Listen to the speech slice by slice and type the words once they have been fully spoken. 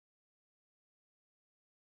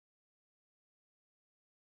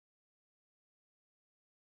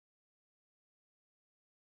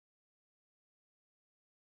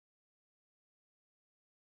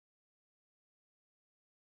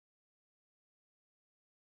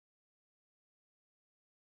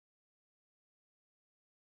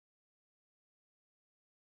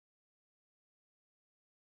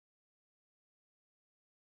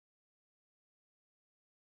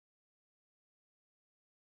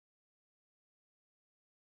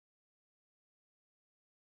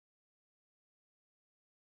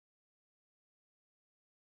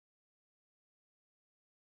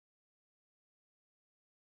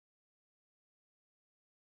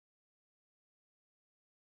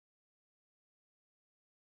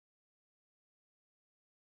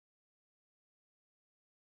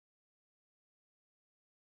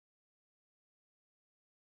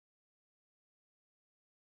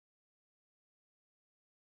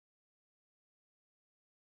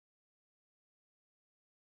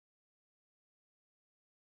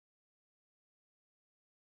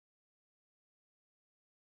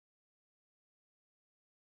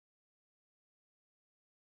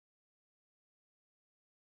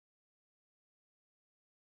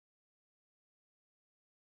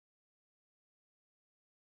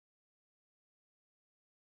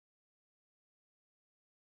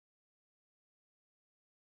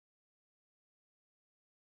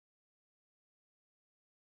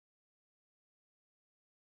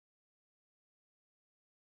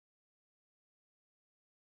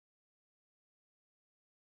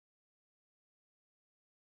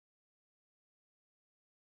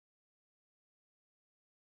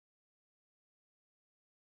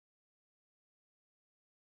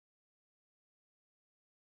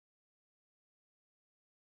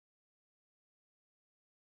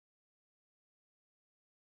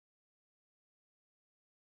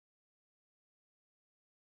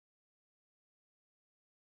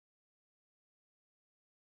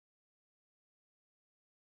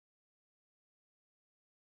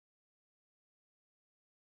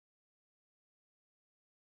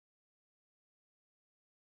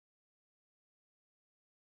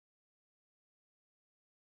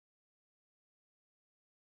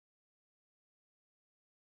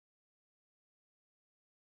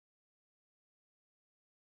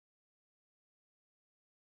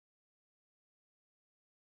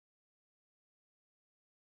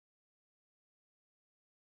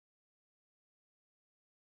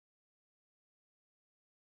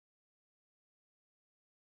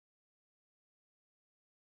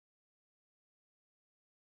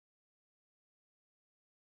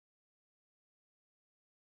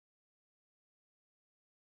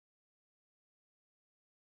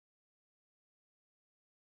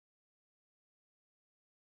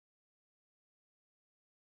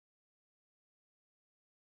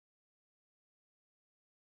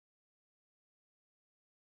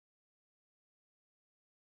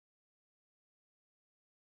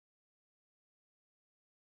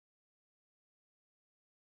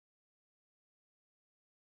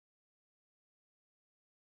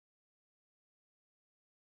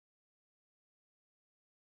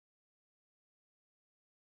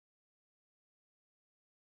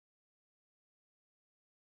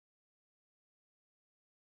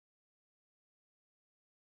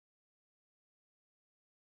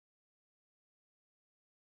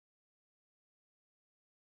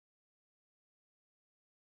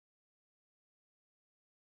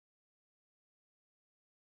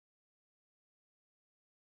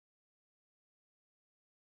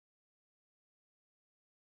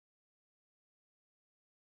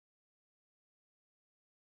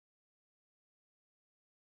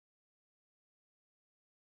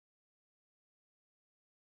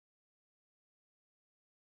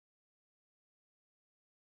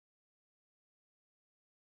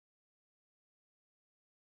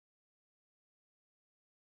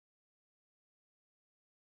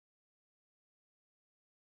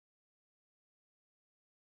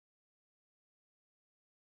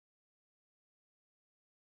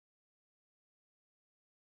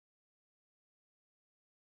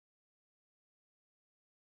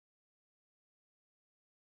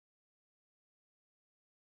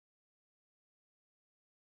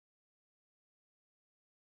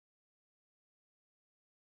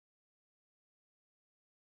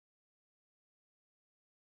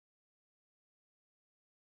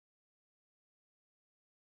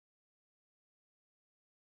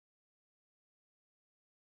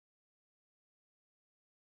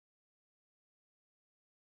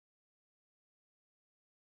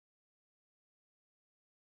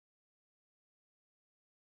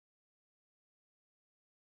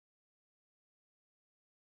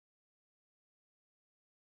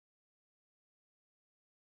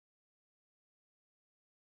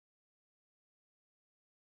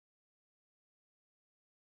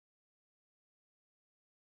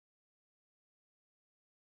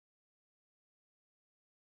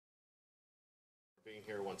Being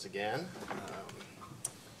here once again.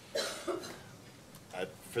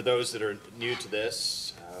 For those that are new to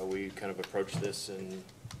this, we kind of approach this in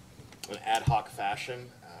an ad hoc fashion.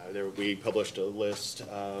 We published a list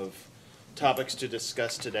of topics to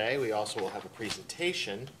discuss today. We also will have a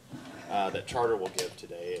presentation that Charter will give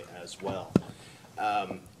today as well.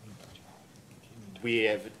 We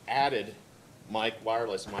have added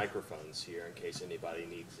wireless microphones here in case anybody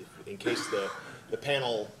needs, in case the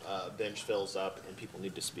panel bench fills up and people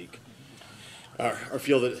need to speak or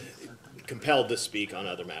feel that compelled to speak on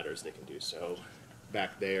other matters, they can do so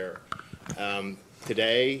back there.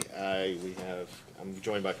 Today I'm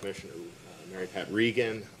joined by Commissioner Mary Pat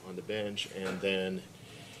Regan on the bench, and then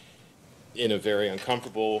in a very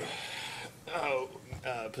uncomfortable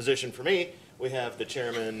position for me, we have the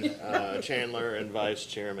Chairman Chandler and Vice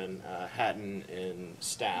Chairman Hatton in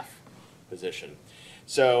staff position.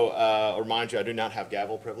 So I'll remind you, I do not have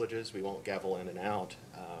gavel privileges. We won't gavel in and out,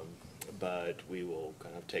 but we will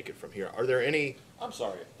kind of take it from here. Are there any? I'm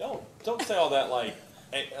sorry. Don't say all that like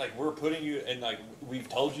we're putting you and like we've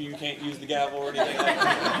told you can't use the gavel or anything like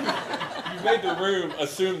that. You made the room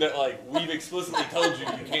assume that like we've explicitly told you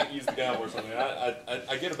can't use the gavel or something.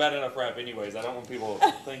 I get a bad enough rap anyways. I don't want people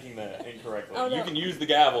thinking that incorrectly. Oh, no. You can use the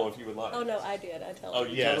gavel if you would like. Oh no, I did. I told you. Oh,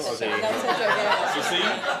 you yes. Told her? Okay. That's such a gavel. So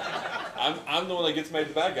see, I'm the one that gets made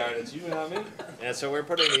the bad guy, and it's you and not me. And so we're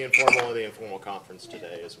putting the informal conference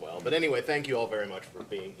today as well. But anyway, thank you all very much for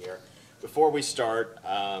being here. Before we start,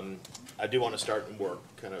 I do want to start and work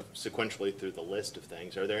kind of sequentially through the list of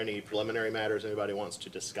things. Are there any preliminary matters anybody wants to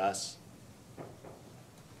discuss?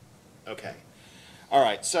 Okay. All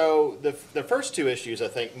right. So the first two issues, I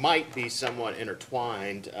think, might be somewhat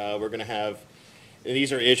intertwined. We're going to have,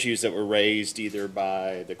 these are issues that were raised either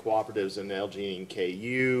by the cooperatives in LG and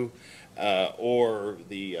KU or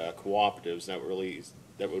the cooperatives that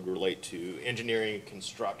would relate to engineering,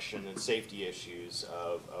 construction, and safety issues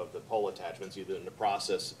of the pole attachments, either in the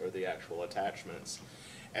process or the actual attachments,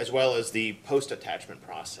 as well as the post-attachment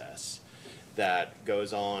process that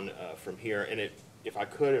goes on from here. And if I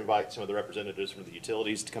could invite some of the representatives from the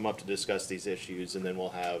utilities to come up to discuss these issues, and then we'll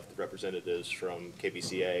have the representatives from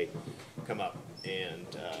KBCA come up and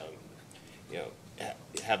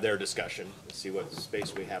have their discussion and see what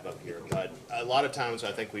space we have up here. But a lot of times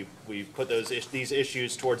I think we've put these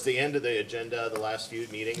issues towards the end of the agenda the last few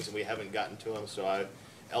meetings, and we haven't gotten to them, so I've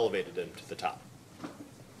elevated them to the top.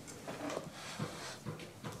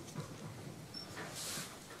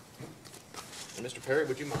 And Mr. Perry,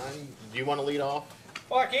 would you mind? Do you want to lead off?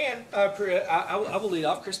 Well, I can. I will lead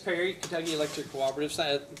off. Chris Perry, Kentucky Electric Cooperative.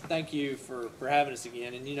 Thank you for having us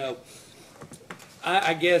again. And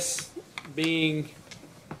I guess being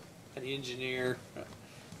an engineer,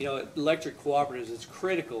 electric cooperatives is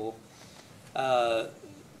critical.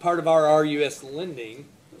 Part of our RUS lending,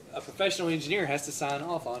 a professional engineer has to sign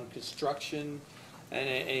off on construction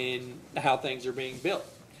and how things are being built.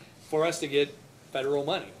 For us to get federal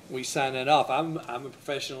money, we sign that off. I'm a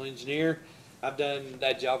professional engineer. I've done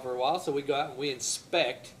that job for a while, so we go out and we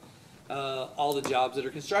inspect all the jobs that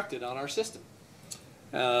are constructed on our system.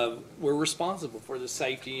 We're responsible for the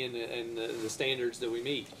safety and the standards that we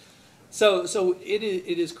meet. So it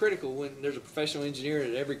is critical when there's a professional engineer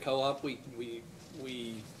at every co-op. We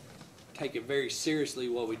take it very seriously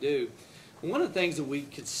what we do. And one of the things that we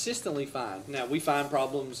consistently find, now we find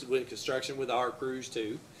problems with construction with our crews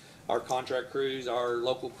too, our contract crews, our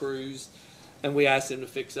local crews, and we ask them to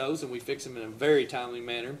fix those, and we fix them in a very timely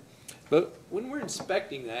manner. But when we're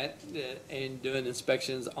inspecting that and doing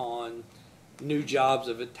inspections on new jobs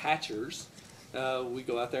of attachers, we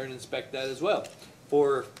go out there and inspect that as well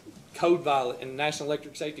for and National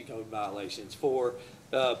Electric Safety Code violations, for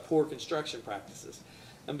poor construction practices.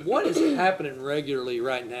 And what is happening regularly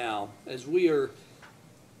right now is we are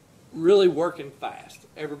really working fast.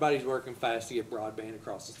 Everybody's working fast to get broadband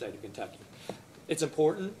across the state of Kentucky. It's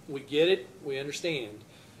important. We get it. We understand.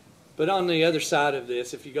 But on the other side of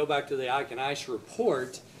this, if you go back to the Ike and Ice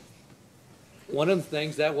report, one of the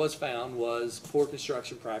things that was found was poor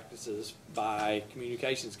construction practices by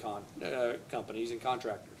communications companies and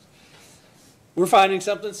contractors. We're finding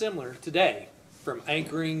something similar today, from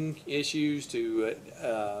anchoring issues to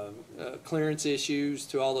clearance issues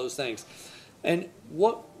to all those things. And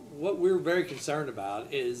what we're very concerned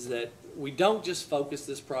about is that we don't just focus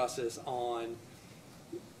this process on,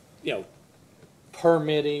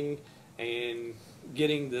 permitting and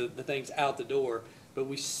getting the things out the door, but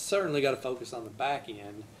we certainly got to focus on the back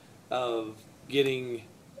end of getting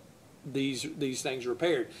these things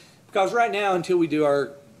repaired. Because right now, until we do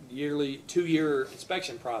our yearly 2-year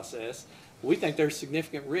inspection process, we think there's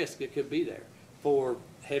significant risk that could be there. for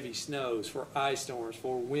heavy snows, for ice storms,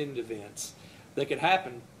 for wind events that could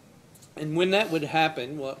happen. And when that would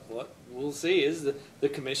happen, what we'll see is the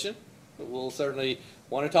commission will certainly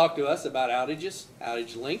want to talk to us about outages,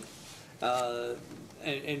 outage length,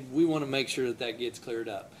 and we want to make sure that that gets cleared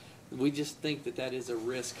up. We just think that that is a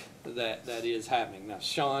risk that is happening. Now,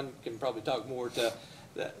 Sean can probably talk more to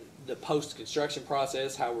the post-construction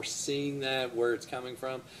process, how we're seeing that, where it's coming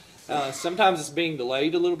from. Sometimes it's being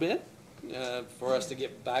delayed a little bit for us to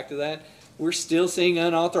get back to that. We're still seeing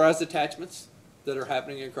unauthorized attachments that are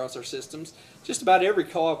happening across our systems. Just about every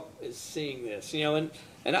co-op is seeing this,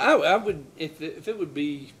 and I would, if it would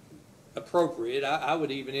be appropriate, I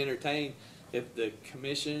would even entertain if the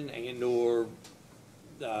commission or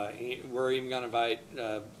we're even going to invite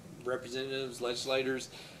representatives, legislators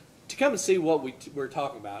to come and see what we're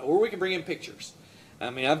talking about, or we can bring in pictures. I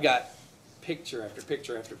mean, I've got picture after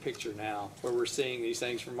picture after picture now where we're seeing these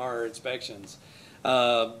things from our inspections.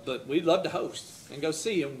 But we'd love to host and go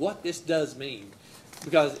see and what this does mean.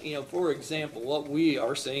 Because, for example, what we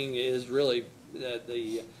are seeing is really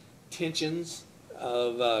the tensions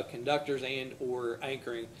of conductors and or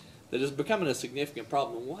anchoring that is becoming a significant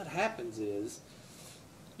problem. And what happens is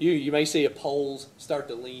you may see a poles start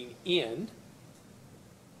to lean in.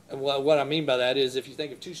 And what I mean by that is if you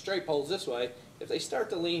think of two straight poles this way, if they start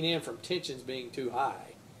to lean in from tensions being too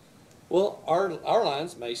high, well, our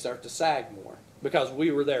lines may start to sag more because we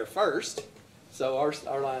were there first. So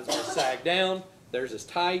our lines will sag down. Theirs is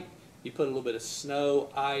tight. You put a little bit of snow,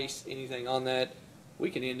 ice, anything on that, we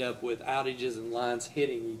can end up with outages and lines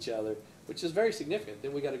hitting each other, which is very significant.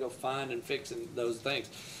 Then we got to go find and fix those things.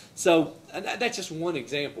 So that's just one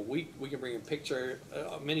example. We can bring in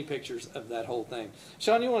many pictures of that whole thing.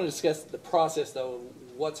 Sean, you want to discuss the process, though, of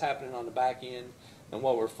what's happening on the back end and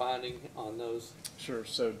what we're finding on those? Sure.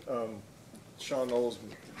 So Sean Knowles,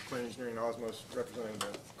 Clean Engineering Osmos, representing the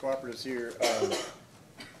cooperatives here.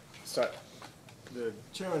 So the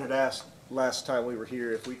chairman had asked last time we were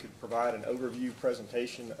here if we could provide an overview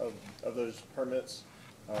presentation of those permits,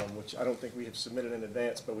 which I don't think we have submitted in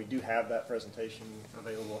advance, but we do have that presentation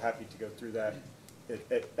available. Happy to go through that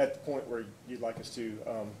at the point where you'd like us to,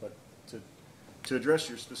 but to address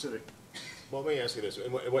your specific. Well, let me ask you this.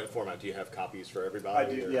 In what format? Do you have copies for everybody?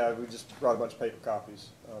 I do, yeah. We just brought a bunch of paper copies.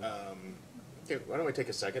 Okay, why don't we take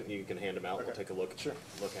a second and you can hand them out. Okay. We'll take a look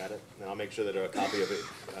at it. And I'll make sure that a copy of it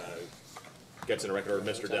gets in the record. Or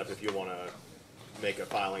Mr. Depp, if you want to make a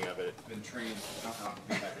filing of it. Been trained. I'll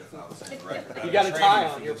be happy to file this in the record. You got a tie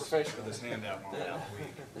on. You're professional. For this handout all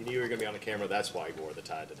week. You knew you were going to be on the camera. That's why you wore the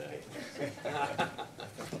tie today.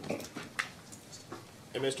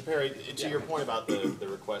 And Mr. Perry, to your point about the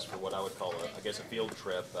request for what I would call, a field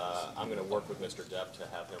trip, I'm going to work with Mr. Depp to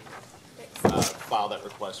have him file that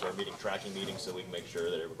request or a tracking meeting so we can make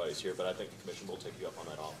sure that everybody's here. But I think the commission will take you up on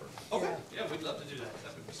that offer. Okay. Yeah, we'd love to do that.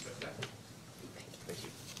 That would be spectacular. Thank you.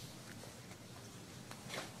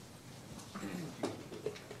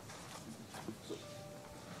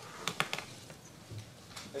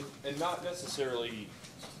 And not necessarily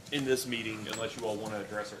in this meeting, unless you all want to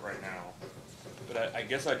address it right now. But I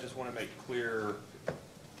guess I just want to make clear,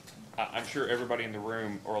 I'm sure everybody in the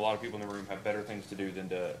room, or a lot of people in the room, have better things to do than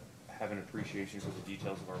to have an appreciation for the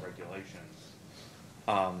details of our regulations.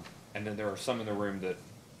 And then there are some in the room that,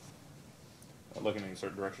 looking in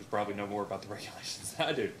certain directions, probably know more about the regulations than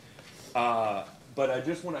I do. But I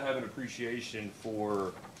just want to have an appreciation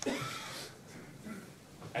for,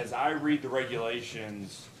 as I read the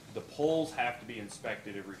regulations, the poles have to be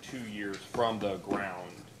inspected every 2 years from the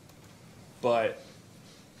ground. But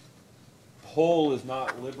pole is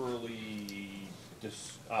not liberally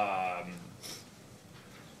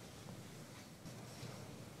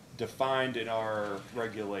defined in our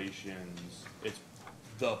regulations. It's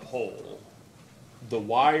the pole. The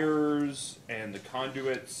wires and the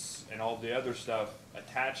conduits and all the other stuff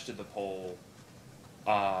attached to the pole,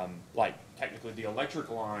 like technically the electric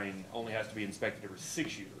line only has to be inspected every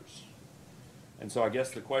 6 years. And so I guess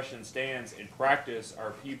the question stands, in practice,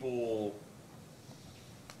 are people,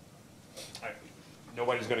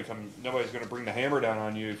 nobody's going to bring the hammer down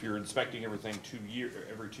on you if you're inspecting everything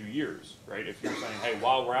every 2 years, right? If you're saying, hey,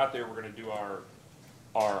 while we're out there, we're going to do our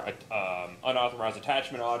unauthorized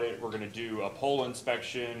attachment audit, we're going to do a pole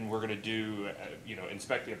inspection, we're going to do,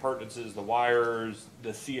 inspect the appurtenances, the wires, the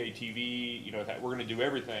CATV, we're going to do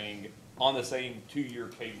everything on the same 2-year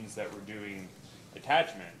cadence that we're doing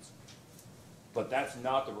attachments. But that's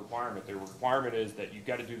not the requirement. The requirement is that you've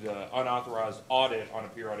got to do the unauthorized audit on a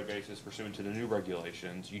periodic basis pursuant to the new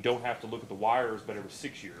regulations. You don't have to look at the wires but every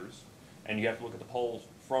 6 years, and you have to look at the poles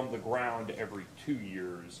from the ground every 2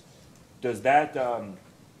 years. Does that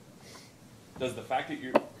does the fact that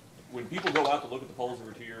when people go out to look at the polls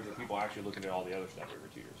every 2 years, are people actually looking at all the other stuff every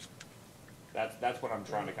 2 years? That's what I'm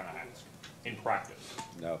trying to kind of ask in practice.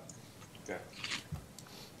 No. Okay.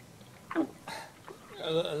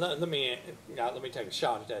 Let me take a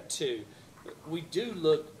shot at that too. We do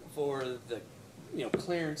look for the,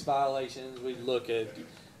 clearance violations. We look at,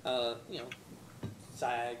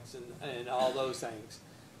 SAGs and all those things.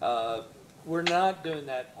 We're not doing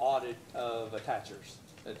that audit of attachers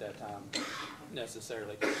at that time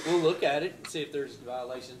necessarily. We'll look at it and see if there's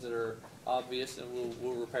violations that are obvious, and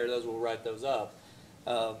we'll repair those. We'll write those up.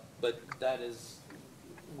 But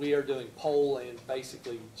we are doing poll and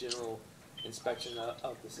basically general inspection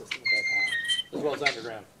of the system at that time, as well as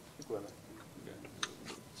underground equipment.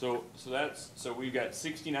 Okay. So we've got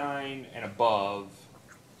 69 and above,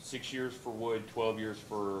 6 years for wood, 12 years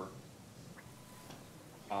for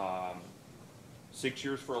 6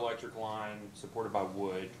 years for electric line supported by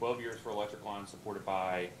wood, 12 years for electric line supported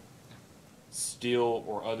by steel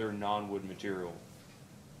or other non-wood material.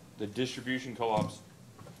 The distribution co-ops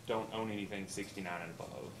don't own anything 69 and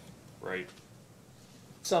above, right?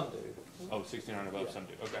 Some do. Oh, 69 and above, Yeah. some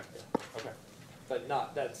do. Okay. Okay. But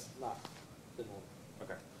that's not the norm.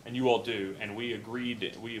 Okay. And you all do, and we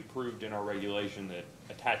approved in our regulation that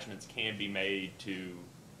attachments can be made to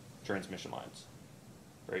transmission lines,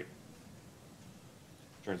 right?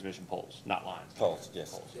 Transmission poles, not lines. Poles,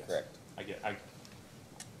 yes, Poles. Yes. correct.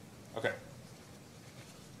 Okay.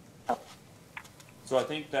 So I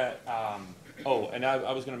think that, and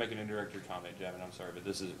I was gonna make an introductory comment, Javin, I'm sorry, but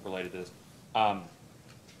this is related to this.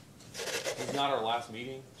 This is not our last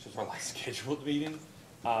meeting, it's just our last scheduled meeting.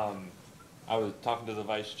 I was talking to the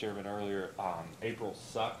vice chairman earlier, April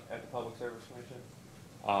suck at the Public Service Commission.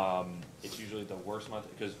 It's usually the worst month,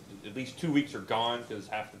 because at least 2 weeks are gone, because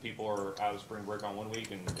half the people are out of spring break on 1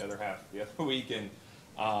 week, and the other half the other week, and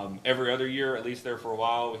every other year, at least there for a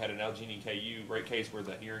while, we had an LG&E KU rate case where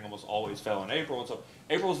the hearing almost always fell in April, and so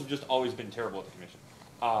Aprils have just always been terrible at the commission.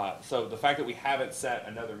 So the fact that we haven't set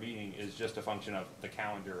another meeting is just a function of the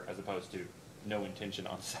calendar, as opposed to no intention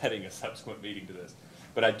on setting a subsequent meeting to this.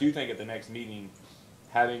 But I do think at the next meeting,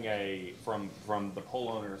 having from the poll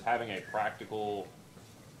owners, having an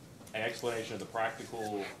explanation of the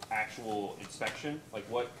practical, actual inspection, like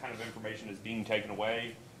what kind of information is being taken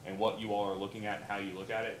away, and what you all are looking at and how you look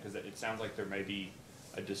at it, because it sounds like there may be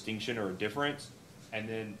a distinction or a difference. And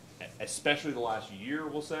then, especially the last year,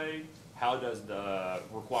 we'll say, how does the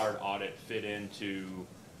required audit fit into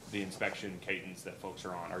the inspection cadence that folks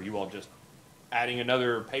are on? Are you all just adding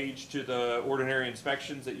another page to the ordinary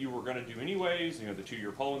inspections that you were going to do anyways, the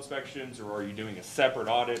 2-year poll inspections, or are you doing a separate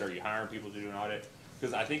audit? Are you hiring people to do an audit?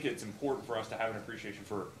 Because I think it's important for us to have an appreciation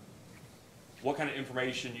for what kind of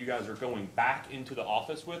information you guys are going back into the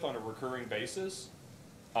office with on a recurring basis,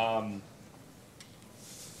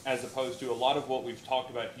 as opposed to a lot of what we've talked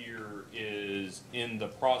about here is in the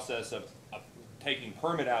process of taking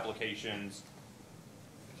permit applications,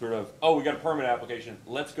 sort of, oh, we got a permit application,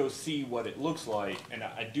 let's go see what it looks like. And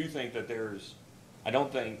I do think that I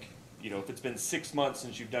don't think, if it's been 6 months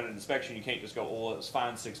since you've done an inspection, you can't just go, oh, well, it was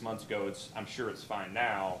fine 6 months ago, I'm sure it's fine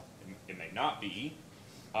now. It may not be.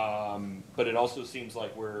 But it also seems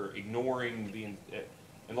like we're ignoring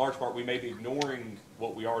in large part, we may be ignoring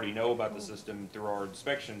what we already know about the system through our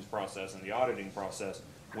inspections process and the auditing process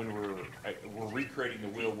when we're recreating the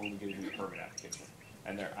wheel when we get into the permit application.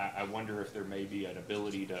 And I wonder if there may be an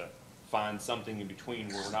ability to find something in between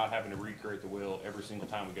where we're not having to recreate the wheel every single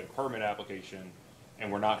time we get a permit application, and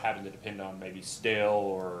we're not having to depend on maybe stale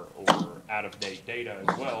or out-of-date data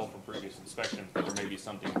as well from previous inspections, but there may be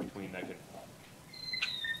something in between that could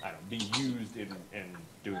be used in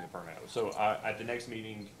doing the permit. So at the next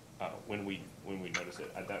meeting, when we notice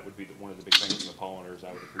it, that would be one of the big things from the poll owners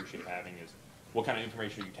I would appreciate having is what kind of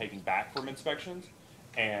information are you taking back from inspections,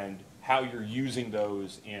 and how you're using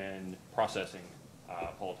those in processing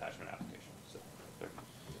poll attachment applications. So,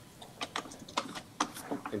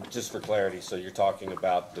 And just for clarity, so you're talking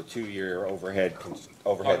about the 2-year overhead I'm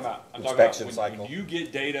inspection talking about cycle? when you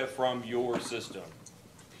get data from your system,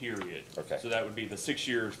 period. Okay. So that would be the 6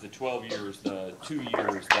 years, the 12 years, the 2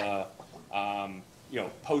 years, the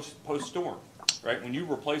post storm, right? When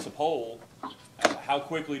you replace a pole, how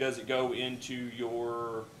quickly does it go into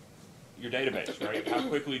your database, right? How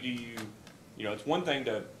quickly do you it's one thing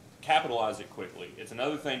to capitalize it quickly. It's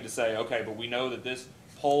another thing to say, okay, but we know that this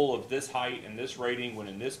pole of this height and this rating went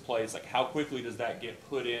in this place. Like, how quickly does that get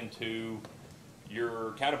put into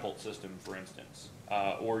your catapult system, for instance,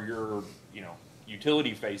 or your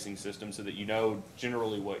utility facing system, so that you know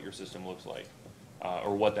generally what your system looks like,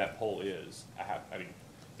 or what that pole is.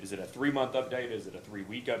 Is it a 3-month update? Is it a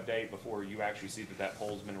 3-week update before you actually see that that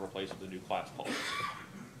pole's been replaced with a new class pole?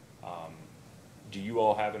 Do you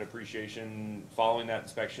all have an appreciation following that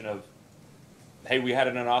inspection of, hey, we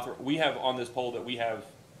had we have on this pole that we have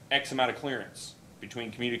X amount of clearance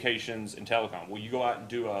between communications and telecom. Well, you go out and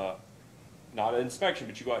do not an inspection,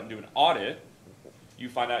 but you go out and do an audit. You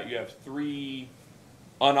find out you have 3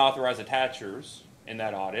 unauthorized attachers in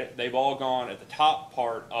that audit. They've all gone at the top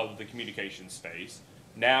part of the communication space.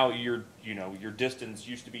 Now your distance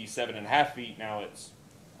used to be 7.5 feet. Now it's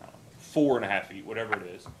 4.5 feet, whatever it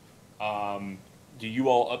is. Do you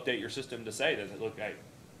all update your system to say, does it look like,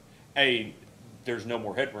 A, there's no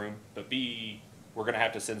more headroom, but B, we're going to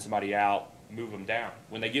have to send somebody out, move them down.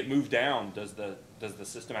 When they get moved down, does the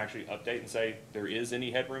system actually update and say there is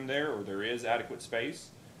any headroom there or there is adequate space?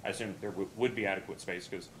 I assume there would be adequate space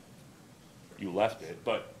because you left it.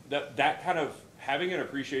 But that kind of having an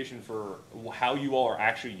appreciation for how you all are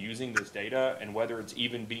actually using this data and whether it's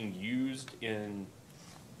even being used in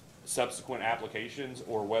subsequent applications,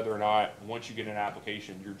 or whether or not once you get an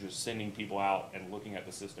application you're just sending people out and looking at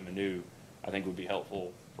the system anew, I think would be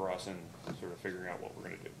helpful for us in sort of figuring out what we're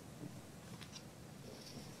going to do.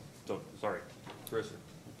 So, sorry, Chris.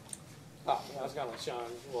 I was going to let Sean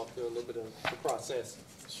walk through a little bit of the process.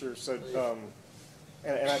 Sure. So,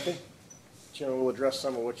 and I think, Chairman, we'll address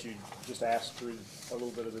some of what you just asked through a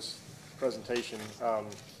little bit of this presentation,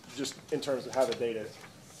 just in terms of how the data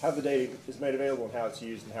is made available and how it's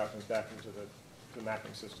used and how it comes back into the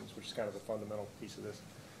mapping systems, which is kind of the fundamental piece of this.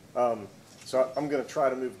 So I'm going to try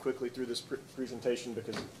to move quickly through this presentation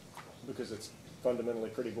because it's fundamentally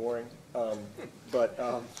pretty boring. But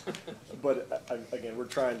again, we're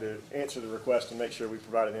trying to answer the request and make sure we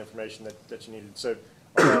provided the information that you needed. So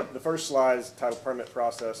the first slide is titled Permit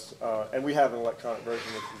Process, and we have an electronic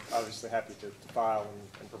version which we're obviously happy to file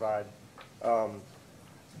and provide.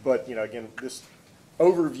 But again, this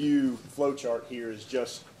overview flow chart here is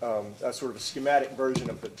just a sort of a schematic version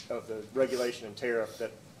of the regulation and tariff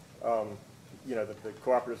that that the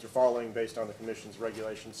cooperatives are following based on the Commission's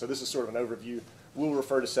regulations. So this is sort of an overview. We'll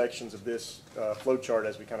refer to sections of this flow chart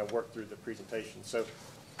as we kind of work through the presentation. So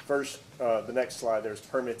first, the next slide, there's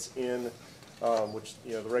permits in, which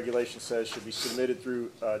the regulation says should be submitted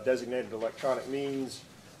through designated electronic means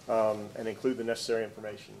and include the necessary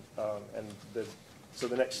information. So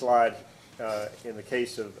the next slide, in the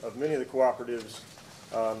case of many of the cooperatives,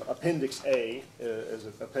 Appendix A is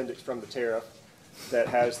an appendix from the tariff that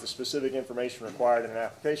has the specific information required in an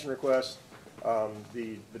application request.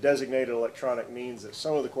 The designated electronic means that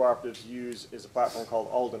some of the cooperatives use is a platform called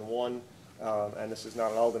Alden One, and this is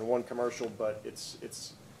not an Alden One commercial, but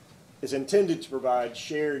it's intended to provide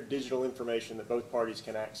shared digital information that both parties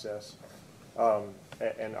can access,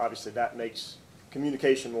 and obviously that makes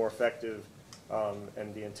communication more effective.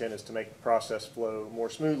 And the intent is to make the process flow more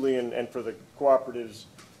smoothly, and for the cooperatives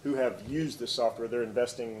who have used this software, they're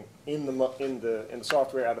investing in the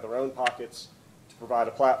software out of their own pockets to provide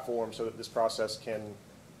a platform so that this process can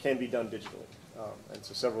be done digitally. And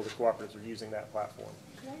so several of the cooperatives are using that platform.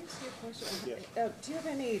 Can I ask you a question? Yeah. Do you have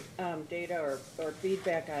any data or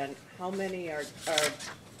feedback on how many are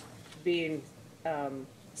being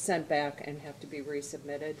sent back and have to be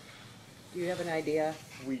resubmitted? Do you have an idea?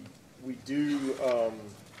 We do.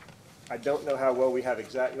 I don't know how well we have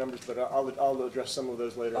exact numbers, but I'll address some of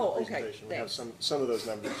those later in the presentation. Okay, we have some of those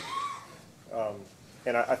numbers,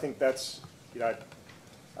 and I think that's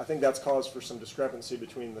I think that's cause for some discrepancy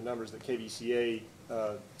between the numbers that KVCA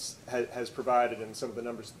has provided and some of the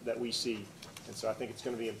numbers that we see, and so I think it's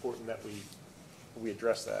going to be important that we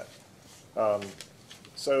address that.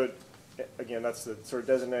 So again, that's the sort of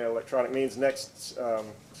designated electronic means. Next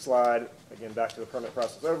slide, again, back to the permit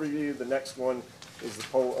process overview. The next one is the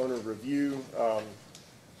pole owner review,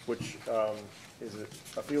 which is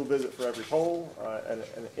a field visit for every pole, an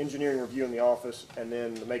engineering review in the office, and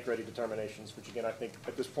then the make-ready determinations, which again, I think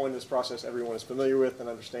at this point in this process, everyone is familiar with and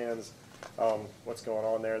understands what's going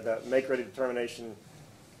on there. That make-ready determination,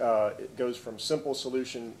 it goes from simple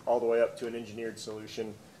solution all the way up to an engineered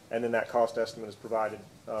solution, and then that cost estimate is provided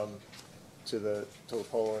to the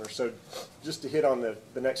pole owner. So just to hit on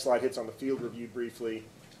the next slide hits on the field review briefly,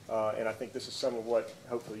 and I think this is some of what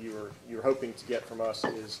hopefully you were hoping to get from us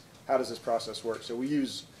is how does this process work. So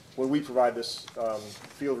when we provide this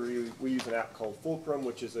field review, we use an app called Fulcrum,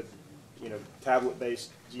 which is a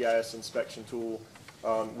tablet-based GIS inspection tool.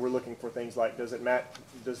 We're looking for things like does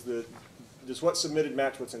what's submitted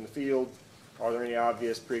match what's in the field? Are there any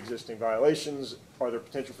obvious pre-existing violations? Are there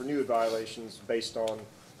potential for new violations based on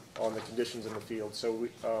the conditions in the field? So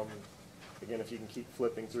again, if you can keep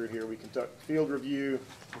flipping through here, we conduct field review.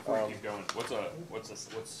 Before you keep going,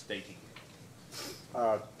 what's staking?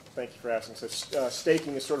 Thank you for asking. So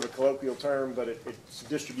staking is sort of a colloquial term, but it's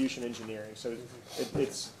distribution engineering. So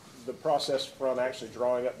it's the process from actually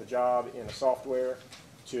drawing up the job in a software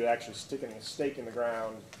to actually sticking a stake in the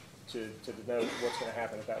ground to denote what's going to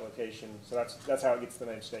happen at that location. So that's how it gets the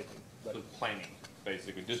name staking. But So planning,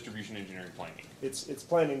 basically, distribution engineering planning. it's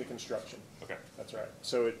planning the construction. Okay. That's right.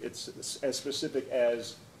 So it's as specific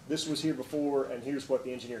as this was here before, and here's what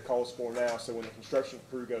the engineer calls for now. So when the construction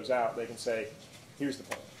crew goes out, they can say, here's the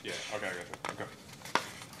plan. Yeah, okay, I got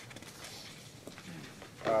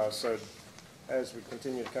you. Okay. So as we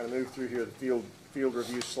continue to kind of move through here, the field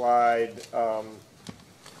review slide,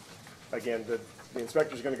 again, the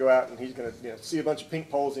inspector's going to go out and he's going to see a bunch of pink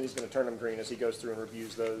poles and he's going to turn them green as he goes through and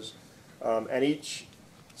reviews those.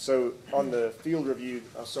 So on the field review,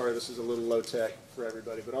 sorry, this is a little low tech for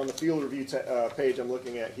everybody, but on the field review page I'm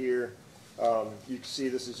looking at here, you can see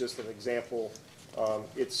this is just an example.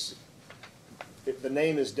 The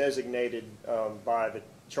name is designated by the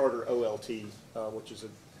charter OLT, which is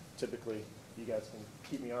typically, you guys can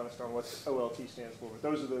keep me honest on what OLT stands for, but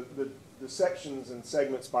those are the sections and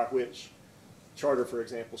segments by which charter, for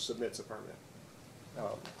example, submits a permit.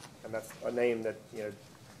 And that's a name that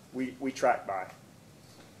we track by.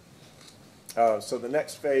 So the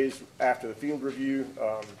next phase after the field review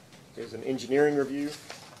is an engineering review,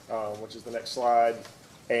 which is the next slide.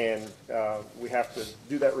 And we have to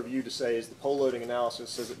do that review to say, is the pole loading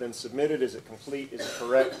analysis, has it been submitted, is it complete, is it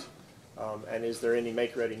correct, and is there any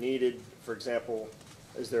make-ready needed? For example,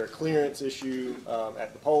 is there a clearance issue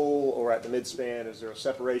at the pole or at the midspan? Is there a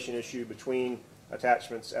separation issue between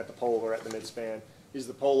attachments at the pole or at the midspan? Is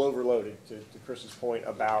the pole overloaded, to Chris's point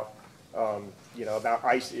about, about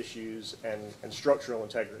ice issues and structural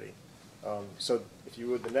integrity? So if you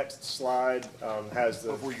would, the next slide has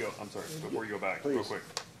the... Before you go back, Please. real quick.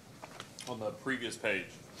 On the previous page,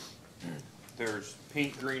 there's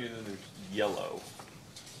pink, green, and then there's yellow.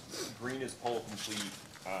 Green is pole complete.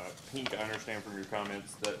 Pink, I understand from your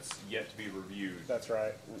comments, that's yet to be reviewed. That's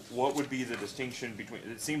right. What would be the distinction between,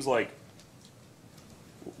 it seems like,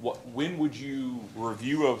 when would you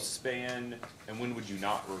review a span and when would you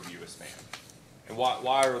not review a span? And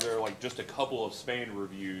why are there like just a couple of span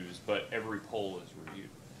reviews, but every pole is reviewed?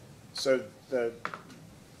 So the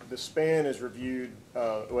span is reviewed,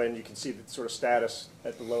 and you can see the sort of status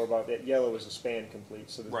at the lower bottom. That yellow is a span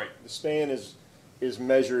complete. So the span is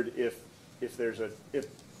measured if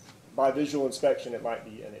by visual inspection it might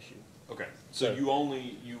be an issue. Okay, so you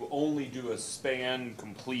only do a span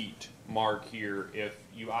complete mark here if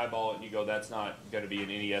you eyeball it and you go, that's not going to be an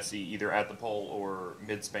NESE either at the pole or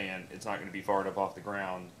mid-span. It's not going to be far enough off the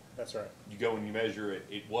ground. That's right. You go and you measure it.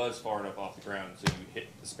 It was far enough off the ground, so you hit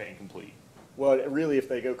the span complete. Well, really, if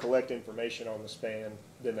they go collect information on the span,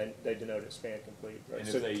 then they denote it span complete. Right? And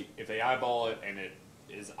So if they eyeball it and it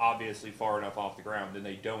is obviously far enough off the ground, then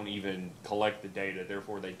they don't even collect the data.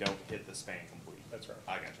 Therefore, they don't hit the span complete. that's right.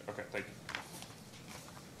 I got you. Okay, thank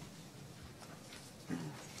you.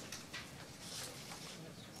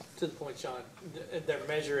 To the point, Sean, they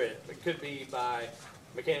measure it. It could be by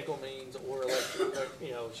mechanical means or electric,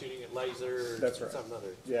 shooting at laser or That's right. something other.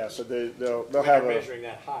 Yeah. So they'll When have you're a measuring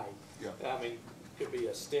that height. Yeah. I mean, it could be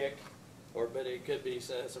a stick, but it could be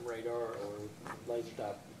some radar or laser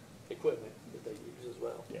type equipment that they use as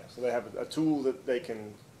well. yeah. So they have a tool that they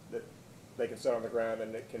can set on the ground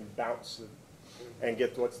and it can bounce and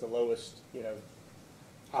get what's the lowest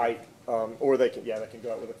height, or they can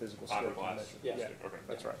go out with a physical stick. and Fiberglass. measure. Yeah. Okay.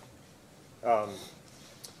 That's right.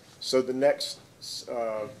 So the next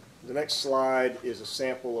slide is a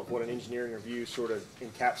sample of what an engineering review sort of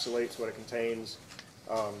encapsulates, what it contains.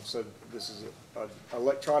 So this is an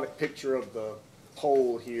electronic picture of the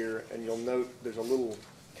pole here, and you'll note there's a little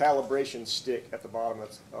calibration stick at the bottom.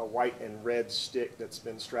 That's a white and red stick that's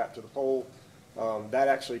been strapped to the pole. That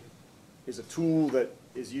actually is a tool that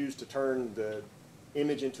is used to turn the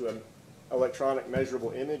image into an electronic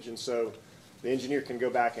measurable image, and so the engineer can go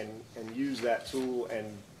back and use that tool and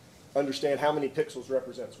understand how many pixels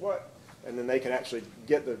represents what, and then they can actually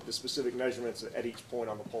get the specific measurements at each point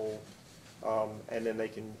on the pole, and then they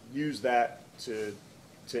can use that to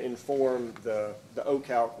inform the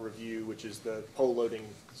OCalc review, which is the pole loading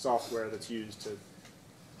software that's used to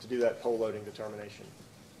do that pole loading determination.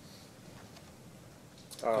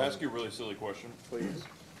 Can I ask you a really silly question? Please.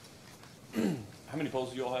 How many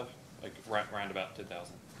poles do you all have? Like round about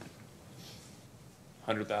 10,000?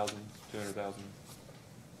 100,000? 200,000?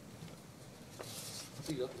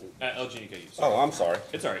 So you- LGNKU. Oh, I'm sorry.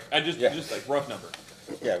 It's all right. I just Yeah. just like rough number.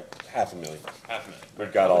 Yeah, $500,000. $500,000.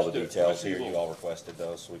 We've got How all much the do- details how much do here, these you little- all requested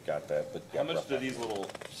those, so we've got that, but. How yeah, much rough do estimate. these little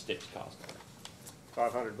sticks cost?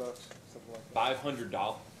 $500, something like that.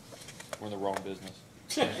 $500. We're in the wrong business.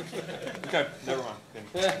 Okay, never mind.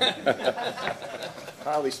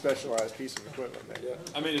 Highly specialized piece of equipment there.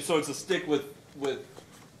 I mean, so it's a stick with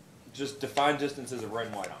just defined distances of red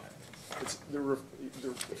and white on it. It's, there's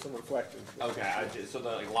some reflectors. Okay, so the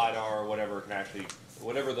like LiDAR or whatever can actually,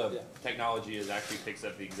 whatever the Yeah. technology is, actually picks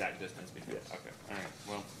up the exact distance between. Yes. Okay, all right,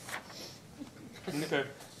 well. Okay.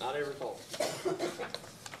 Not every pole.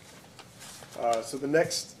 So the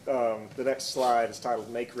next slide is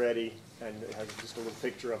titled "Make Ready," and it has just a little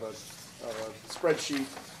picture of a spreadsheet.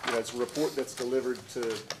 You know, it's a report that's delivered to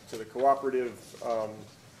the cooperative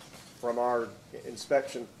from our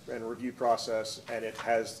inspection and review process, and it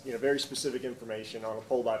has, you know, very specific information on a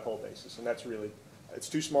pole by pole basis, and that's really, it's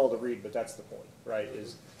too small to read, but that's the point, right?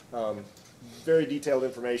 Is very detailed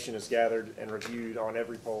information is gathered and reviewed on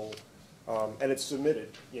every pole. And it's submitted,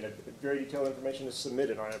 you know, very detailed information is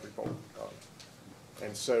submitted on every poll.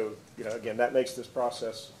 And so, you know, again, that makes this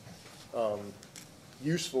process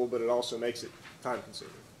useful, but it also makes it time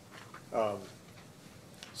consuming.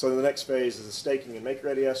 So the next phase is a staking and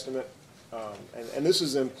make-ready estimate. And this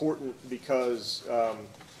is important because,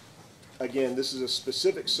 again, this is a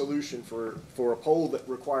specific solution for a pole that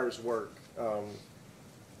requires work.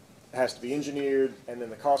 It has to be engineered, and then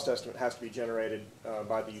the cost estimate has to be generated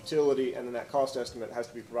by the utility, and then that cost estimate has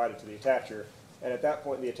to be provided to the attacher. And at that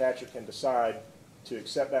point, the attacher can decide to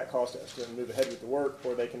accept that cost estimate and move ahead with the work,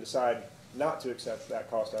 or they can decide not to accept that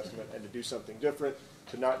cost estimate and to do something different,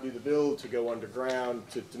 to not do the build, to go underground,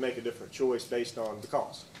 to make a different choice based on the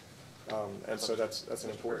cost. And so that's an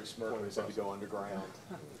important point. When we said to go underground,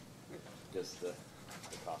 just the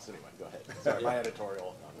cost. Anyway, go ahead. Sorry, my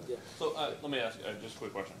editorial. Yeah. So let me ask just a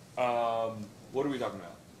quick question. What are we talking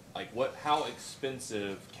about? Like, how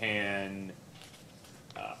expensive can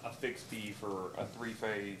a fix be for a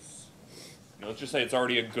three-phase? You know, let's just say it's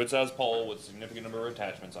already a good-sized pole with a significant number of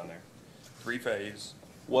attachments on there. Three-phase.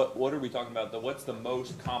 What are we talking about? What's the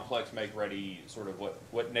most complex make-ready sort of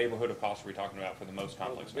what neighborhood of cost are we talking about for the most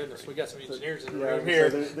complex Goodness, we make-ready? got some engineers in the Yeah, room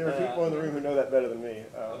here. so there are people in the room who know that better than me.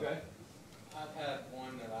 Okay. I've had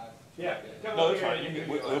one that I. Yeah. Come No, over that's here fine. and You you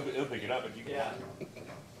can, can go. he'll pick it up, but you can. Yeah.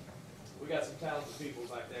 We got some talented people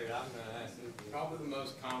back there that I'm gonna ask them. Probably the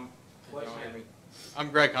most What's your don't hear name? me. I'm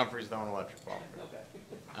Greg Humphreys, the electric ball.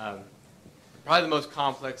 Okay. Probably the most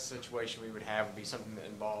complex situation we would have would be something that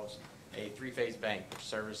involves a three-phase bank, which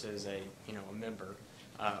services a member,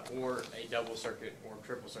 or a double circuit or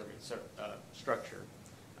triple circuit structure.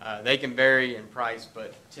 They can vary in price,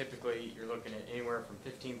 but typically you're looking at anywhere from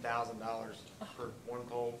 $15,000 for one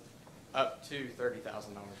pole up to $30,000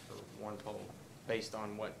 for one pole, based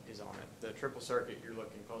on what is on it. The triple circuit, you're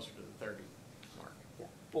looking closer to the 30 mark. Yeah.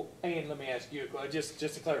 Well, and let me ask you a question,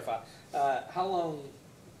 just to clarify, how long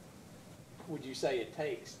would you say it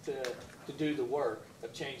takes to do the work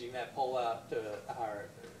of changing that pole out to a higher?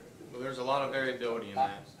 Well, there's a lot of variability in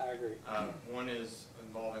that. I agree. One is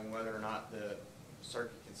involving whether or not the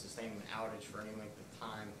circuit can sustain an outage for any length of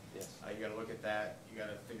time. Yes. You gotta look at that. You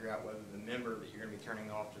gotta figure out whether the member that you're gonna be turning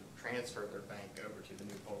off to transfer their bank over to the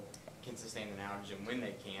new pole can sustain an outage and when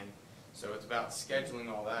they can. So it's about scheduling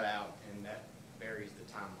all that out, and that varies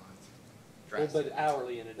the timelines Well, drastically. but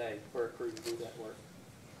hourly in a day for a crew to do that work.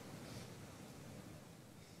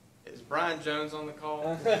 Is Brian Jones on the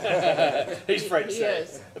call? He's afraid to He say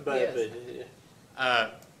is. it, but, He is.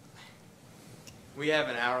 We have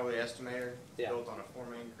an hourly estimator Yeah. built on a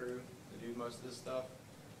four-man crew to do most of this stuff.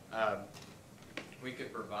 We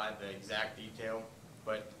could provide the exact detail,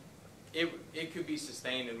 but it could be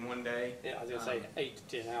sustained in one day. Yeah, I was gonna say 8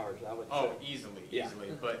 to 10 hours, I would say. Oh, easily, Yeah.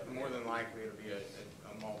 easily, but more than likely it'll be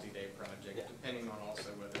a multi-day project, Yeah. depending on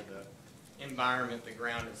also whether the environment, the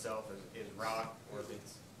ground itself is rock, or if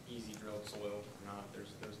it's easy drilled soil or not. There's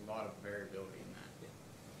a lot of variability in that.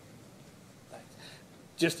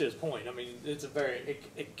 Just to his point, I mean, it's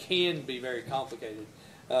it can be very complicated,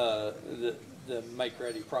 the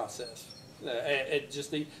make-ready process.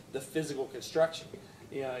 Just the physical construction.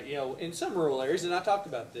 You know, in some rural areas, and I talked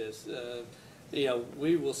about this,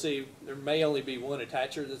 we will see there may only be one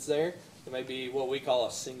attacher that's there. There may be what we call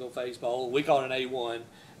a single-phase pole. We call it an A1.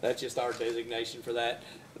 That's just our designation for that.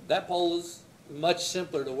 That pole is much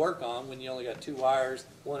simpler to work on when you only got 2 wires,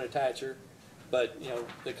 1 attacher. But,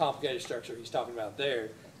 the complicated structure he's talking about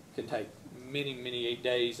there can take many, many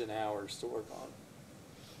days and hours to work on.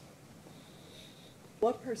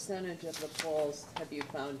 What percentage of the poles have you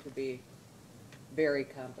found to be very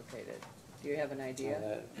complicated? Do you have an idea?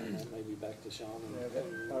 That may be back to Sean. Yeah,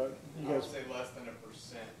 And, you I would guys, say less than 1%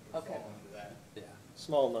 would Okay. fall into that. yeah.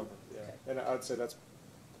 small number, yeah. And I'd say that's,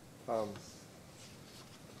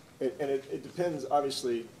 it depends,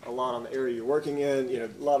 obviously, a lot on the area you're working in, you know,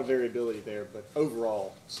 a lot of variability there, but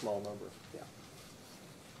overall, small number. Yeah.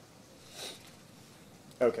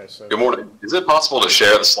 Okay, so. Good morning. Is it possible to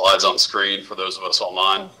share the slides on screen for those of us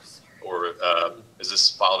online? Or is this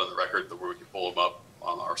filed in the record where we can pull them up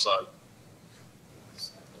on our side?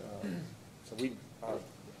 So we,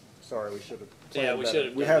 sorry, we should have. Yeah, we should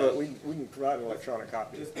have We done have that. we can provide an electronic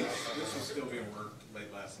copy. This was still being worked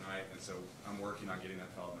late last night, and so I'm working on getting that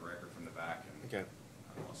filed in the record from the back. And Okay.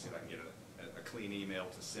 I'll see if I can get a clean email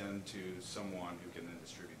to send to someone who can then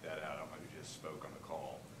distribute that out. I don't know who just spoke on the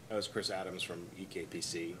call. That was Chris Adams from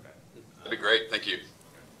EKPC. Okay. That'd be great. Thank you.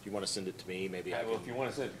 If you want to send it to me, maybe I Well, if can. you want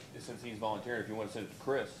to send, since he's volunteering, if you want to send it to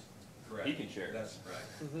Chris, Correct. he can share it. That's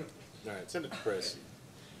right. All right, send it to Chris.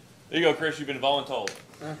 There you go, Chris. You've been voluntold.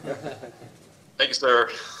 Thank you, sir.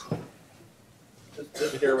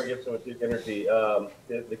 This chairman gets so much energy.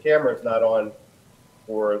 The camera's not on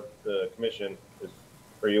for the commission.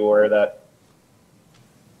 Are you aware of that?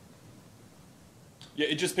 Yeah,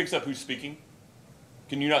 it just picks up who's speaking.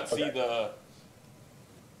 Can you not see Okay.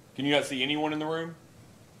 Can you not see anyone in the room?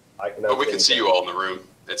 I cannot. But we can see you all in the room.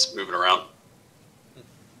 It's moving around.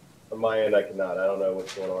 From my end, I cannot. I don't know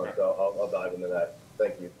what's going on, so I'll dive into that.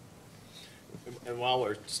 Thank you. And while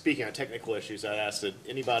we're speaking on technical issues, I'd ask that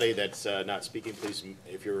anybody that's not speaking, please,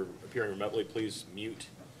 if you're appearing remotely, please mute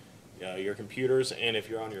your computers. And if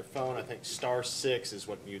you're on your phone, I think *6 is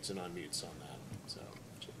what mutes and unmutes on that. So,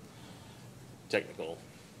 technical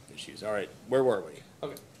issues. All right, where were we?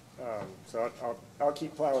 Okay. So I'll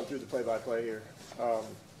keep plowing through the play-by-play here.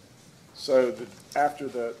 So after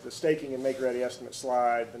the staking and make-ready estimate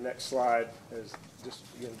slide, the next slide is just,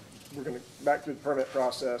 again, we're going to back through the permit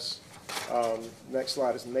process. Next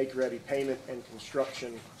slide is make-ready payment and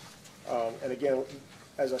construction. And again,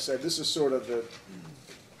 as I said, this is sort of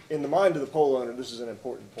in the mind of the poll owner, this is an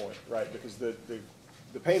important point, right? Because the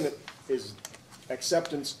payment is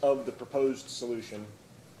acceptance of the proposed solution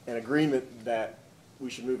and agreement that we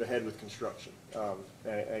should move ahead with construction.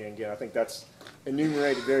 And again, I think that's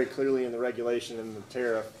enumerated very clearly in the regulation and the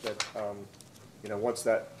tariff that, you know, once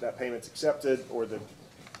that payment's accepted or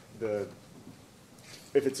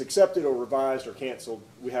if it's accepted or revised or canceled,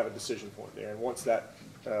 we have a decision point there. And once that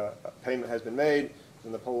payment has been made,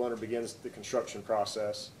 then the poll owner begins the construction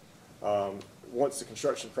process. Once the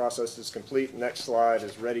construction process is complete, the next slide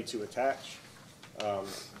is ready to attach.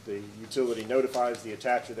 The utility notifies the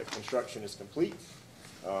attacher that construction is complete.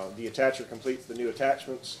 The attacher completes the new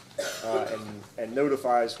attachments and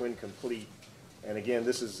notifies when complete. And again,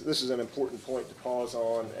 this is an important point to pause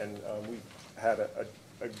on, and we've had a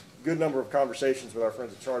good number of conversations with our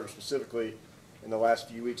friends at Charter specifically in the last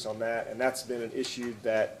few weeks on that, and that's been an issue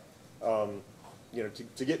that, you know,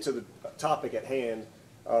 to get to the topic at hand,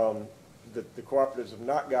 the cooperatives have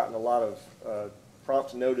not gotten a lot of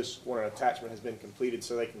prompt notice when an attachment has been completed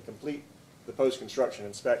so they can complete the post-construction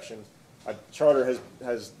inspection. Charter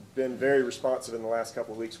has been very responsive in the last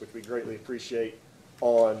couple of weeks, which we greatly appreciate,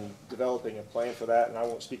 on developing a plan for that, and I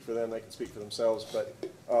won't speak for them, they can speak for themselves, but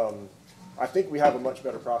I think we have a much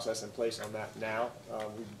better process in place on that now,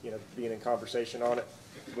 you know, being in conversation on it.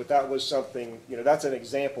 But that was something, you know, that's an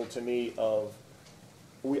example to me of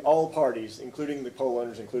all parties, including the poll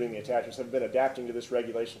owners, including the attachers, have been adapting to this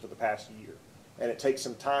regulation for the past year. And it takes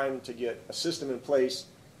some time to get a system in place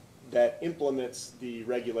that implements the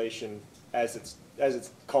regulation as it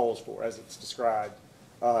calls for, as it's described.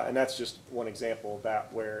 And that's just one example of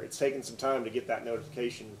that, where it's taken some time to get that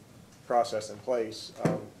notification process in place,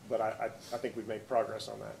 but I think we've made progress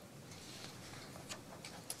on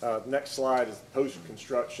that. Next slide is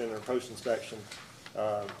post-construction or post-inspection.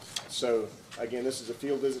 So again, this is a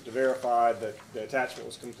field visit to verify that the attachment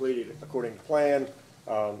was completed according to plan,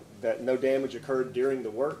 that no damage occurred during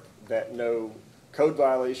the work, that no code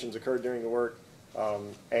violations occurred during the work,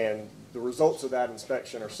 and the results of that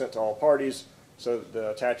inspection are sent to all parties so that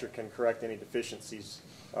the attacher can correct any deficiencies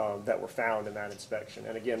that were found in that inspection.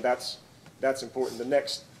 And again, that's important. The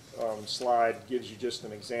next slide gives you just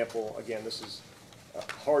an example. Again, this is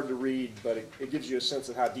hard to read, but it gives you a sense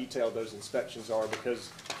of how detailed those inspections are,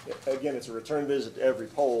 because again, it's a return visit to every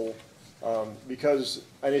poll, because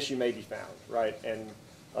an issue may be found, right? And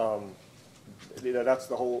you know, that's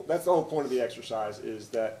the whole point of the exercise, is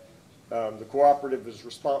that the cooperative is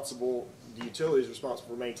responsible, the utility is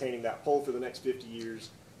responsible for maintaining that pole for the next 50 years,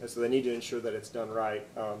 and so they need to ensure that it's done right.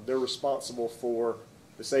 They're responsible for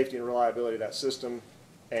the safety and reliability of that system,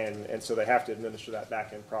 And so they have to administer that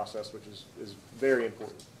back-end process, which is very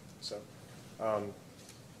important. So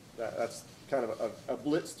that's kind of a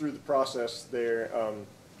blitz through the process there.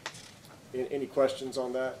 Any questions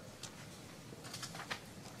on that?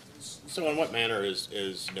 So in what manner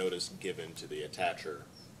is notice given to the attacher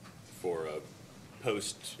for a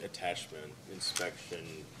post-attachment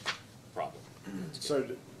inspection problem? So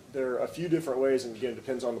there are a few different ways, and again, it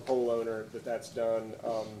depends on the pole owner that's done.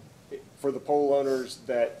 For the pole owners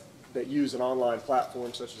that use an online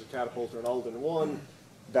platform such as a Catapult or an Alden One,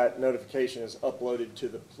 that notification is uploaded to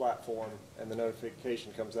the platform, and the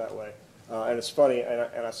notification comes that way. And it's funny,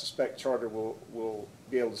 and I suspect Charter will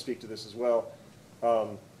be able to speak to this as well.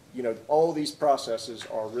 You know, all these processes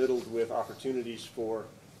are riddled with opportunities for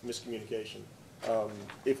miscommunication.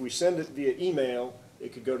 If we send it via email,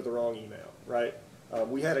 it could go to the wrong email, right?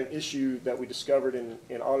 We had an issue that we discovered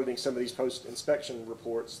in auditing some of these post-inspection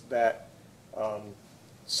reports that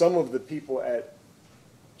some of the people at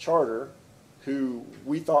Charter who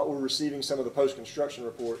we thought were receiving some of the post-construction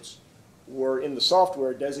reports were in the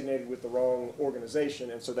software designated with the wrong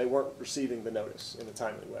organization, and so they weren't receiving the notice in a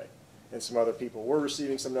timely way. And some other people were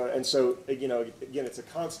receiving some notice. And so, you know, again, it's a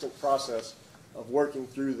constant process of working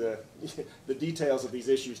through the details of these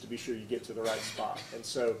issues to be sure you get to the right spot. And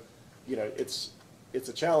so, you know, it's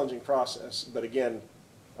a challenging process. But again,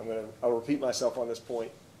 I'll repeat myself on this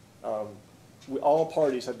point. All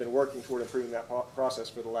parties have been working toward improving that process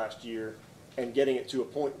for the last year and getting it to a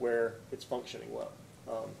point where it's functioning well.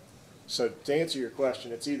 So to answer your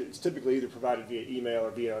question, it's typically either provided via email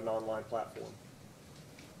or via an online platform.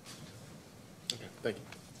 Okay, thank you.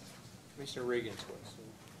 Commissioner Regan's question,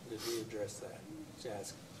 did we address that? She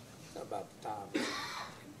asked about the time.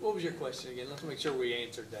 What was your question again? Let's make sure we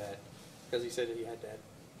answered that, because he said that he had that.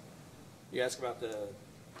 You asked about the,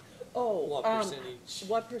 what percentage?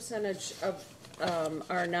 What percentage of,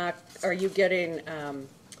 are you getting,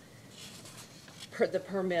 the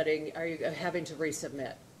permitting, are you having to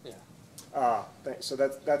resubmit? Yeah. So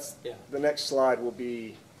that's Yeah. the next slide will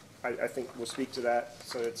be, I think we'll speak to that.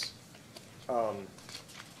 So it's,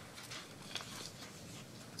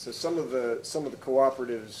 so some of the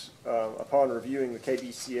cooperatives, upon reviewing the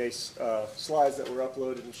KBCA slides that were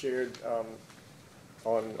uploaded and shared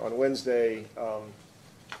on Wednesday,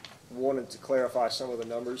 wanted to clarify some of the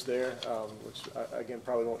numbers there, which again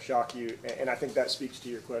probably won't shock you. And I think that speaks to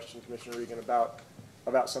your question, Commissioner Regan,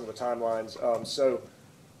 about some of the timelines.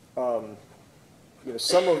 You know,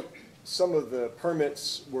 some of the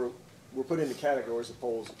permits were put into categories of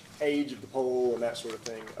poles, age of the pole and that sort of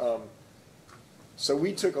thing. So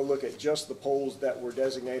we took a look at just the poles that were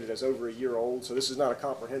designated as over a year old. So this is not a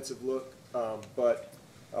comprehensive look, but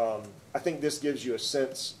I think this gives you a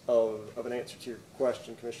sense of an answer to your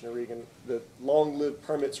question, Commissioner Regan. The long-lived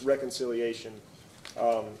permits reconciliation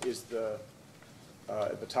is the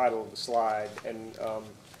title of the slide, and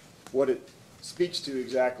what it speaks to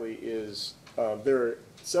exactly is there are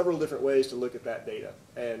several different ways to look at that data.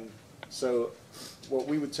 And so what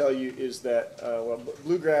we would tell you is that, well,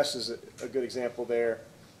 bluegrass is a good example there.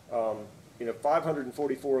 You know,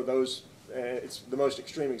 544 of those, it's the most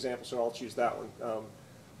extreme example, so I'll choose that one.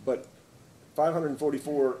 But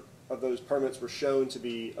 544 of those permits were shown to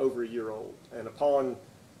be over a year old. And upon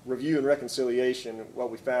review and reconciliation, what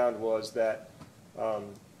we found was that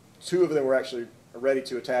 2 of them were actually ready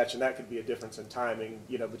to attach, and that could be a difference in timing,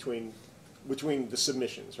 you know, between the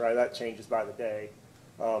submissions, right? That changes by the day.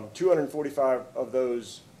 245 of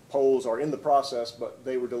those poles are in the process, but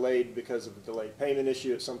they were delayed because of a delayed payment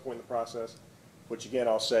issue at some point in the process, which again,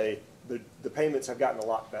 I'll say, the payments have gotten a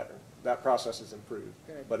lot better. That process has improved,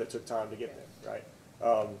 Good. but it took time to get there,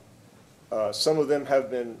 right? Some of them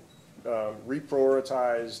have been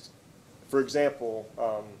reprioritized. For example,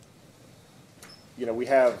 you know, we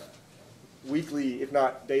have weekly, if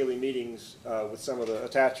not daily, meetings with some of the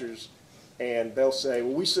attachers, and they'll say,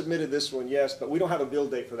 well, we submitted this one, yes, but we don't have a bill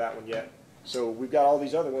date for that one yet. So we've got all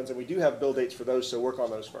these other ones, and we do have bill dates for those, so work on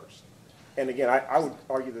those first. And again, I would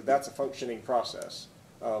argue that that's a functioning process.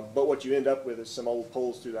 But what you end up with is some old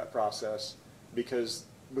polls through that process because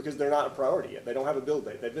they're not a priority yet. They don't have a bill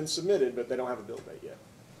date. They've been submitted, but they don't have a bill date yet.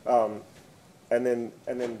 And then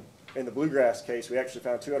in the bluegrass case, we actually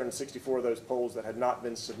found 264 of those polls that had not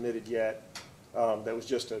been submitted yet. That was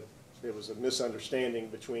just it was a misunderstanding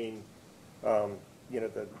between you know,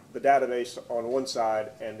 the database on one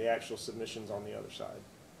side and the actual submissions on the other side.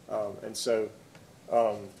 And so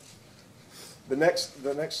the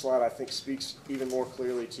next slide, I think, speaks even more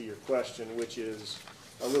clearly to your question, which is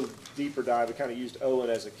a little deeper dive. We kind of used Owen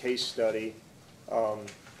as a case study.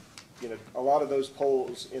 You know, a lot of those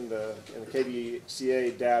polls in the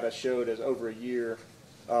KBCA data showed as over a year.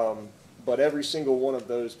 But every single one of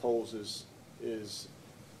those poles is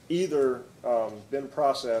either been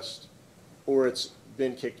processed or it's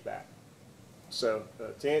been kicked back. So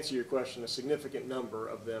to answer your question, a significant number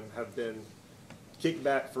of them have been kicked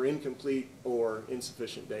back for incomplete or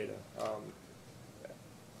insufficient data,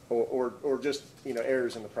 or just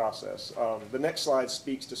errors in the process. The next slide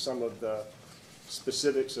speaks to some of the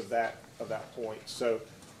specifics of that point. So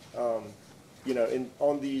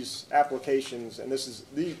on these applications, and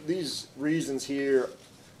these reasons here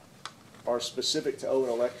are specific to Owen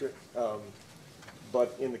Electric,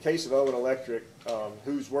 but in the case of Owen Electric,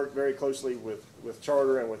 who's worked very closely with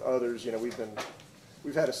Charter and with others,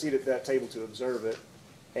 we've had a seat at that table to observe it,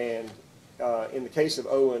 and in the case of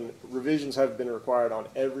Owen, revisions have been required on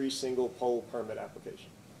every single pole permit application.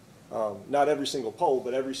 Not every single pole,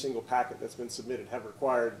 but every single packet that's been submitted have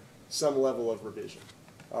required some level of revision.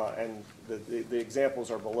 And the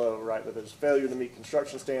examples are below, right? Where there's failure to meet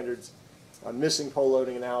construction standards, missing pole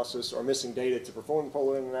loading analysis, or missing data to perform pole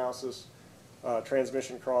loading analysis,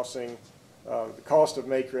 transmission crossing, the cost of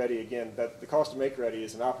make-ready. Again, the cost of make-ready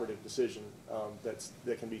is an operative decision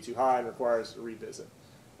that can be too high and requires a revisit.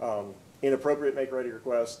 Inappropriate make-ready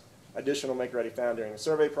request, additional make-ready found during the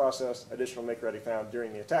survey process, additional make-ready found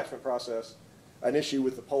during the attachment process, an issue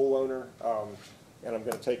with the pole owner, and I'm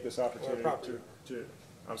going to take this opportunity to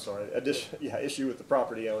I'm sorry, issue with the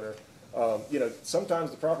property owner.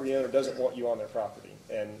 Sometimes the property owner doesn't want you on their property,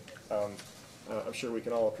 and I'm sure we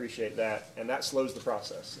can all appreciate that, and that slows the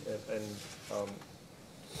process.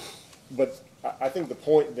 But I think the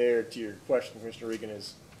point there to your question, Commissioner Regan,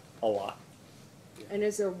 is a lot. And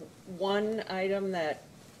is there one item that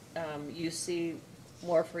you see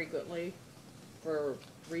more frequently for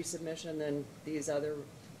resubmission than these other?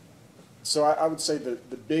 So I would say the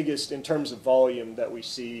biggest, in terms of volume, that we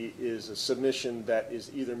see is a submission that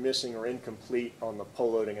is either missing or incomplete on the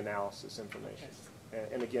pole loading analysis information.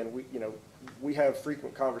 And again, we have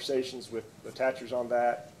frequent conversations with attachers on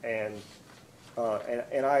that, and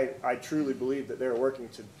I truly believe that they're working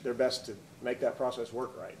to their best to make that process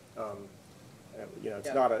work right.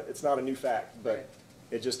 It's not a new fact, but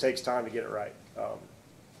it just takes time to get it right.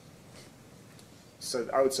 So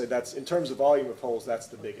I would say that's, in terms of volume of poles, that's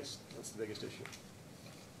the biggest issue.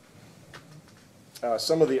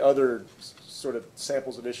 Some of the other sort of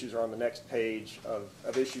samples of issues are on the next page of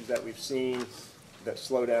issues that we've seen that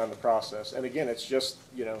slow down the process. And again, it's just,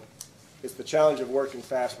 it's the challenge of working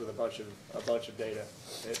fast with a bunch of data.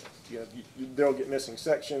 They'll get missing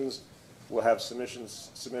sections. We'll have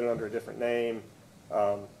submissions submitted under a different name.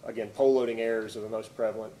 Again, pole loading errors are the most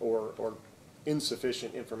prevalent, or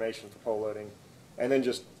insufficient information for pole loading. And then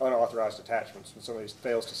just unauthorized attachments when somebody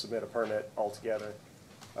fails to submit a permit altogether.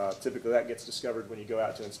 Typically that gets discovered when you go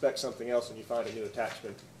out to inspect something else and you find a new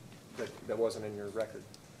attachment that wasn't in your record.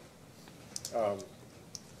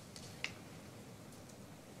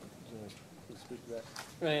 Speak to that.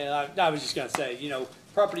 Man, I was just going to say,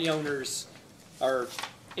 property owners are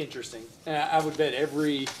interesting. I would bet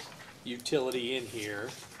every utility in here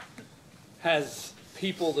has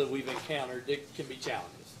people that we've encountered that can be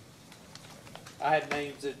challenging. I had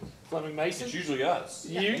names at Fleming Mason. It's usually us.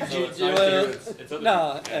 But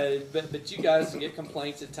you guys get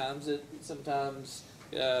complaints at times that sometimes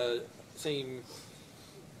seem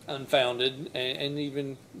unfounded and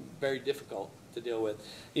even very difficult to deal with.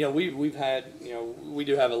 We've had, we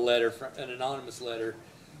do have a letter, an anonymous letter,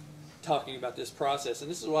 talking about this process, and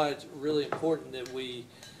this is why it's really important that we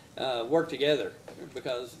work together,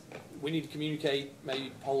 because we need to communicate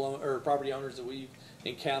maybe property owners that we've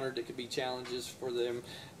encountered that could be challenges for them,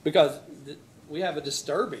 because we have a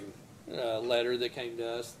disturbing letter that came to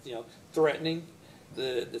us, threatening,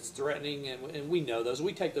 that's threatening, and we know those.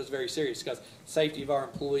 We take those very serious, because safety of our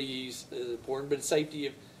employees is important, but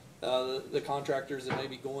safety of the contractors that may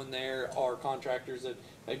be going there, or contractors that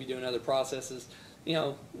may be doing other processes.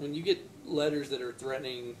 When you get letters that are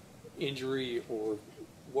threatening injury or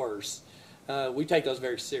worse, we take those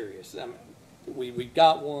very serious. We've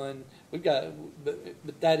got one. But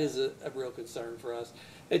that is a real concern for us.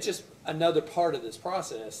 It's just another part of this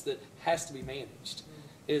process that has to be managed,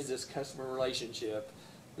 is this customer relationship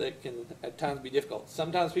that can at times be difficult.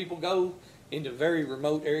 Sometimes people go into very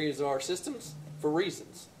remote areas of our systems for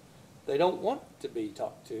reasons. They don't want to be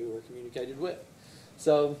talked to or communicated with.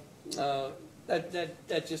 So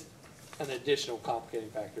that's just an additional complicating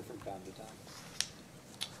factor from time to time.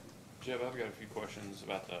 Jeb, I've got a few questions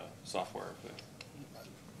about the software.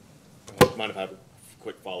 Mind if I have a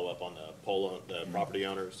quick follow-up on the property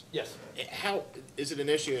owners? Yes. How is it an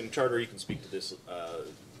issue in Charter? You can speak to this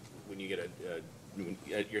when you get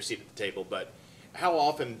your seat at the table. But how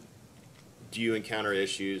often do you encounter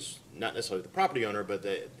issues, not necessarily with the property owner, but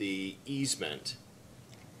the easement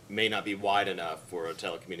may not be wide enough for a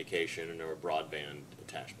telecommunication or a broadband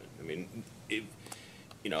attachment? I mean,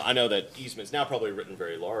 I know that easement's now probably written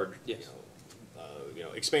very large, Yes.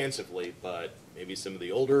 expansively, but maybe some of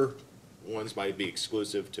the older ones might be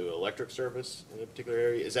exclusive to electric service in a particular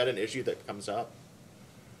area. Is that an issue that comes up?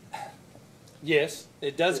 Yes,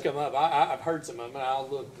 it does come up. I've heard some of them, and I'll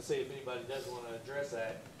look to see if anybody does want to address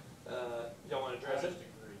that. You don't want to address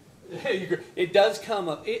it? It does come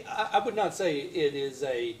up. I would not say it is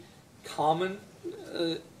a common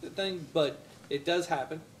thing, but it does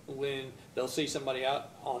happen when they'll see somebody out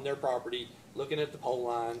on their property looking at the pole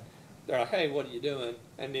line. They're like, hey, what are you doing?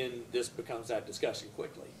 And then this becomes that discussion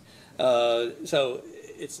quickly. So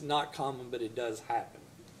it's not common, but it does happen.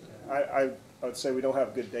 I would say we don't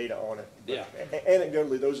have good data on it. But Yeah.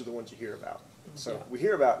 Anecdotally, those are the ones you hear about. So Yeah. we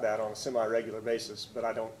hear about that on a semi-regular basis, but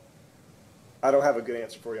I don't have a good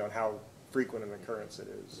answer for you on how frequent an occurrence it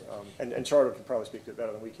is. And Charter can probably speak to it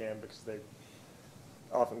better than we can because they're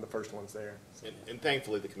often the first ones there. And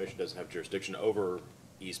thankfully, the commission doesn't have jurisdiction over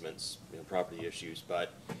easements, property issues,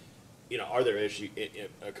 but, are there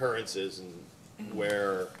occurrences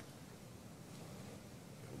where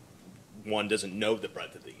one doesn't know the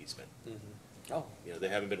breadth of the easement? Oh, They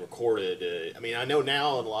haven't been recorded. I know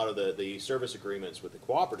now in a lot of the service agreements with the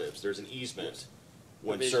cooperatives, there's an easement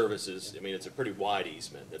when Provision. services, it's a pretty wide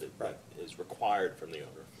easement that Right. is required from the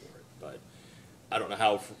owner for it. But I don't know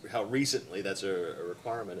how recently that's a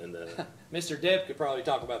requirement in the. Mr. Depp could probably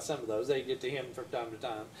talk about some of those. They get to him from time to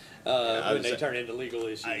time I when was- they turn into legal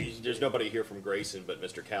issues. There's nobody here from Grayson but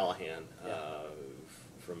Mr. Callahan Yeah.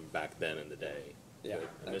 from back then in the day. Yeah,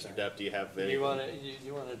 But, that's Mr. right. Depp, do you have anything?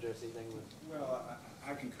 You want to address anything with? Well,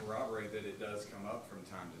 I can corroborate that it does come up from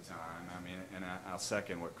time to time. And I'll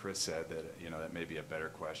second what Chris said, that, that may be a better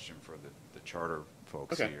question for the charter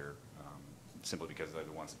folks Okay. here, simply because they're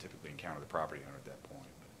the ones that typically encounter the property owner at that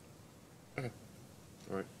point.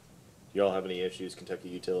 All right. Do y'all have any issues, Kentucky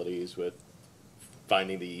Utilities, with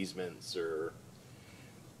finding the easements or,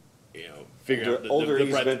 figuring out the Older breadth of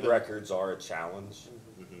easement the- records are a challenge.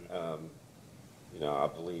 Mhm. I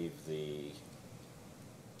believe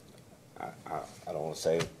I don't want to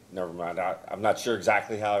say, never mind, I'm not sure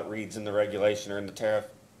exactly how it reads in the regulation or in the tariff,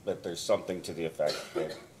 but there's something to the effect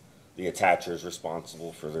that the attacher is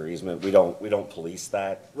responsible for their easement. We don't police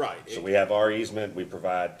that. Right. So we have our easement, we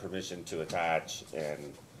provide permission to attach,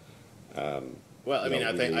 and, Well, I we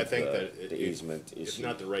think leave that the easement it's issue.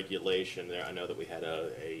 not the regulation there. I know that we had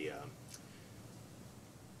an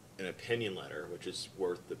opinion letter, which is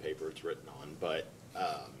worth the paper it's written on, but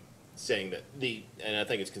saying that and I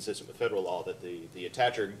think it's consistent with federal law, that the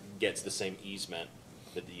attacher gets the same easement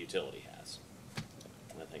that the utility has.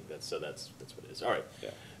 And I think that's what it is. All right.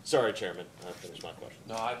 Yeah. Sorry, Chairman. I finished my question.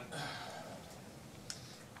 No,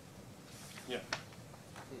 yeah.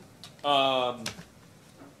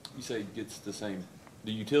 You say gets the same,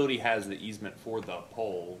 the utility has the easement for the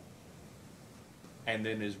pole and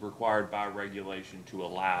then is required by regulation to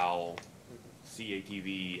allow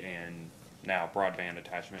CATV and now broadband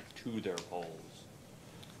attachment to their poles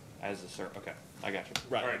as a okay, I got you.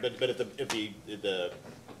 Right. All right. But if the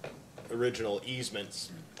original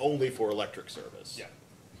easement's only for electric service. Yeah.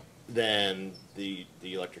 Then the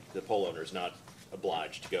pole owner is not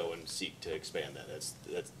obliged to go and seek to expand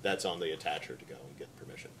that. That's on the attacher to go and get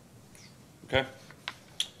permission. Okay.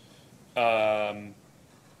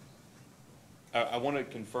 I want to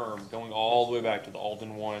confirm, going all the way back to the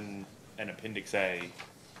Alden one and Appendix A,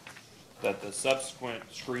 that the subsequent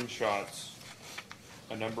screenshots,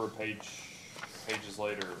 a number of pages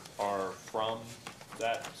later, are from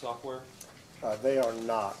that software? They are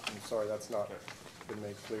not. I'm sorry, that's not Okay. been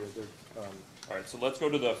made clear. They're, All right, so let's go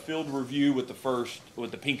to the field review with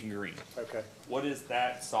the pink and green. okay. What is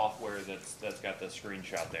that software that's got the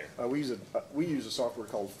screenshot there? We use a software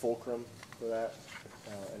called Fulcrum for that,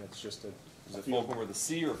 and it's just Is it Fulcrum with a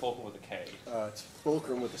C or Fulcrum with a K? It's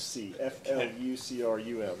Fulcrum with a C,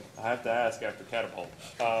 F-L-U-C-R-U-M. I have to ask after Catapult.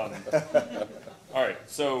 All right,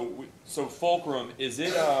 so Fulcrum, is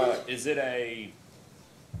it a?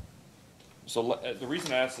 So the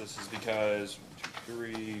reason I ask this is because 1,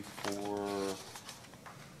 2, 3, 4,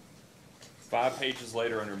 5 pages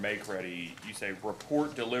later under Make Ready, you say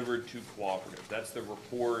report delivered to cooperative. That's the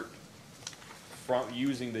report from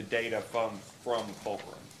using the data from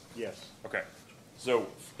Fulcrum. Yes. Okay, so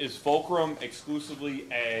is Fulcrum exclusively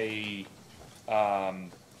a, I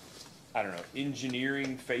don't know,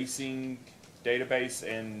 engineering-facing database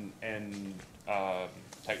and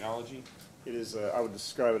technology? It is, I would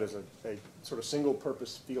describe it as a sort of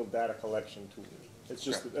single-purpose field data collection tool. It's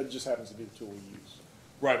just, it just happens to be the tool we use.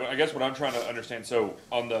 Right, but I guess what I'm trying to understand, so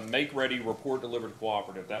on the make ready report delivered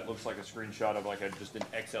cooperative, that looks like a screenshot of like just an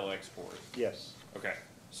Excel export. Yes, Okay,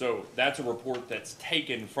 so that's a report that's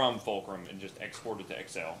taken from Fulcrum and just exported to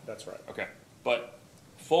Excel. that's right. Okay, but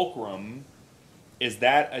Fulcrum, is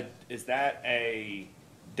that a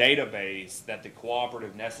database that the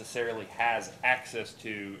cooperative necessarily has access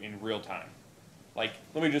to in real time? Like,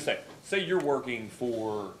 let me just say you're working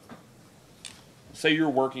for,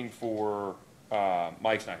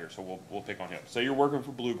 Mike's not here, so we'll pick on him. Say you're working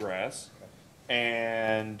for Bluegrass,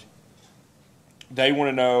 and they want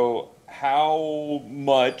to know how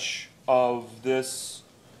much of this,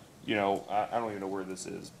 you know, I don't even know where this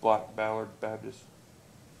is. Black Ballard Baptist.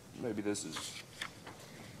 Maybe this is.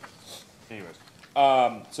 Anyways,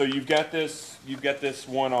 so you've got this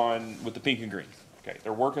one on with the pink and green. Okay,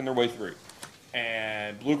 they're working their way through,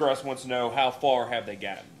 and Bluegrass wants to know how far have they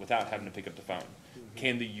gotten without having to pick up the phone.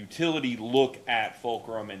 Can the utility look at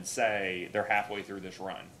Fulcrum and say they're halfway through this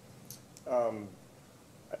run?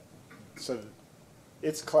 So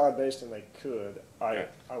it's cloud-based and they could. Okay.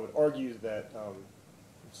 I would argue that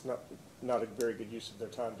it's not a very good use of their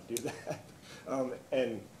time to do that.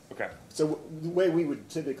 And Okay. so the way we would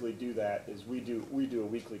typically do that is we do a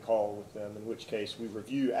weekly call with them, in which case we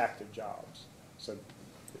review active jobs. So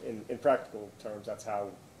in practical terms, that's how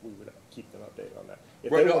we would keep them updated on that.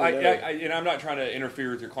 If Right, they no, wanna know- and I'm not trying to interfere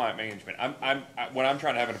with your client management. What I'm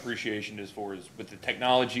trying to have an appreciation is with the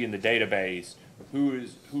technology and the database, who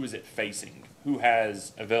is it facing? Who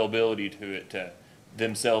has availability to it to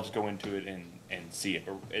themselves go into it and see it?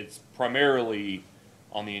 It's primarily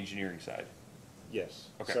on the engineering side. Yes.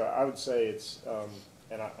 Okay. So I would say it's,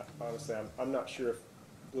 and honestly, I'm not sure if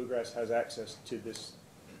Bluegrass has access to this.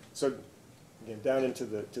 So again, down into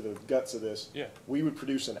the guts of this, Yeah. we would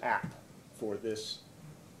produce an app for this,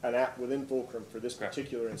 an app within Fulcrum for this Okay.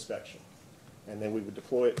 particular inspection, and then we would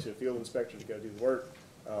deploy it to a field inspector to go do the work.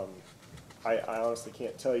 I honestly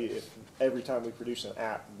can't tell you if every time we produce an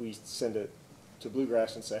app, we send it to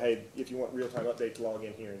Bluegrass and say, hey, if you want real-time updates, log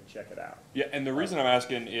in here and check it out. Yeah, and the reason I'm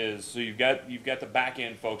asking is so you've got the back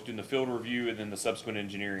end folks doing the field review and then the subsequent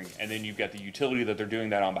engineering, and then you've got the utility that they're doing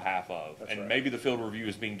that on behalf of, That's and right. maybe the field review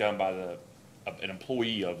is being done by an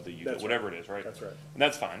employee of the utility, That's whatever it is, right? That's right. And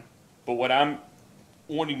that's fine. But what I'm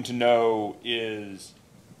wanting to know is,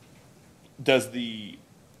 does the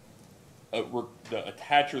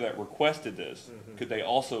attacher that requested this, could they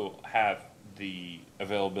also have the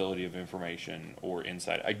availability of information or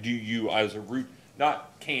insight? Do you, as a root,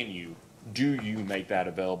 not can you, do you make that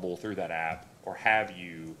available through that app, or have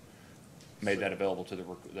you made that available to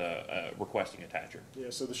the requesting attacher? Yeah,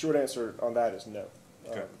 so the short answer on that is no.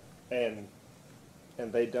 Okay. And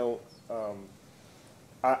they don't,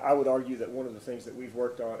 I would argue that one of the things that we've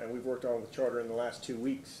worked on, and we've worked on with Charter in the last 2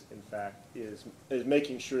 weeks, in fact, is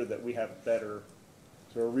making sure that we have better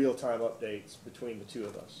sort of real-time updates between the two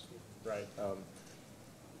of us, right?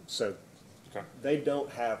 So Okay. they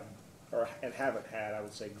don't have, and haven't had, I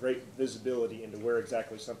would say, great visibility into where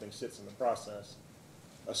exactly something sits in the process,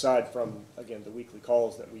 aside from, again, the weekly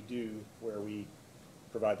calls that we do where we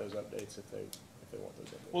provide those updates if they want those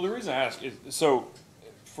updates. Well, the reason I ask is, so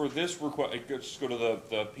for this request, just go to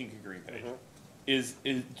the pink and green page. Mhm.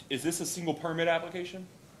 Is this a single permit application?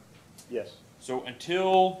 Yes. So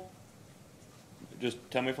until, just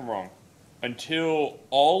tell me if I'm wrong, until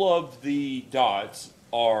all of the dots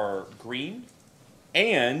are green,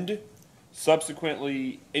 and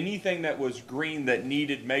subsequently anything that was green that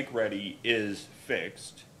needed make ready is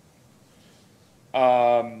fixed,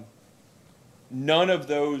 none of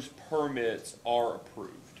those permits are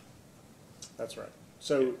approved. That's right.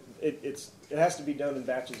 So it has to be done in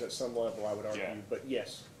batches at some level, I would argue, Yeah. but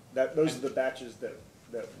yes, those are the batches that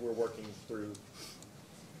we're working through.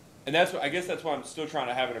 And I guess that's what I'm still trying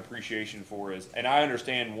to have an appreciation for is, and I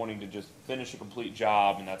understand wanting to just finish a complete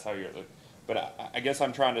job, and that's how you're, but I guess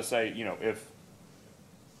I'm trying to say, you know,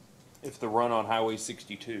 if the run on Highway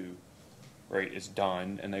 62, right, is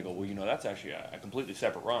done, and they go, well, you know, that's actually a completely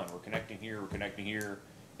separate run. We're connecting here.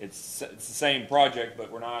 It's the same project,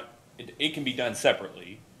 but we're not, it can be done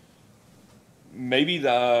separately. Maybe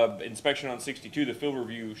the inspection on 62, the field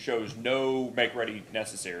review shows no make ready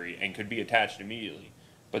necessary and could be attached immediately.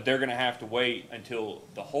 But they're going to have to wait until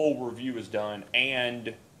the whole review is done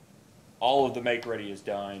and all of the make ready is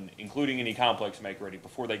done, including any complex make ready,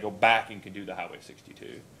 before they go back and can do the Highway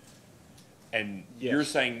 62. And Yes. you're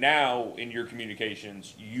saying now in your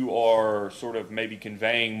communications, you are sort of maybe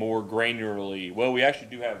conveying more granularly, well,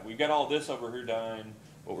 we've got all this over here done,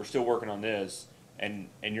 but we're still working on this. And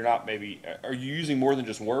you're not maybe, are you using more than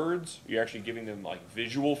just words? You're actually giving them like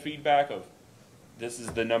visual feedback of, this is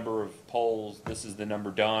the number of poles, this is the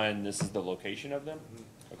number done, this is the location of them?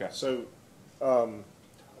 Okay. So, yeah,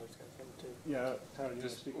 Tyler, you want to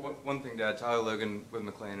Just speak? one thing to add, Tyler Logan with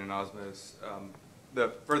McLean and Osmos.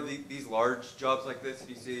 These large jobs like this, if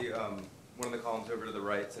you see one of the columns over to the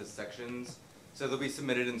right says sections. So they'll be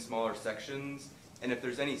submitted in smaller sections. And if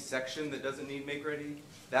there's any section that doesn't need make ready,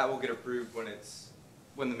 that will get approved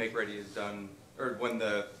when the make ready is done, or when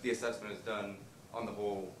the assessment is done on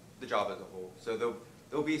the job as a whole. So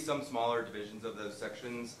there'll be some smaller divisions of those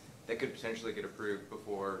sections that could potentially get approved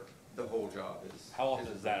before the whole job is. How often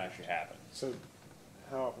does that actually happen? So,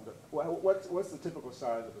 how often, what's the typical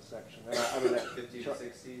size of a section? And I mean, 50 to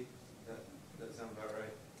 60, that sounds about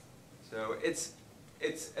right. So it's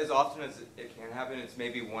as often as it can happen. It's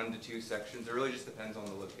maybe 1 to 2 sections. It really just depends on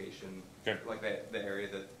the location, Okay. like the area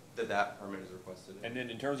that permit is requested in. And then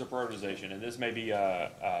in terms of prioritization, and this may be,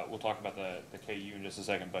 we'll talk about the KU in just a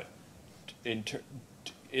second, but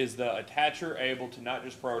is the attacher able to not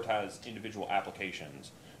just prioritize individual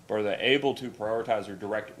applications, but are they able to prioritize or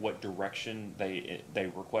direct what direction they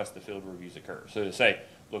request the field reviews occur? So to say,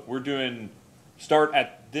 look, we're doing start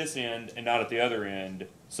at this end and not at the other end,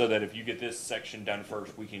 so that if you get this section done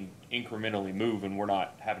first, we can incrementally move and we're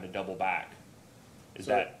not having to double back. Is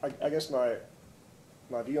so that? I guess my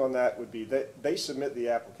view on that would be that they submit the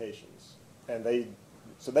applications, and they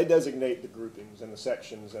designate the groupings and the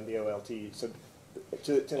sections and the OLT. So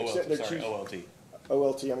to an extent they're choosing OLT.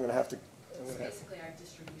 OLT, I'm going to have to. It's basically our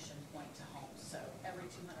distribution point to homes, so every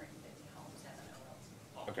 250 homes has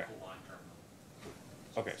an OLT. Okay.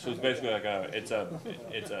 Okay, so it's basically like it's a,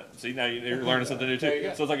 see, now you're learning something new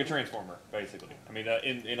too. So it's like a transformer, basically. I mean,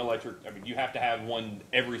 in electric, I mean, you have to have one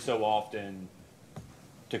every so often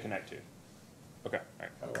to connect to. Okay, all right.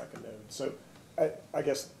 Kind of like a node. So I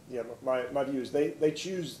guess, yeah, my view is they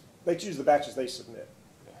choose the batches they submit.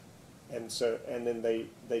 And so, and then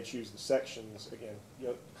they choose the sections again. You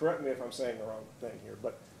know, correct me if I'm saying the wrong thing here,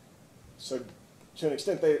 but so to an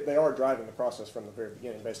extent they are driving the process from the very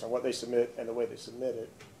beginning based on what they submit and the way they submit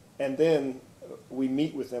it. And then we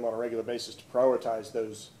meet with them on a regular basis to prioritize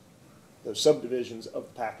those subdivisions of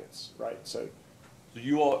the packets, right? So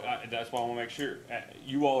you all, that's why I want to make sure,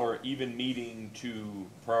 you all are even meeting to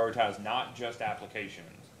prioritize not just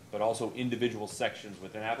applications, but also individual sections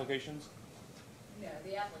within applications? No,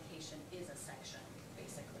 the application is a section,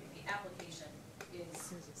 basically. The application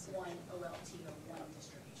is one OLT or one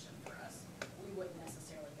distribution for us. We wouldn't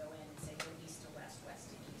necessarily go in and say we're east to west, west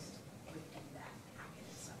to east within that packet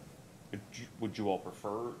itself. Would you all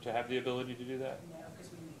prefer to have the ability to do that? No,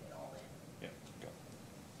 because we need it all in. Yeah, go.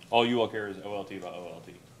 All you all care is OLT by OLT.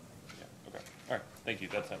 Yeah, okay. All right, thank you,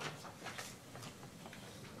 that's helpful.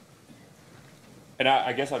 And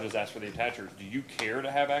I guess I'll just ask for the attachers, do you care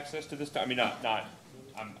to have access to this? I mean,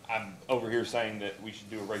 I'm over here saying that we should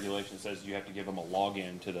do a regulation that says you have to give them a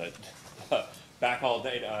login to the backhaul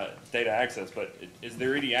data access, but is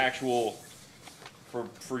there any actual,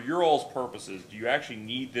 for your all's purposes, do you actually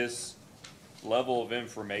need this level of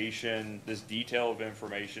information, this detail of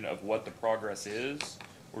information of what the progress is?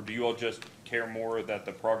 Or do you all just care more that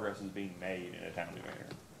the progress is being made in a timely manner?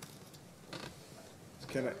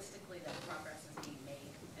 Realistically, that progress is being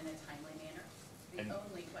made in a timely manner. The And-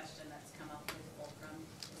 only question that's come up with Fulcrum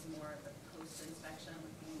is more of the post-inspection,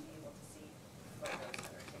 being able to see photos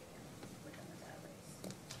that are taken within the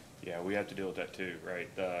database. Yeah, we have to deal with that too, right?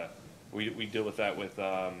 We deal with that with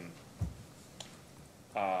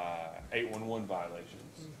 811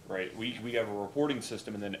 violations, right? We have a reporting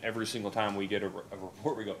system, and then every single time we get a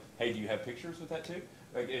report, we go, hey, do you have pictures with that too?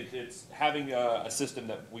 Like it's having a system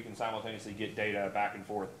that we can simultaneously get data back and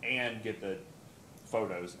forth and get the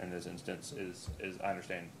photos in this instance is I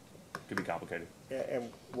understand, could be complicated.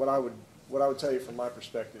 and what I would tell you from my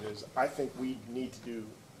perspective is I think we need to do,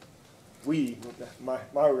 my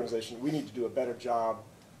organization, we need to do a better job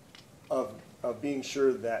of being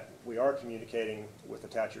sure that we are communicating with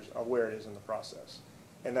attachers of where it is in the process.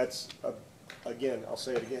 And that's, again, I'll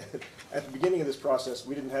say it again, at the beginning of this process,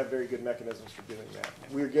 we didn't have very good mechanisms for doing that.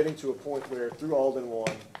 We're getting to a point where through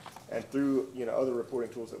All-in-One and through, other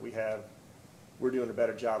reporting tools that we have, we're doing a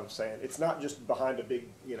better job of saying, it's not just behind a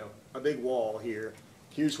big wall here,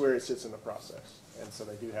 here's where it sits in the process. And so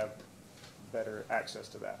they do have better access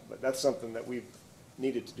to that. But that's something that we've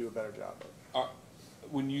needed to do a better job of.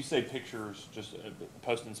 When you say pictures, just a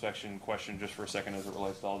post-inspection question just for a second as it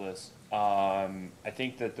relates to all this. I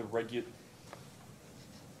think that somebody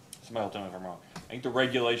will tell me if I'm wrong. I think the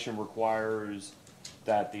regulation requires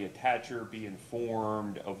that the attacher be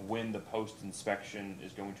informed of when the post-inspection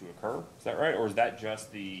is going to occur. Is that right? Or is that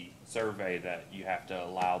just the survey that you have to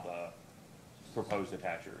allow the proposed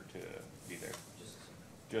attacher to be there? Just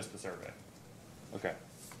Just the survey. Okay.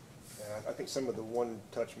 And I think some of the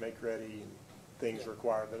one-touch make-ready and things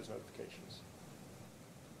require those notifications.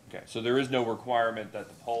 Okay, so there is no requirement that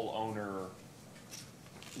the pole owner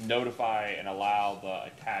notify and allow the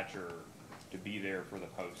attacher to be there for the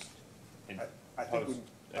post and I think post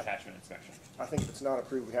attachment inspection. I think if it's not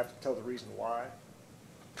approved, we have to tell the reason why.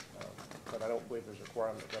 But I don't believe there's a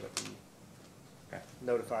requirement that it be Okay.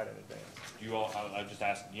 notified in advance. Do you all, I'll just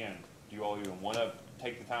ask again, do you all even want to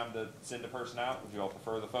take the time to send a person out? Would you all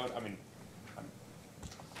prefer the phone? I mean,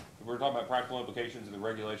 if we're talking about practical implications of the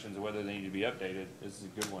regulations and whether they need to be updated, this is a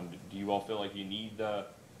good one. Do you all feel like you need the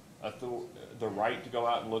right to go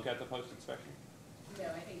out and look at the post inspection? No,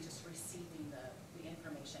 I think just receiving the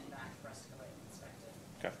information back for us to go ahead and inspect it.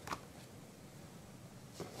 Okay.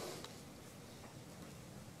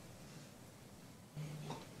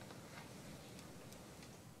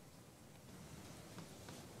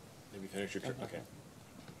 Maybe finish your turn, okay.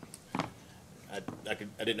 I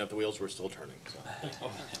didn't know if the wheels were still turning, so.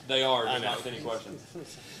 They are, I just know. not with any questions.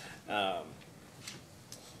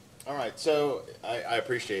 All right, so I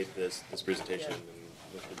appreciate this presentation, and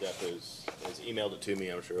Mr. Depp has emailed it to me.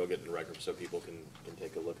 I'm sure he'll get it in the record so people can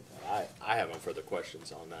take a look at that. I have no further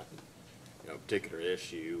questions on that, particular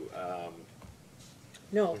issue.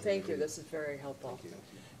 No, thank you, this is very helpful.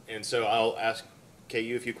 And so I'll ask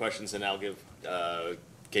KU a few questions, and I'll give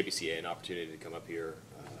KBCA an opportunity to come up here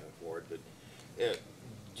for it. But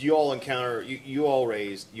do you all encounter, you all,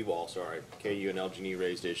 KU and LG&E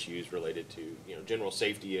raised issues related to, general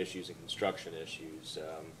safety issues and construction issues. Do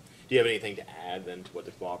you have anything to add then to what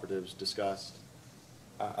the cooperatives discussed?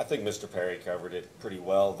 I think Mr. Perry covered it pretty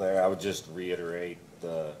well there. I would just reiterate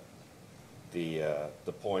the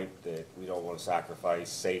point that we don't want to sacrifice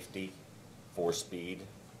safety for speed,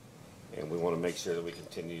 and we want to make sure that we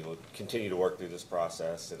continue to work through this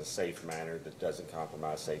process in a safe manner that doesn't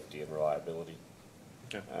compromise safety and reliability.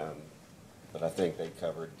 Okay. But I think they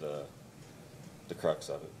covered the crux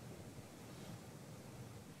of it.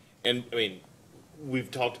 And I mean,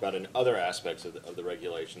 we've talked about in other aspects of the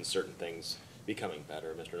regulations, certain things becoming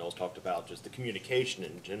better. Mr. Knowles talked about just the communication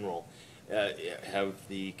in general. Have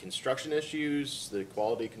the construction issues, the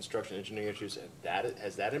quality construction engineering issues,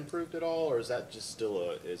 has that improved at all, or is that just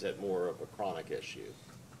still is that more of a chronic issue?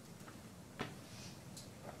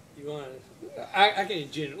 You want to, I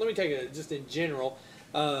can, let me take it just in general.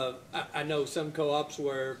 I know some co-ops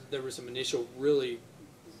where there were some initial really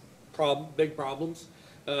big problems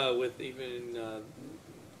with even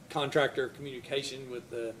contractor communication with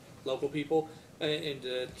the local people. And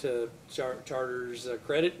to Charter's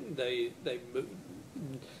credit, they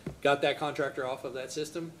got that contractor off of that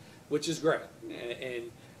system, which is great.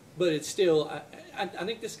 But it's still, I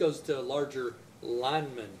think this goes to a larger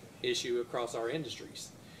lineman issue across our industries.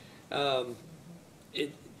 Linemen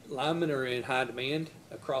are in high demand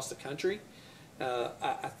across the country.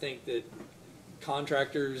 I think that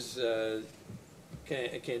contractors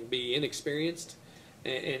can be inexperienced,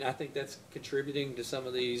 and I think that's contributing to some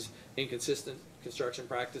of these inconsistent construction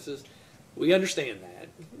practices. We understand that,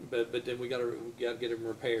 but then we got to get them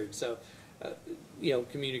repaired. So,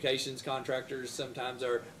 communications contractors sometimes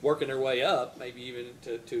are working their way up, maybe even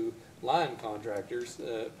to line contractors,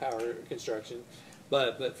 power construction.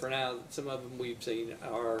 But for now, some of them we've seen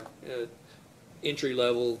are entry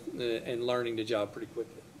level and learning the job pretty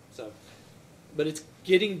quickly. So, but it's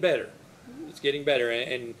getting better. It's getting better,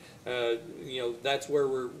 and that's where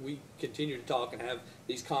we continue to talk and have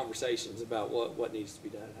these conversations about what needs to be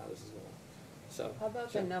done and how this is going. So, How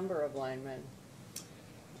about the number of linemen?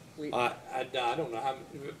 I don't know how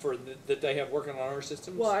that they have working on our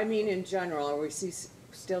systems. Well, I mean, in general, are we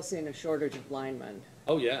still seeing a shortage of linemen?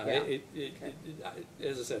 Oh yeah, Yeah.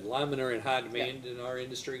 As I said, linemen are in high demand in our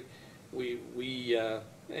industry. And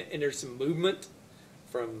there's some movement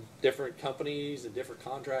from different companies and different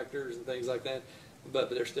contractors and things like that, but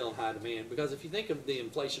they're still in high demand, because if you think of the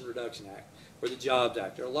Inflation Reduction Act or the Jobs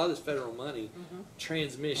Act or a lot of this federal money,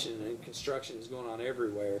 transmission and construction is going on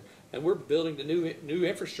everywhere, and we're building the new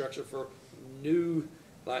infrastructure for new,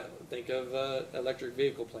 like think of electric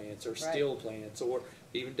vehicle plants or steel plants or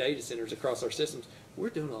even data centers across our systems. We're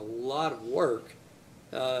doing a lot of work,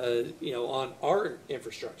 on our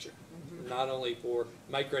infrastructure, not only for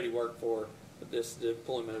make-ready work for this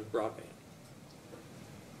deployment of broadband.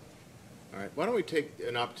 All right, why don't we take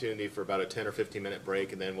an opportunity for about a 10 or 15-minute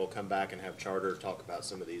break, and then we'll come back and have Charter talk about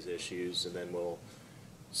some of these issues, and then we'll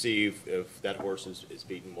see if that horse is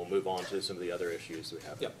beaten. We'll move on to some of the other issues we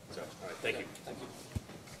have. Yep. So, all right, thank you. Thank you.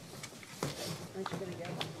 Aren't you gonna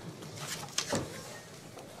go?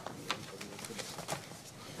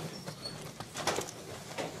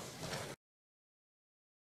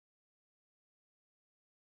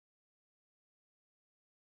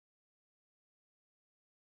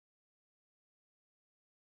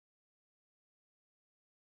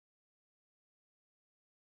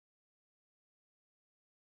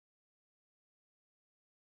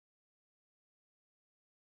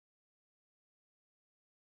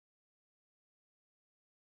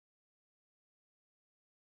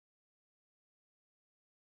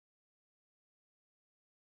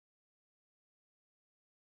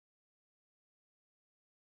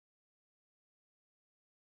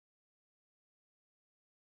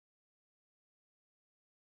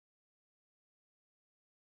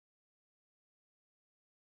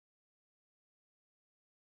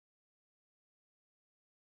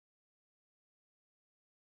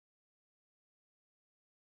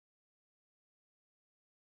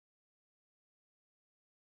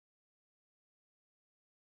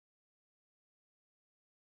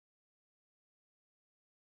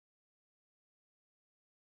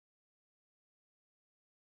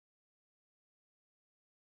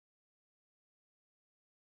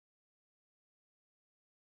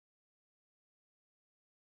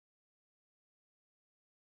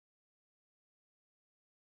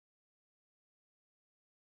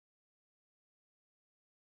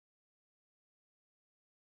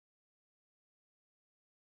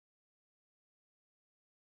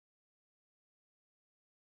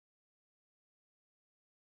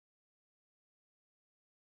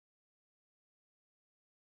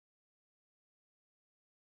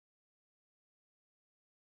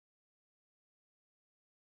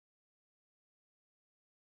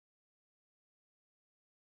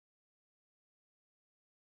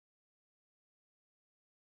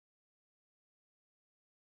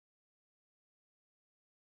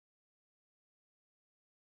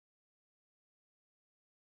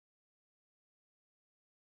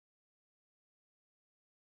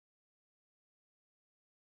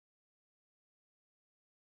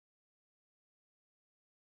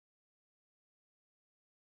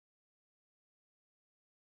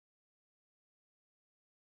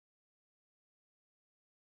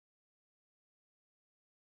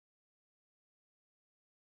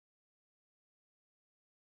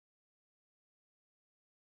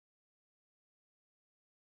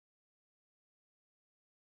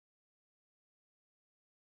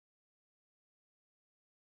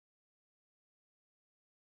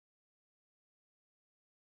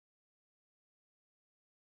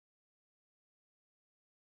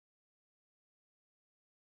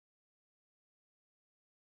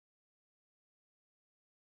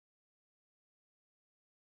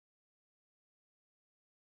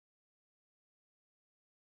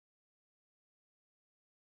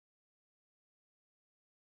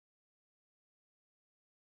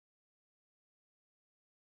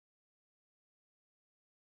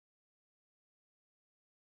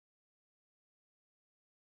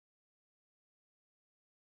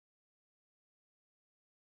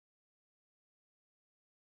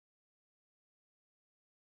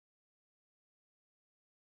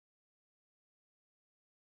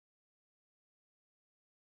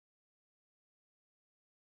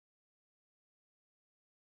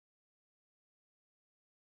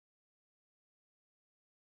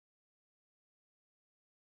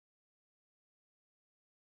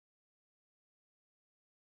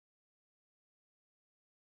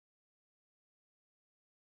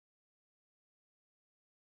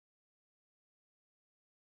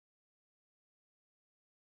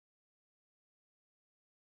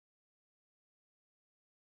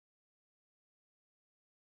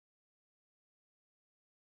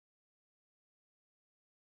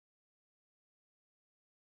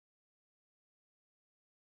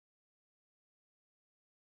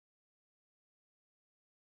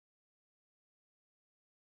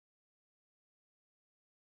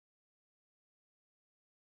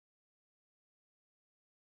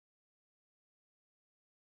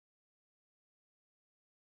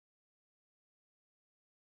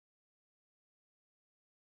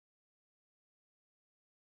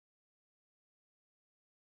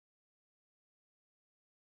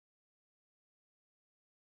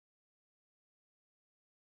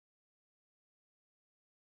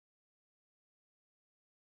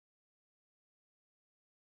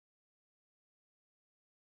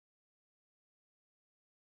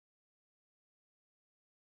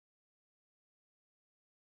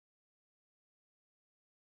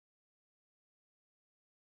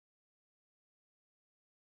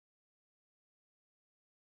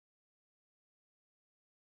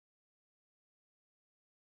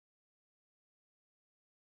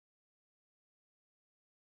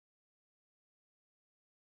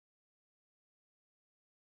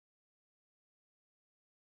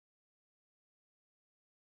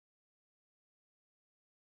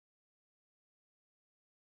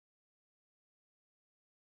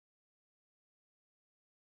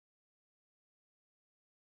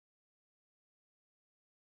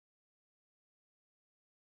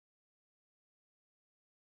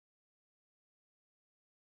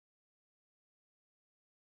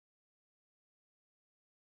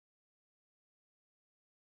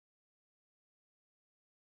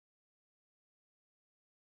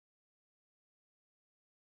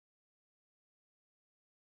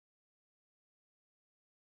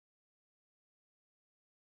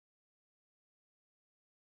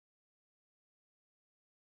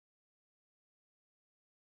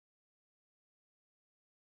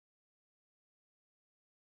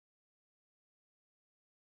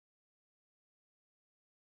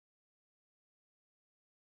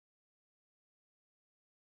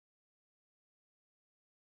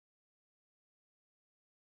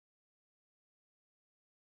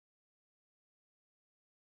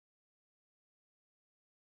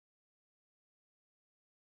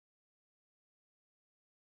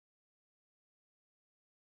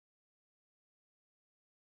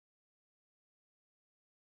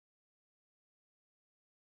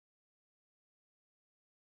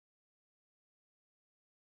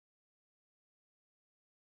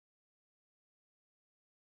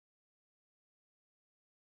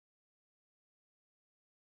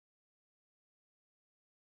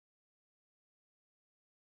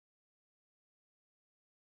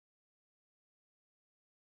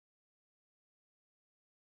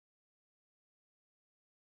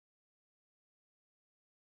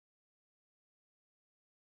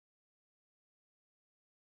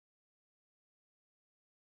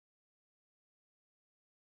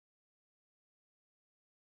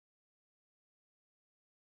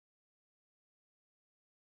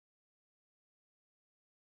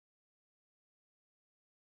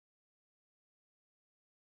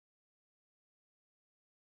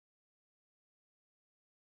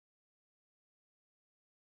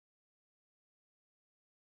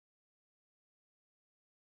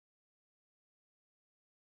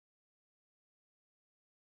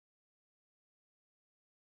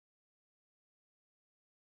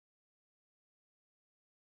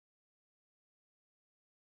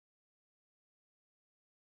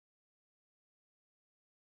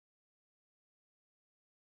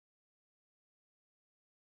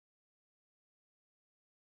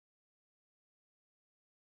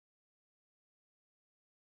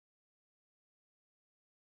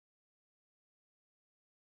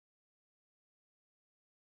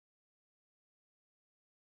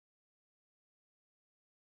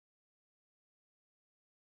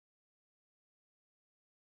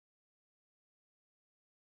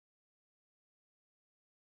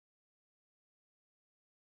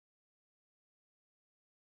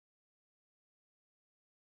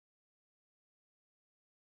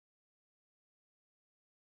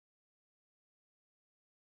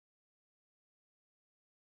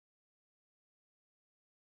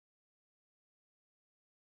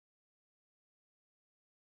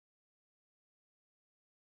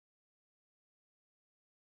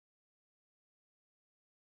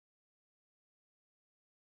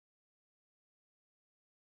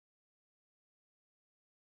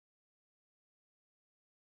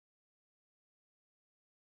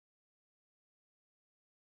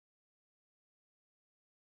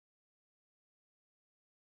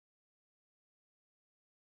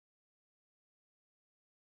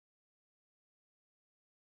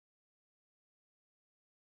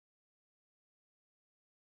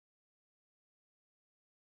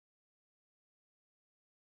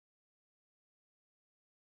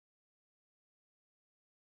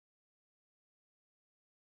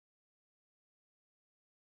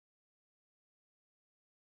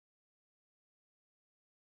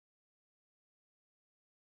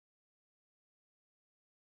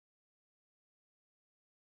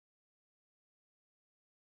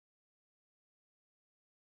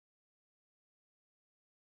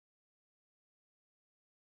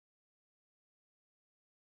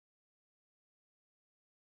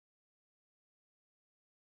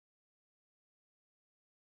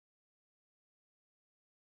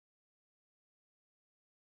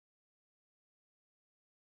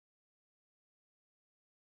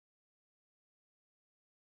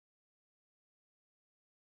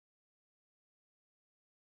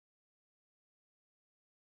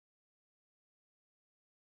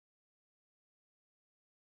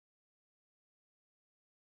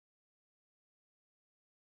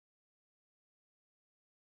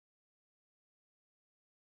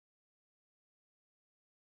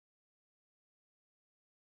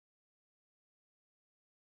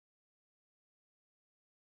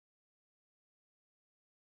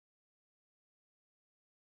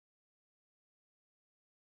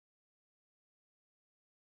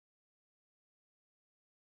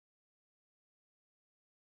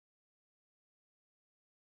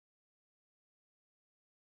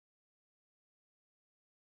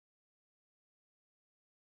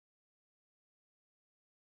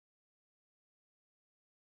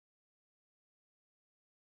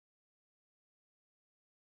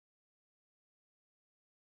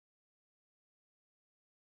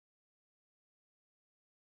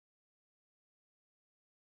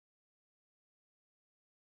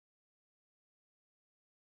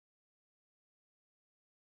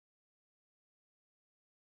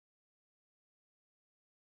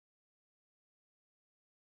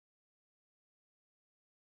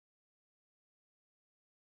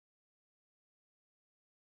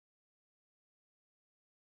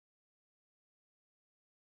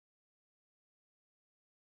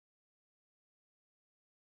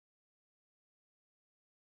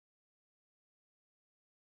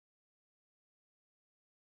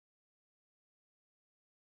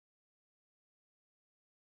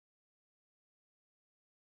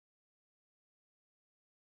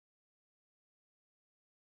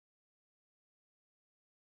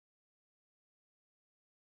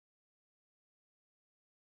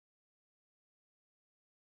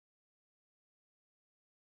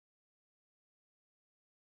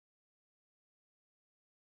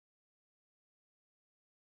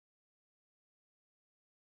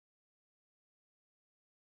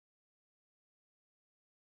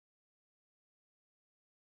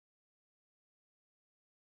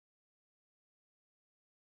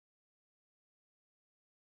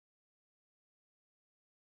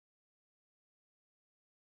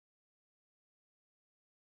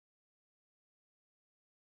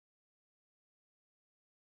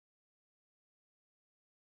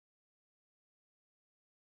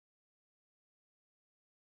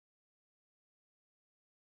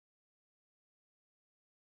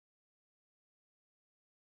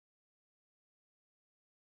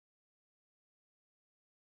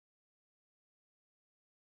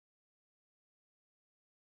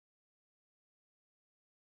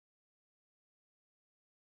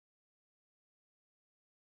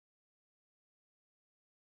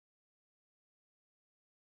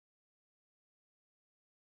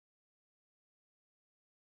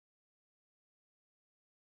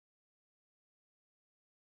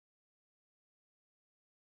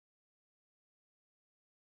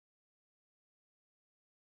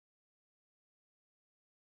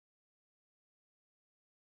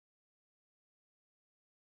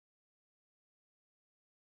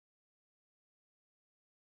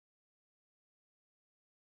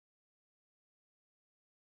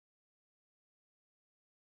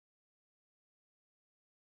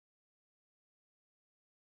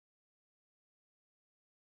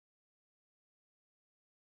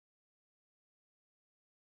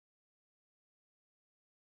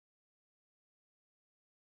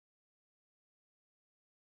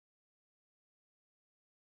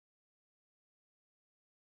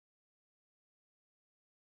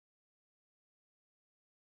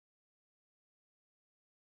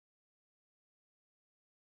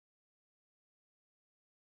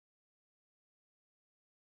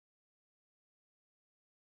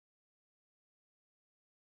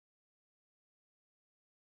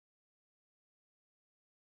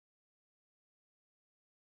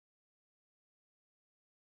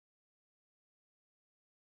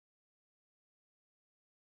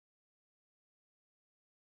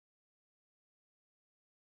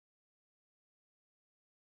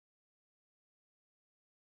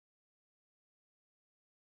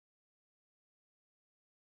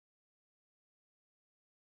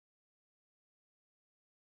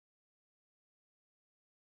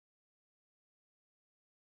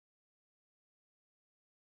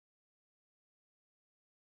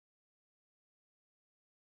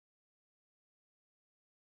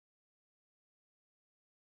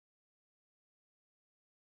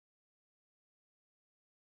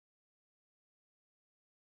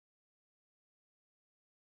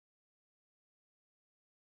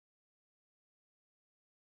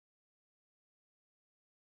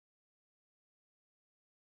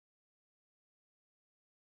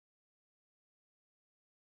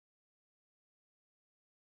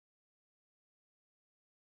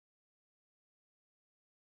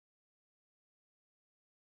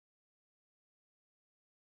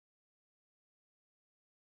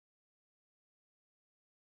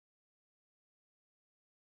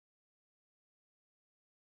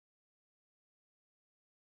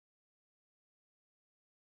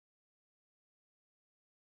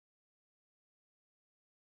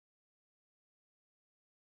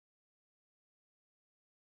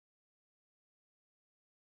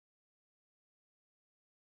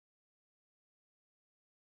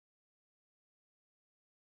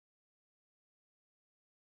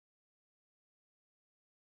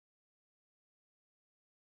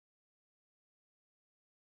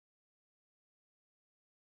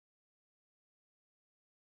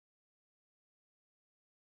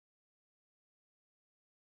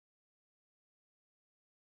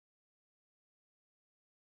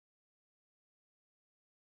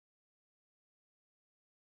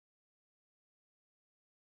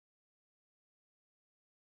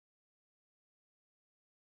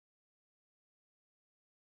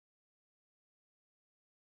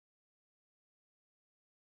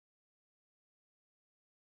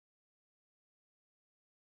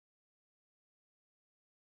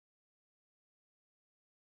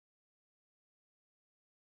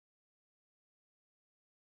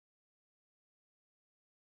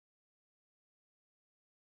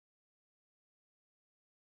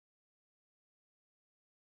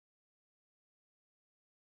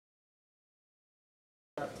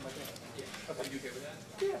 Are you okay with that?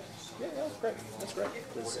 Yeah, that's great. That's great.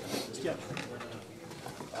 Yeah.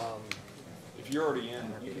 If you're already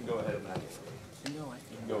in, you can go ahead and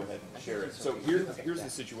go ahead and share it. So here's the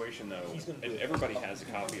situation though, and everybody has a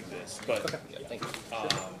copy of this, but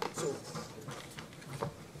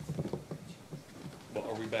well,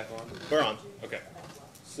 are we back on? We're on. Okay.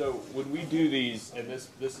 So when we do these, and this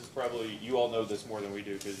is probably, you all know this more than we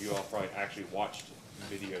do because you all probably actually watched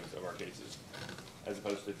videos of our cases, as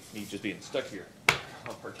opposed to me just being stuck here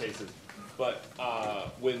on our cases. But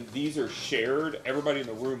when these are shared, everybody in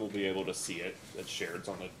the room will be able to see it. That's shared. It's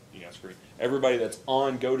on the screen. Everybody that's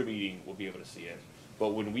on GoToMeeting will be able to see it.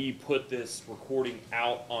 But when we put this recording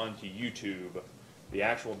out onto YouTube, the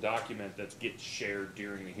actual document that gets shared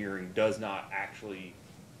during the hearing does not actually,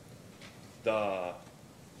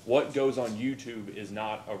 what goes on YouTube is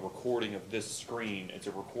not a recording of this screen. It's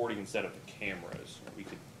a recording instead of the cameras.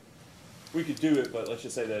 We could do it, but let's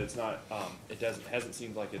just say that it's not. Hasn't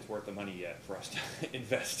seemed like it's worth the money yet for us to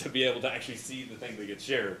invest to be able to actually see the thing that gets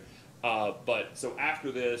shared. But so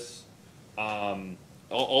after this,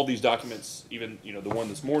 all these documents, even the one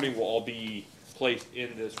this morning, will all be placed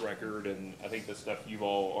in this record. And I think the stuff you've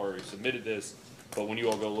all already submitted this. But when you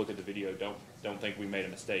all go look at the video, don't think we made a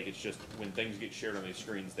mistake. It's just when things get shared on these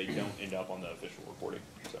screens, they don't end up on the official recording.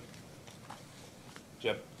 So,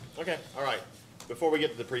 Jeff. Okay. All right. Before we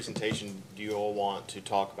get to the presentation, do you all want to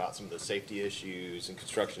talk about some of the safety issues and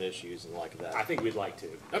construction issues and like that? I think we'd like to.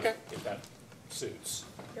 Okay. If that suits.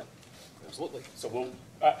 Yep. Absolutely. So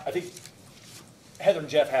I think Heather and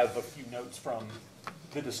Jeff have a few notes from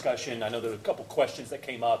the discussion. I know there were a couple questions that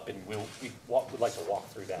came up, and we'd like to walk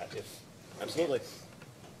through that. Absolutely.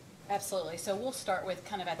 Absolutely. So we'll start with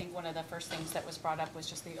kind of, I think one of the first things that was brought up was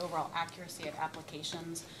just the overall accuracy of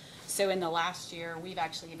applications. So in the last year, we've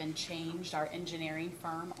actually even changed our engineering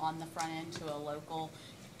firm on the front end to a local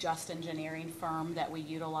just engineering firm that we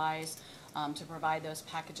utilize to provide those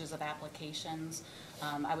packages of applications.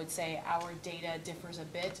 I would say our data differs a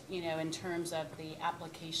bit, in terms of the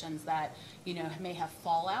applications that, may have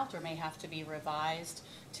fallout or may have to be revised.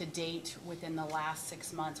 To date, within the last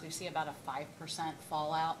 6 months, we see about a 5%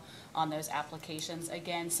 fallout on those applications.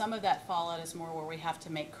 Again, some of that fallout is more where we have to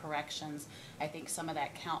make corrections. I think some of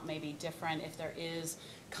that count may be different if there is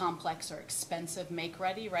complex or expensive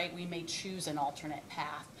make-ready, right? We may choose an alternate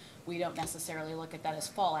path. We don't necessarily look at that as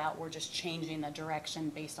fallout. We're just changing the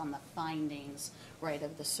direction based on the findings, right,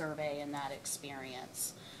 of the survey and that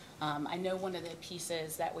experience. I know one of the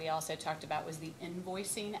pieces that we also talked about was the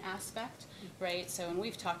invoicing aspect, right? So, and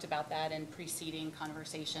we've talked about that in preceding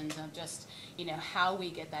conversations of just, how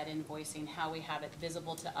we get that invoicing, how we have it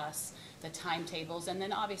visible to us, the timetables, and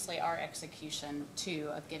then obviously our execution too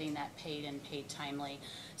of getting that paid and paid timely.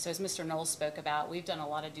 So as Mr. Knowles spoke about, we've done a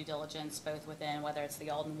lot of due diligence both within whether it's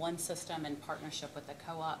the Alden One system in partnership with the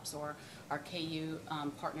co-ops or our KU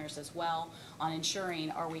partners as well on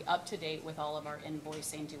ensuring, are we up to date with all of our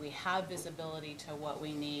invoicing? Do we have visibility to what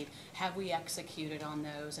we need? Have we executed on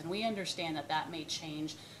those? And we understand that that may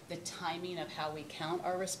change the timing of how we count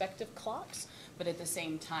our respective clocks, but at the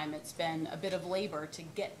same time, it's been a bit of labor to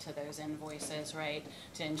get to those invoices, right?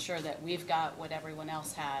 To ensure that we've got what everyone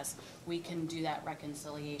else has, we can do that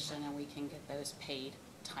reconciliation and we can get those paid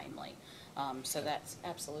timely. So that's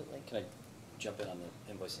absolutely. Can I jump in on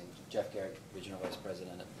the invoicing? Jeff Garrett, Regional Vice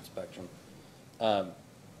President at Spectrum.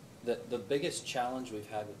 The biggest challenge we've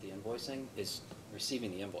had with the invoicing is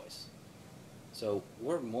receiving the invoice. So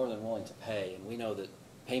we're more than willing to pay, and we know that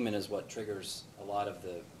payment is what triggers a lot of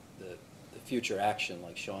the future action,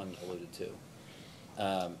 like Sean alluded to.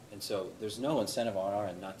 And so there's no incentive on our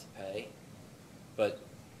end not to pay, but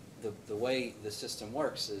the way the system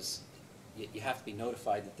works is you have to be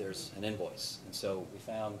notified that there's an invoice. And so we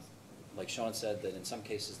found, like Sean said, that in some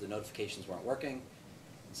cases the notifications weren't working.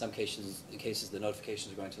 In some cases the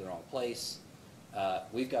notifications are going to the wrong place.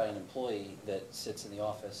 We've got an employee that sits in the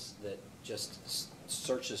office that just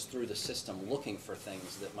searches through the system looking for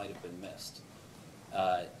things that might have been missed.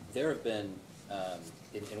 There have been,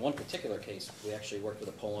 in one particular case, we actually worked with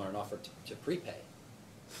a poll owner and offered to prepay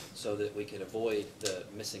so that we could avoid the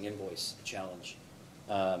missing invoice challenge.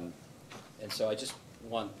 And so I just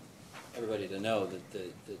want everybody to know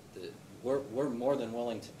that we're more than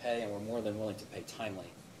willing to pay, and we're more than willing to pay timely.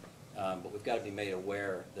 But we've got to be made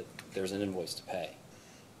aware that there's an invoice to pay.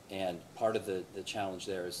 And part of the challenge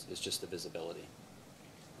there is just the visibility.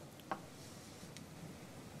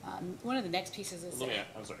 One of the next pieces is.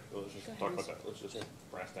 I'm sorry. Let's just talk about that. Let's just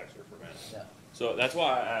brass tacks here for a minute. Yeah. So that's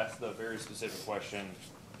why I asked the very specific question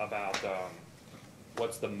about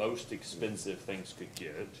what's the most expensive things could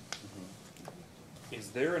get.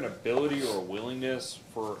 is there an ability or a willingness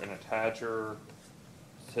for an attacher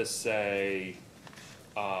to say,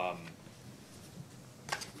 we're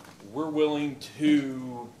willing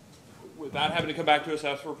to, without having to come back to us,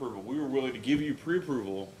 ask for approval, we were willing to give you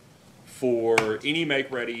pre-approval for any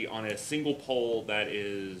make-ready on a single pole that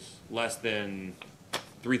is less than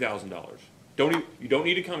 $3,000. You don't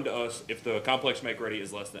need to come to us if the complex make-ready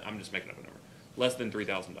is less than, I'm just making up a number, less than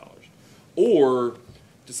 $3,000. Or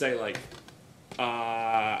to say like,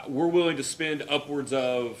 we're willing to spend upwards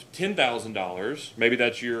of $10,000. Maybe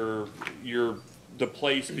that's the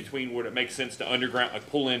place between what it makes sense to underground, like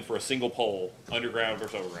pull in for a single pole, underground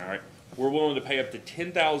versus overground, right? We're willing to pay up to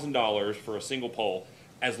 $10,000 for a single pole,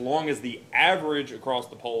 as long as the average across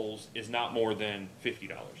the poles is not more than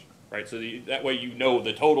 $50, right? So that way you know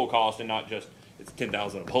the total cost and not just it's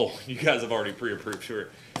 $10,000 a pole. You guys have already pre-approved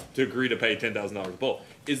to agree to pay $10,000 a pole.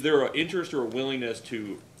 Is there an interest or a willingness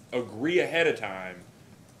to agree ahead of time,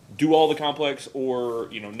 do all the complex or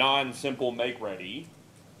non-simple make-ready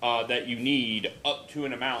that you need up to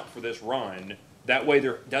an amount for this run? That way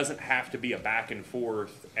there doesn't have to be a back and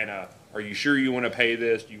forth and are you sure you want to pay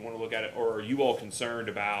this? Do you want to look at it? Or are you all concerned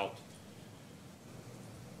about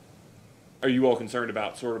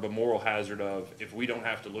sort of a moral hazard of, if we don't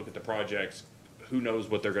have to look at the projects, who knows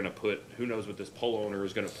what they're going to put, who knows what this pole owner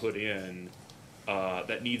is going to put in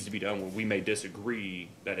that needs to be done when we may disagree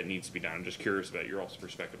that it needs to be done? I'm just curious about your all's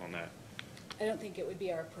perspective on that. I don't think it would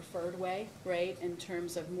be our preferred way, right, in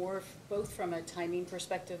terms of both from a timing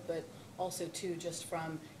perspective, but also too just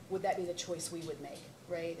from, would that be the choice we would make,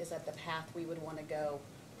 right? Is that the path we would want to go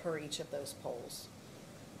per each of those poles?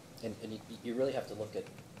 And you really have to look at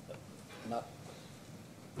not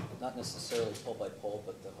necessarily pole by pole,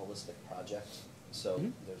 but the holistic project.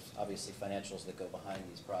 So there's obviously financials that go behind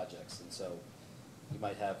these projects, and so you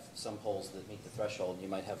might have some poles that meet the threshold, and you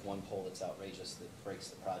might have one pole that's outrageous that breaks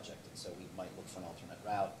the project, and so we might look for an alternate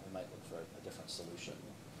route, we might look for a different solution.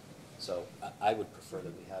 So I would prefer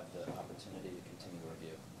that we have the opportunity to continue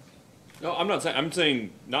review. No, I'm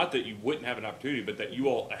saying not that you wouldn't have an opportunity, but that you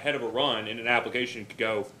all, ahead of a run in an application, could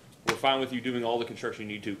go, we're fine with you doing all the construction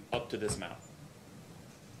you need to up to this amount.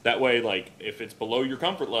 That way, like, if it's below your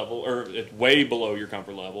comfort level, or it's way below your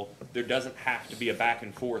comfort level, there doesn't have to be a back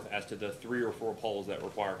and forth as to the 3 or 4 poles that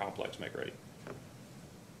require complex make-ready.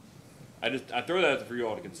 I throw that out for you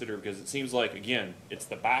all to consider, because it seems like, again, it's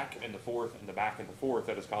the back and the forth and the back and the forth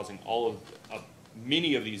that is causing all of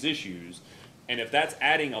many of these issues. And if that's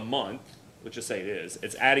adding a month, let's just say it is,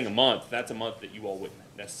 it's adding a month, that's a month that you all wouldn't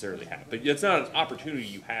necessarily have. But it's not an opportunity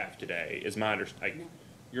you have today, is my understanding.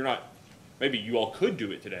 You're not, maybe you all could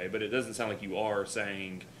do it today, but it doesn't sound like you are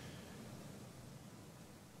saying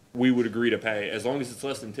we would agree to pay, as long as it's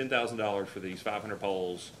less than $10,000 for these 500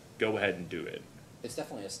 poles, go ahead and do it. It's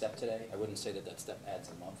definitely a step today. I wouldn't say that step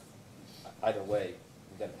adds a month. Either way,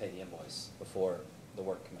 we've got to pay the invoice before the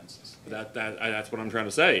work commences. That's what I'm trying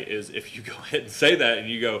to say, is if you go ahead and say that and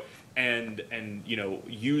you go and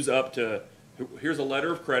use up to, here's a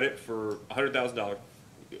letter of credit for $100,000,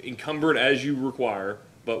 encumber it as you require,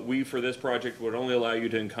 but we, for this project, would only allow you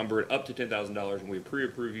to encumber it up to $10,000, and we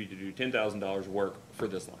pre-approve you to do $10,000 of work for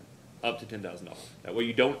this line, up to $10,000. That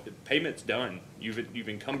way the payment's done. You've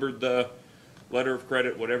encumbered the letter of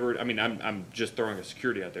credit, whatever. I mean, I'm just throwing a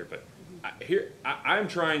security out there, but I'm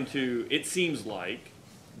trying to, it seems like,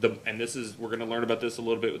 and this is, we're going to learn about this a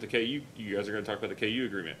little bit with the KU, you guys are going to talk about the KU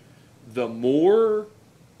agreement. The more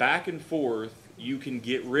back and forth you can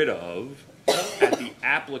get rid of at the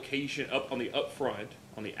application, up on the upfront,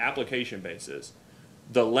 on the application basis,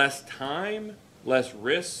 the less time, less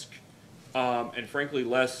risk, and frankly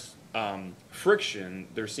less friction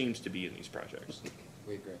there seems to be in these projects.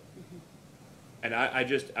 We agree. And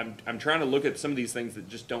I'm trying to look at some of these things that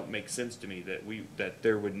just don't make sense to me, that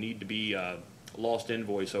there would need to be a lost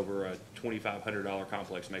invoice over a $2,500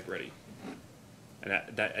 complex make-ready. And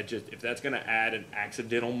if that's going to add an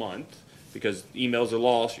accidental month because emails are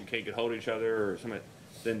lost, you can't get hold of each other or something,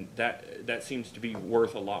 then that seems to be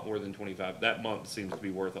worth a lot more than that month seems to be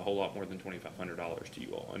worth a whole lot more than $2,500 to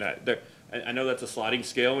you all. And I know that's a sliding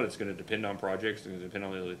scale, and it's going to depend on projects, and depend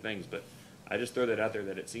on the other things, but I just throw that out there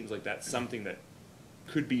that it seems like that's something that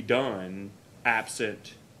could be done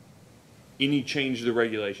absent any change to the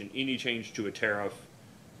regulation, any change to a tariff.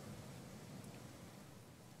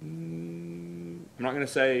 I'm not going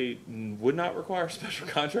to say would not require a special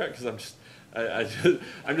contract, because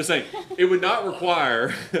I'm just saying it would not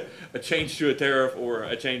require a change to a tariff or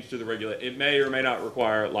a change to the regulation. It may or may not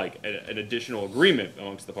require like an additional agreement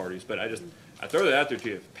amongst the parties, but I throw that out there to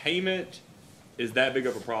you. If payment is that big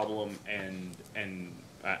of a problem, and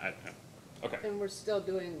Okay. And we're still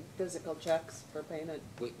doing physical checks for payment?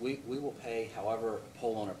 We will pay however a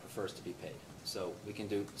poll owner prefers to be paid. So we can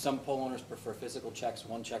do, some poll owners prefer physical checks,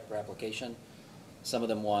 one check per application. Some of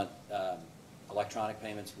them want electronic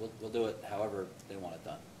payments. We'll do it however they want it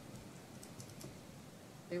done.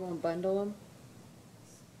 They won't bundle them?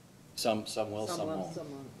 Some will, some won't. Some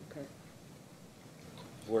won't, okay.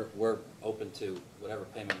 We're open to whatever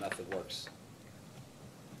payment method works.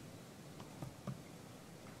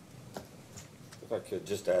 If I could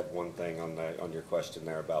just add one thing on your question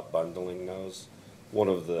there about bundling those. One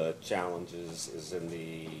of the challenges is in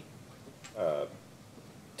the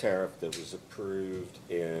tariff that was approved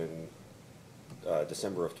in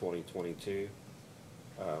December of 2022.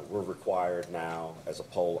 We're required now as a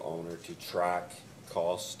poll owner to track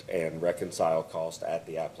cost and reconcile cost at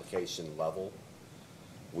the application level.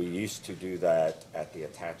 We used to do that at the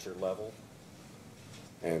attacher level.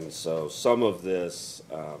 And so some of this,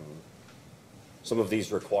 some of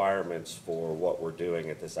these requirements for what we're doing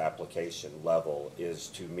at this application level is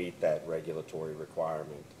to meet that regulatory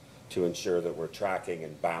requirement to ensure that we're tracking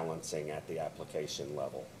and balancing at the application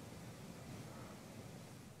level.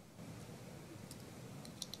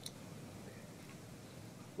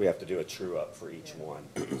 We have to do a true up for each one.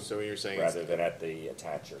 So you're saying rather than at the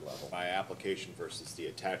attacher level. by application versus the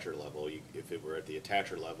attacher level, if it were at the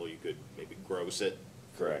attacher level, you could maybe gross it.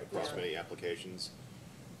 Correct. Across many applications.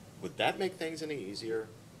 Would that make things any easier?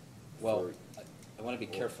 Well, I want to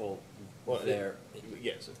be careful Well, there.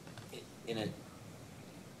 Yes.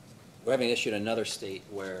 We're having an issue in another state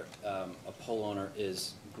where a poll owner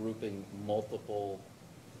is grouping multiple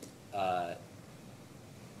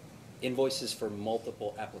invoices for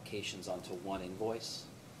multiple applications onto one invoice,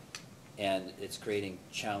 and it's creating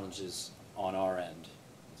challenges on our end.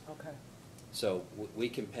 Okay. So we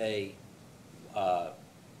can pay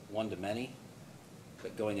one-to-many,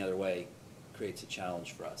 but going the other way creates a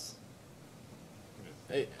challenge for us.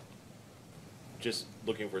 Hey, just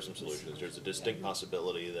looking for some solutions. There's a distinct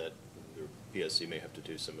possibility that the PSC may have to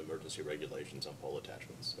do some emergency regulations on poll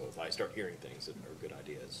attachments. So if I start hearing things that are good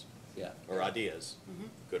ideas, Yeah. or ideas, Mhm.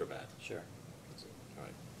 good or bad. Sure. All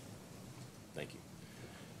right. Thank you.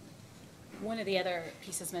 One of the other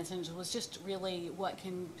pieces mentioned was just really what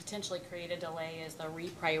can potentially create a delay is the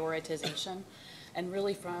reprioritization. And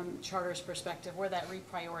really from Charter's perspective, where that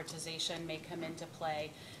reprioritization may come into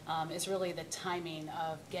play is really the timing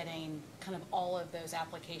of getting kind of all of those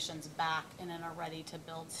applications back and in a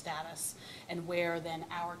ready-to-build status, and where then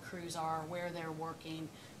our crews are, where they're working.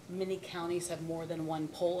 Many counties have more than one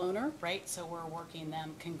poll owner, right? So we're working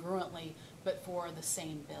them congruently, but for the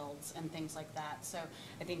same builds and things like that. So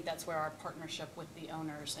I think that's where our partnership with the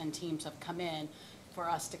owners and teams have come in, for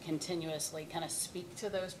us to continuously kind of speak to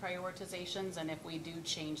those prioritizations. And if we do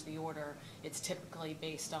change the order, it's typically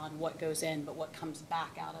based on what goes in, but what comes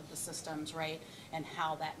back out of the systems, right? And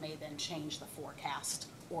how that may then change the forecast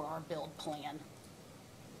or our build plan.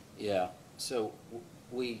 Yeah, so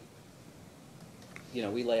we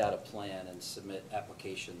lay out a plan and submit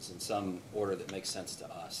applications in some order that makes sense to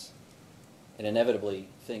us. And inevitably,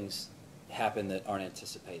 things happen that aren't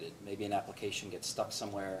anticipated. Maybe an application gets stuck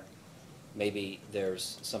somewhere. Maybe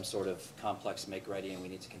there's some sort of complex make-ready and we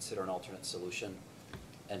need to consider an alternate solution.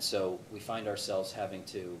 And so we find ourselves having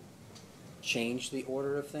to change the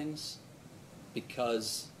order of things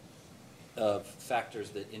because of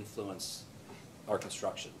factors that influence our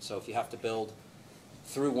construction. So if you have to build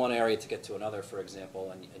through one area to get to another, for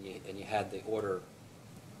example, and you had the order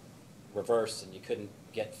reversed and you couldn't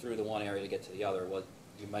get through the one area to get to the other, well,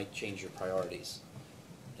 you might change your priorities.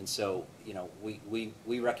 And so,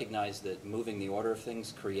 we recognize that moving the order of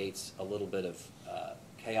things creates a little bit of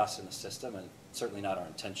chaos in the system, and certainly not our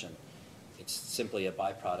intention. It's simply a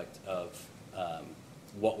byproduct of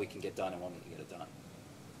what we can get done and when we can get it done.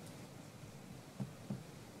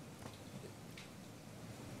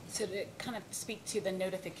 So to kind of speak to the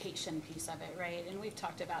notification piece of it, right? And we've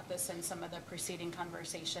talked about this in some of the preceding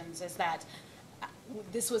conversations, is that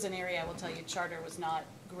this was an area, I will tell you, Charter was not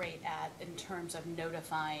great at in terms of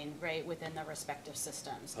notifying, right, within the respective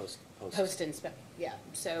systems.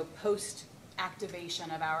 So post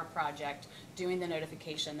activation of our project, doing the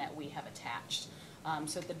notification that we have attached.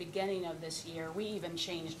 So at the beginning of this year, we even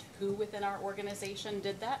changed who within our organization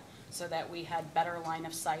did that, so that we had better line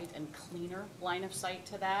of sight and cleaner line of sight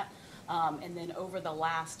to that. And then over the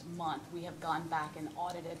last month, we have gone back and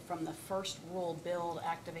audited from the first rule build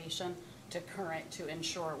activation to current to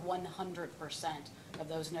ensure 100% of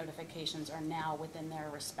those notifications are now within their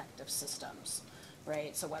respective systems,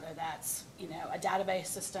 right? So whether that's, a database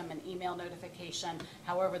system, an email notification,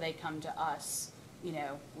 however they come to us,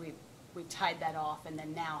 we've tied that off and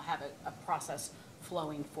then now have a process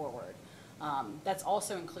flowing forward. That's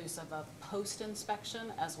also inclusive of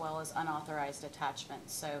post-inspection as well as unauthorized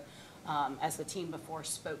attachments. So as the team before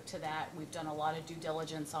spoke to that, we've done a lot of due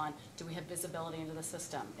diligence on, do we have visibility into the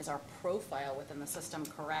system? Is our profile within the system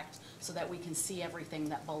correct so that we can see everything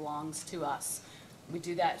that belongs to us? We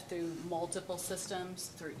do that through multiple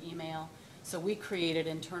systems, through email. So we created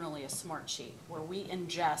internally a smart sheet where we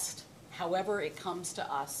ingest however it comes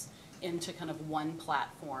to us into kind of one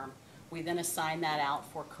platform. We then assign that out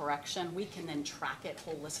for correction. We can then track it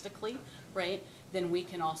holistically, right? Then we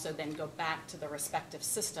can also then go back to the respective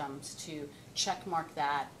systems to check mark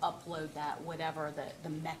that, upload that, whatever the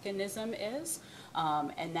mechanism is.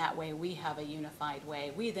 And that way we have a unified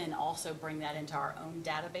way. We then also bring that into our own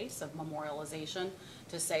database of memorialization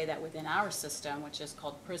to say that within our system, which is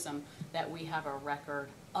called PRISM, that we have a record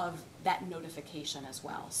of that notification as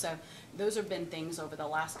well. So those have been things over the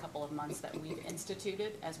last couple of months that we've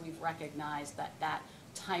instituted as we've recognized that that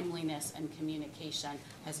timeliness and communication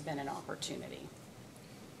has been an opportunity.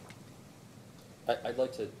 I'd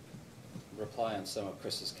like to reply on some of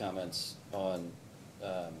Chris's comments on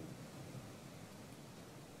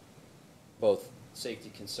both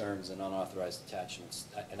safety concerns and unauthorized attachments.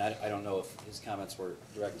 And I don't know if his comments were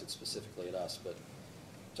directed specifically at us, but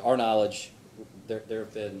to our knowledge, there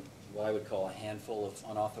have been what I would call a handful of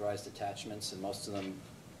unauthorized attachments, and most of them,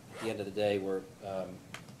 at the end of the day, were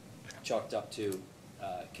chalked up to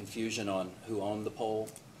confusion on who owned the pole.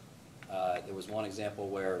 There was one example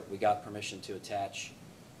where we got permission to attach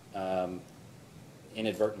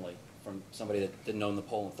inadvertently from somebody that didn't own the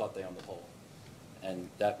pole and thought they owned the pole, and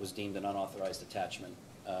that was deemed an unauthorized attachment.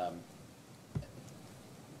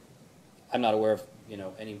 I'm not aware of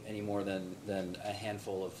any more than a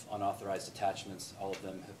handful of unauthorized attachments. All of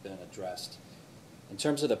them have been addressed. In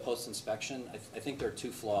terms of the post-inspection, I think there are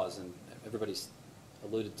two flaws, and everybody's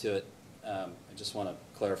alluded to it. I just want to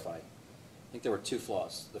clarify. I think there were two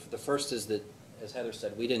flaws. The first is that, as Heather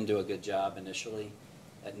said, we didn't do a good job initially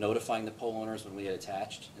at notifying the pole owners when we had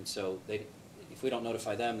attached, and so if we don't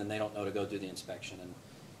notify them, then they don't know to go do the inspection, and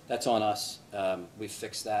that's on us. We've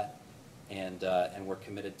fixed that, and we're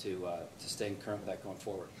committed to staying current with that going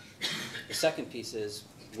forward. The second piece is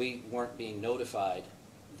we weren't being notified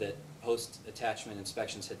that post-attachment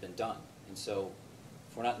inspections had been done, and so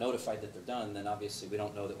if we're not notified that they're done, then obviously we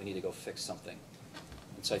don't know that we need to go fix something.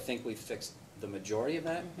 And so I think we've fixed the majority of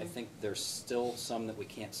that. I think there's still some that we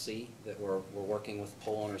can't see that we're working with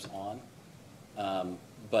pole owners on.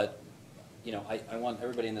 But I want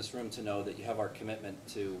everybody in this room to know that you have our commitment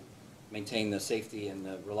to maintain the safety and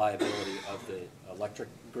the reliability of the electric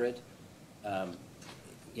grid. By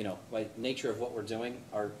nature of what we're doing,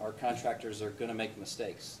 our contractors are going to make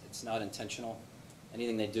mistakes. It's not intentional.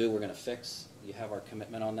 Anything they do, we're going to fix. You have our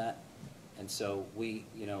commitment on that. And so we,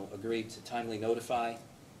 agreed to timely notify.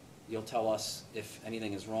 You'll tell us if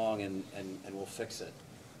anything is wrong, and we'll fix it.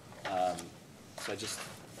 So I just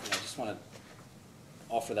want to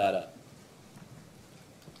offer that up.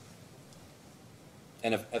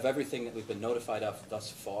 And of everything that we've been notified of thus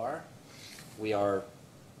far, we are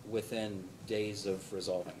within days of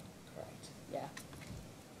resolving. Correct. Yeah.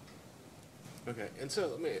 Okay, and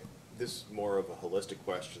so this is more of a holistic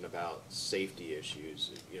question about safety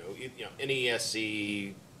issues.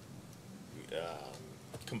 NESC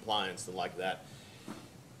compliance and like that.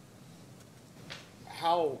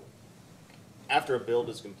 How, after a build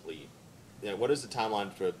is complete, what is the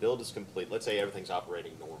timeline for a build is complete? Let's say everything's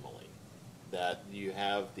operating normally, that you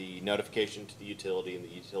have the notification to the utility and the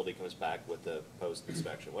utility comes back with the post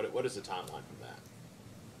inspection. What is the timeline from that?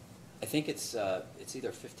 I think it's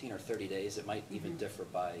either 15 or 30 days. It might even differ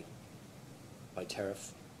by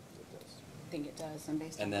tariff. I think it does, and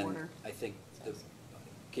based on And order. then I think,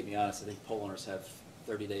 keep me honest, I think pole owners have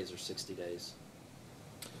 30 days or 60 days.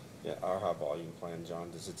 Yeah, our high volume plan, John,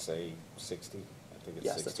 does it say 60? I think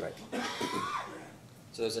it's 60. Yes, that's right.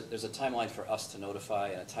 So there's a timeline for us to notify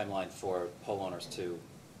and a timeline for pole owners to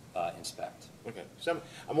inspect. Okay, so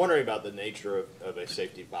I'm wondering about the nature of a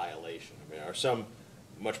safety violation. I mean, are some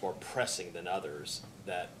much more pressing than others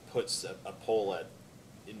that puts a pole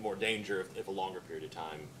in more danger if a longer period of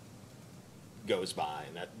time goes by?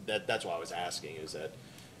 And that's why I was asking, is that,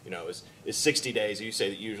 is 60 days, you say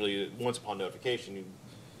that usually once upon notification, you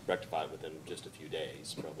rectify it within just a few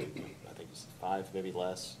days, probably, I think it's 5, maybe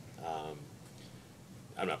less.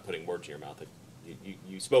 I'm not putting words in your mouth.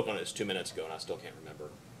 You spoke on it 2 minutes ago, and I still can't remember.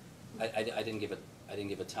 I didn't give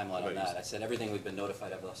a timeline on that. I said everything we've been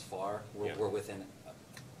notified of thus far, we're within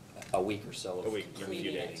a week or so of a week, a few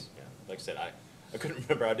communicating. days. Yeah. Like I said, I couldn't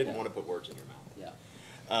remember. I didn't want to put words in your mouth. Yeah.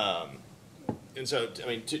 And so, I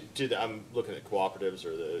mean, I'm looking at cooperatives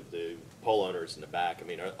or the pole owners in the back. I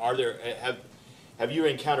mean, are there, have you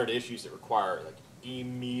encountered issues that require like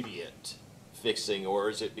immediate fixing, or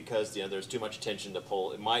is it because, you know, there's too much tension to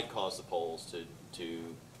pull, it might cause the poles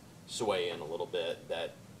to sway in a little bit,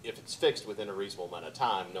 that if it's fixed within a reasonable amount of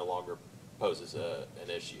time, no longer poses an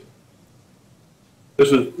issue?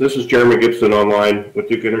 This is Jeremy Gibson online with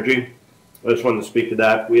Duke Energy. I just wanted to speak to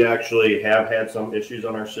that. We actually have had some issues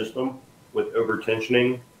on our system with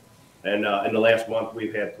over-tensioning, and in the last month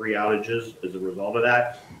we've had 3 outages as a result of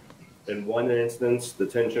that. In one instance, the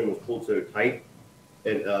tension was pulled so tight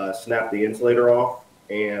it snapped the insulator off,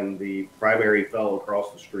 and the primary fell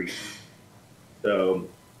across the street. So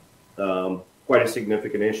quite a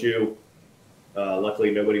significant issue. Luckily,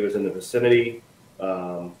 nobody was in the vicinity.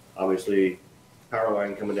 Obviously, power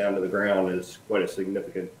line coming down to the ground is quite a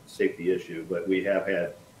significant safety issue, but we have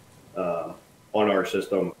had on our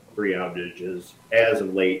system 3 outages as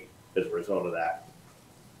of late as a result of that.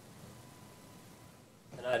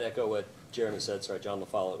 And I'd echo what Jeremy said. Sorry, John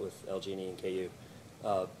LaFollette with LG&E and KU.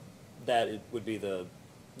 That would be the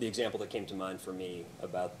example that came to mind for me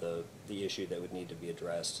about the issue that would need to be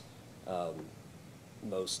addressed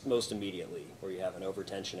most immediately, where you have an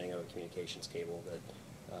over-tensioning of a communications cable that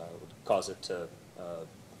would cause it to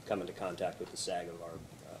come into contact with the sag of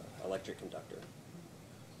our electric conductor.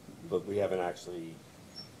 But we haven't actually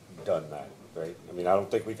done that, right? I mean, I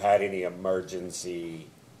don't think we've had any emergency,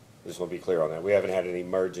 I just want to be clear on that. We haven't had any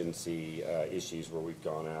emergency issues where we've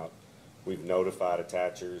gone out. We've notified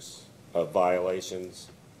attachers of violations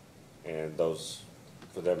and those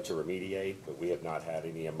for them to remediate, but we have not had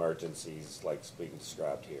any emergencies like being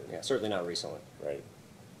described here. Yeah, certainly not recently. Right.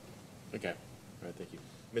 Okay. All right, thank you.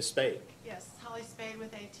 Ms. Spade? Yes, Holly Spade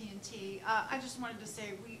with AT&T. I just wanted to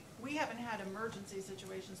say we haven't had emergency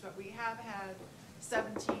situations, but we have had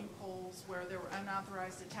 17 poles where there were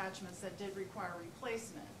unauthorized attachments that did require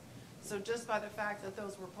replacement. So just by the fact that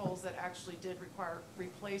those were poles that actually did require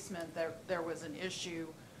replacement, there was an issue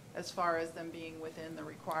as far as them being within the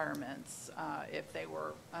requirements if they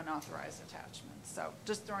were unauthorized attachments. So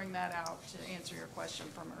just throwing that out to answer your question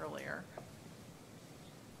from earlier.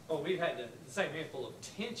 Well, we've had the same handful of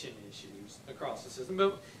tension issues across the system,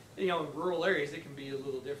 but you know, in rural areas it can be a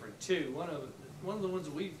little different too. One of the ones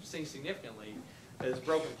that we've seen significantly is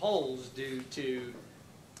broken poles due to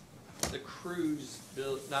the crews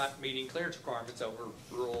not meeting clearance requirements over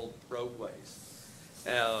rural roadways.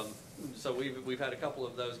 So we've had a couple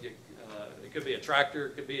of those get. It could be a tractor,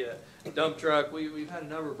 it could be a dump truck. We've had a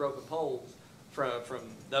number of broken poles from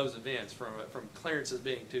those events, from clearances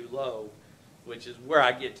being too low, which is where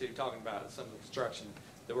I get to talking about some of the construction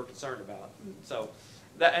that we're concerned about. So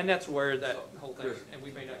that's where that whole thing, and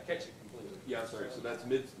we may not catch it completely. Yeah, sorry. So that's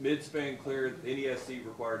mid-span clearance. NESC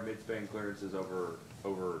required mid-span clearances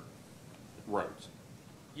over roads.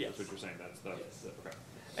 Yes. That's what you're saying. That's yes. Okay.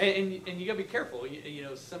 And you gotta be careful. You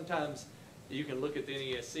know, sometimes you can look at the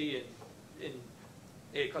NESC and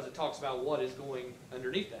because it talks about what is going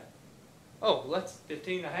underneath that. Oh, well, that's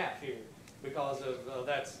 15.5 here because of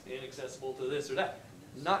that's inaccessible to this or that.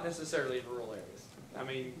 Not necessarily in rural areas. I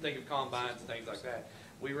mean, think of combines and things like that.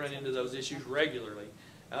 We run into those issues regularly.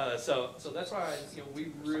 So that's why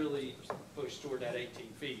we really push toward that 18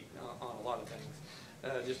 feet on a lot of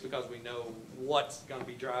things, just because we know what's going to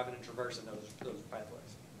be driving and traversing those pathways.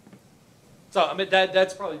 So I mean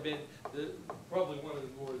that's probably been probably one of the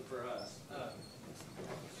more for us.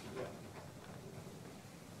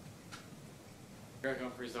 Greg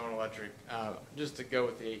Humphreys, Zone Electric. Just to go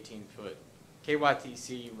with the 18-foot,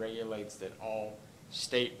 KYTC regulates that all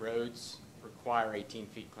state roads require 18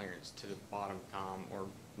 feet clearance to the bottom comm or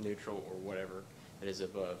neutral or whatever that is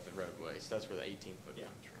above the roadway. So that's where the 18-foot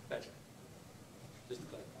comes from. That's right. Just to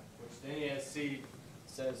clarify. Which the NESC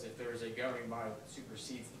says if there's a governing body that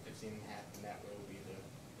supersedes the 15.5, then that will be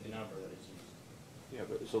the number that is used. Yeah,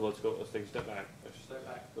 but so let's take a step back. Step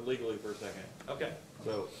back. But legally for a second. Okay.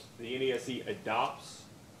 So the NESC adopts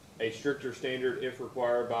a stricter standard if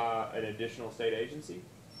required by an additional state agency?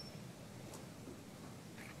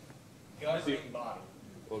 Governing body.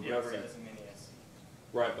 Well, governing. Says in NESC.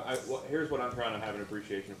 Right, but here's what I'm trying to have an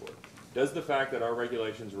appreciation for. Does the fact that our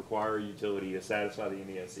regulations require a utility to satisfy the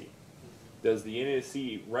NESC, does the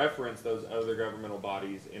NESC reference those other governmental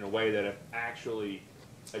bodies in a way that it actually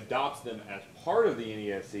adopts them as part of the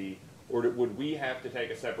NESC, or would we have to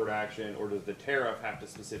take a separate action, or does the tariff have to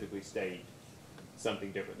specifically state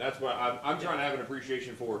something different? That's what I'm trying to have an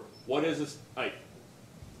appreciation for. What is this, like,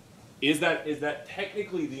 is that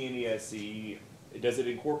technically the NESC? Does it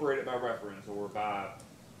incorporate it by reference or by,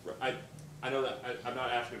 I know that, I'm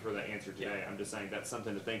not asking for the answer today, I'm just saying that's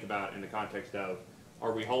something to think about in the context of,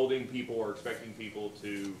 are we holding people or expecting people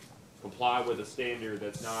to comply with a standard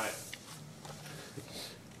that's not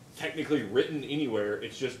technically written anywhere,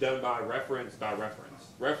 it's just done by reference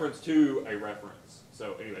to a reference.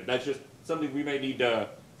 So anyway, that's just something we may need to,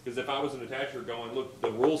 because if I was an attacher going, look,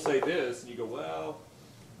 the rules say this, and you go, well,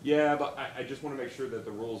 yeah, but I just want to make sure that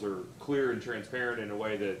the rules are clear and transparent in a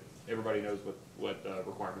way that everybody knows what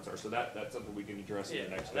requirements are. So that's something we can address in the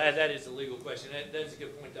next phase. That is a legal question. That's a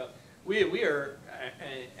good point, though. We are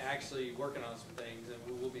actually working on some things, and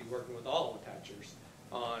we will be working with all attachers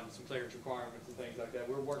on some clearance requirements and things like that.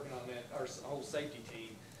 We're working on that. Our whole safety team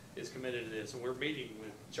is committed to this, and we're meeting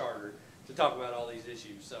with Charter to talk about all these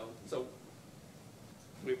issues. So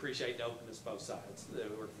we appreciate the openness both sides that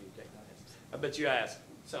we're communicating on this. I bet you asked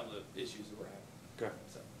some of the issues that we're having. Okay.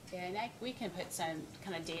 So. Yeah, and we can put some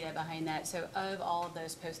kind of data behind that. So of all of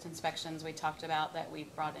those post-inspections we talked about that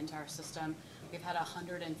we've brought into our system, we've had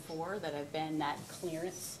 104 that have been that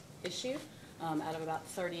clearance issue out of about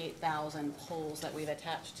 38,000 poles that we've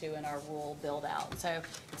attached to in our rural build-out. So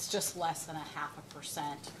it's just less than 0.5%,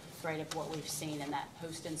 right, of what we've seen in that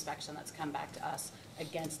post-inspection that's come back to us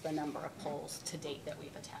against the number of poles to date that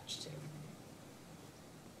we've attached to.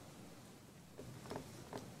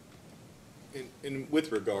 And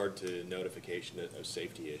with regard to notification of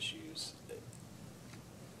safety issues,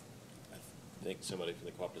 I think somebody from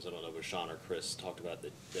the cooperatives, I don't know if it was Sean or Chris, talked about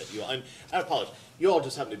that you all, and I apologize, you all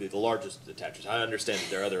just happen to be the largest attachers. I understand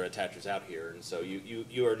that there are other attachers out here, and so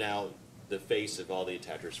you are now the face of all the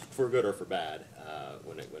attachers, for good or for bad,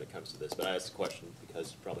 when it comes to this. But I asked the question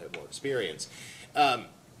because you probably have more experience. You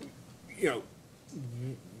know,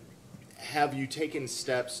 have you taken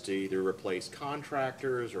steps to either replace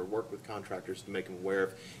contractors or work with contractors to make them aware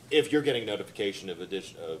of if you're getting notification of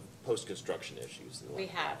post-construction issues? We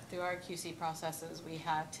have, through our QC processes, we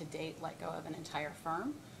have to date let go of an entire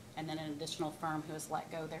firm, and then an additional firm who has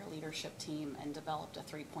let go their leadership team and developed a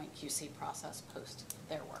 3-point QC process post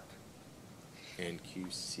their work. And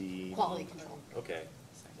QC? Quality control. Okay.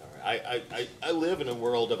 All right. I live in a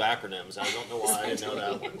world of acronyms. I don't know why I didn't know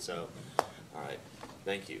that one. So, all right.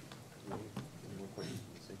 Thank you. Any more questions?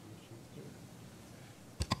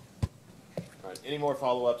 All right. Any more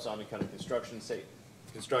follow-ups on the kind of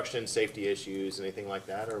construction safety issues, anything like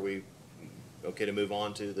that? Are we okay to move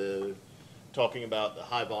on to the talking about the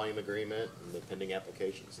high volume agreement and the pending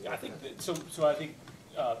applications? Yeah, I think that, so I think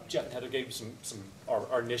Jeff and Heather gave some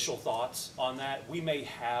our initial thoughts on that. We may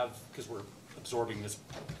have, because we're absorbing this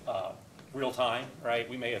real time, right?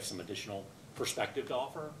 We may have some additional perspective to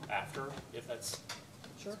offer after, if that's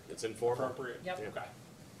sure. It's informal. Appropriate. Yep.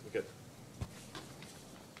 Okay.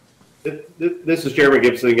 Good. This is Chairman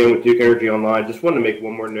Gibson again with Duke Energy Online. Just wanted to make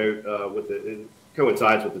one more note it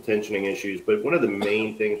coincides with the tensioning issues, but one of the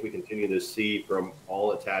main things we continue to see from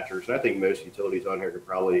all attachers, and I think most utilities on here could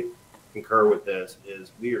probably concur with this,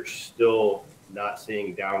 is we are still not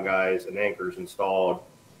seeing down guys and anchors installed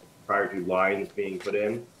prior to lines being put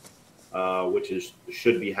in, which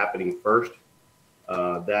should be happening first.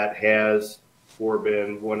 That has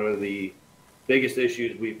been one of the biggest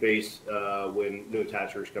issues we face when new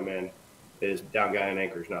attachers come in, is down guy and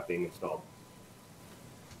anchors not being installed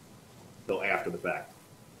until after the fact.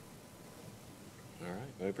 All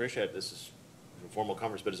right. I appreciate it. This is a formal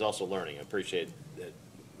conference, but it's also learning. I appreciate that,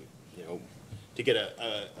 you know, to get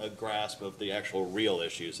a grasp of the actual real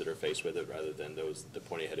issues that are faced with it, rather than those the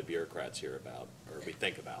pointy-headed bureaucrats hear about or we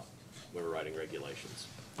think about when we're writing regulations.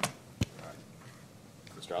 All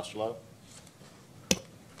right. Mr. Osterloh?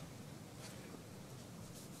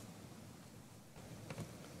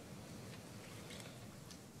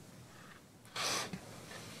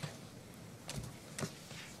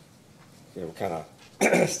 Yeah, we're kind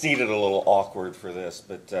of seated a little awkward for this,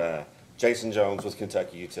 but Jason Jones with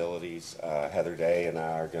Kentucky Utilities, Heather Day, and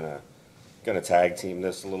I are gonna tag team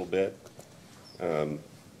this a little bit.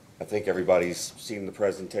 I think everybody's seen the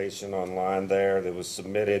presentation online there that was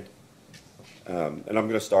submitted, and I'm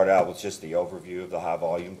going to start out with just the overview of the high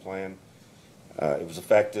volume plan. It was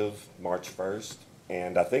effective March 1st,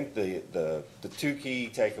 and I think the two key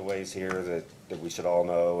takeaways here that we should all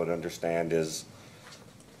know and understand is,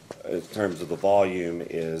 in terms of the volume,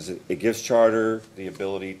 is it gives Charter the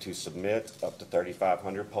ability to submit up to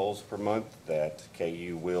 3,500 poles per month that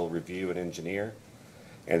KU will review and engineer.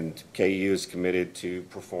 And KU is committed to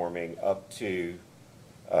performing up to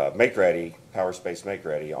make-ready, power space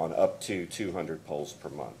make-ready on up to 200 poles per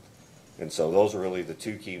month. And so those are really the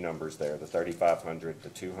two key numbers there, the 3,500, the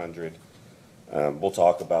 200. We'll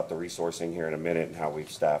talk about the resourcing here in a minute and how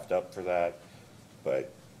we've staffed up for that.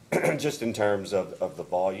 But just in terms of the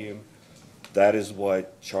volume, That is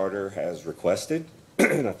what Charter has requested,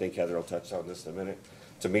 and I think Heather will touch on this in a minute,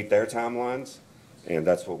 to meet their timelines, and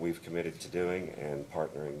that's what we've committed to doing and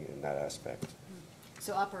partnering in that aspect.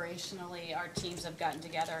 So operationally, our teams have gotten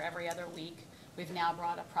together every other week. We've now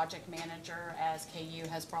brought a project manager, as KU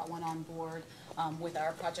has brought one on board with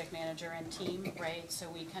our project manager and team, right? So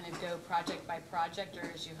we kind of go project by project,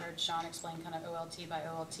 or as you heard Sean explain, kind of OLT by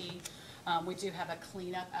OLT. We do have a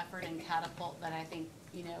cleanup effort in Catapult that I think,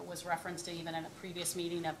 you know, was referenced even in a previous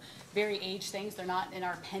meeting of very aged things. They're not in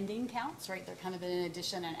our pending counts, right? They're kind of in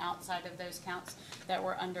addition and outside of those counts that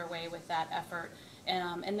we're underway with that effort.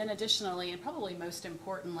 And then additionally, and probably most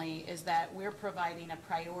importantly, is that we're providing a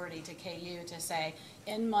priority to KU to say,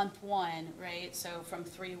 in month one, right, so from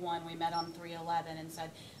 3/1, we met on 3/11 and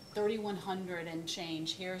said, 3,100 and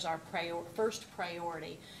change, here's our first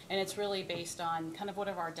priority. And it's really based on kind of what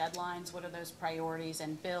are our deadlines, what are those priorities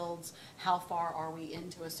and builds, how far are we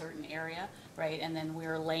into a certain area, right? And then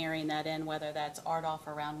we're layering that in, whether that's RDOF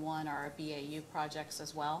or Round 1 or our BAU projects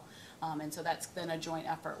as well. And so that's been a joint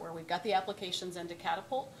effort where we've got the applications into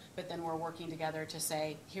Catapult, but then we're working together to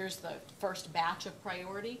say, here's the first batch of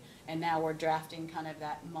priority, and now we're drafting kind of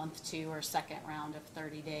that month 2 or second round of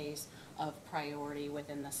 30 days of priority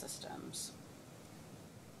within the systems.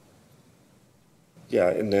 Yeah,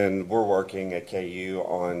 and then we're working at KU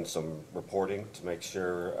on some reporting to make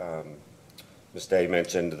sure, Ms. Day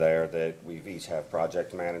mentioned there that we each have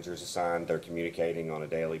project managers assigned. They're communicating on a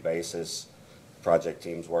daily basis, project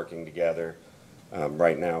teams working together.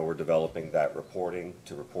 Right now, we're developing that reporting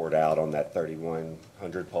to report out on that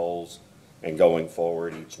 3,100 polls and going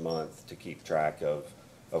forward each month to keep track of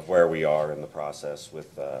where we are in the process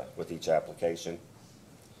with each application.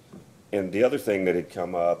 And the other thing that had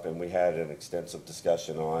come up, and we had an extensive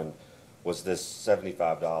discussion on, was this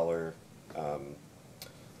 $75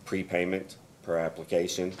 prepayment per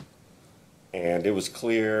application. And it was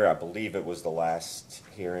clear, I believe it was the last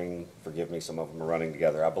hearing, forgive me, some of them are running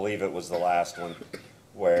together. I believe it was the last one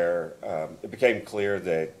where it became clear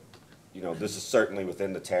that, you know, this is certainly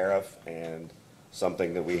within the tariff and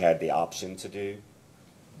something that we had the option to do,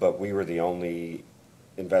 but we were the only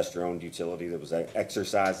investor-owned utility that was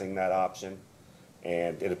exercising that option,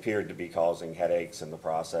 and it appeared to be causing headaches in the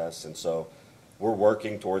process, and so we're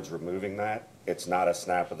working towards removing that. It's not a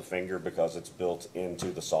snap of the finger because it's built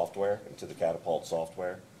into the software, into the Catapult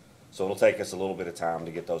software. So it'll take us a little bit of time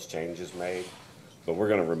to get those changes made, but we're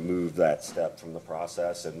going to remove that step from the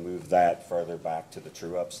process and move that further back to the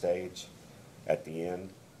true-up stage at the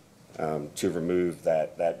end to remove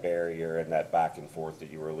that barrier and that back and forth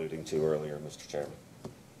that you were alluding to earlier, Mr. Chairman.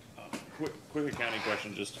 Quick accounting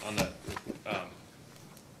question just on that.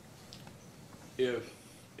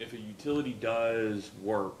 If a utility does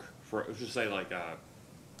work for, let's just say like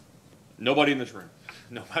nobody in this room,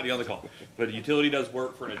 nobody on the call, but a utility does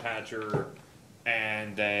work for an attacher,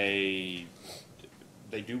 and they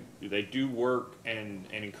do work and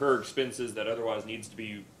incur expenses that otherwise needs to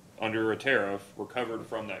be under a tariff recovered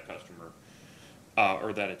from that customer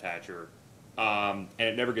or that attacher, and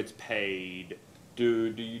it never gets paid.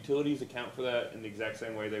 Do utilities account for that in the exact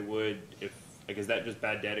same way they would if, like, is that just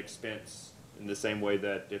bad debt expense in the same way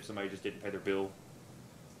that if somebody just didn't pay their bill?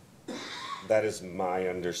 That is my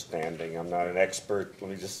understanding. I'm not an expert.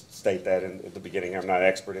 Let me just state that at the beginning. I'm not an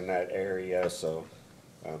expert in that area, so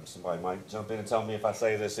somebody might jump in and tell me if I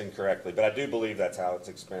say this incorrectly, but I do believe that's how it's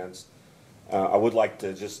expensed. I would like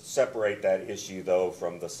to just separate that issue, though,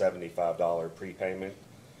 from the $75 prepayment.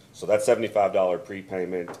 So that $75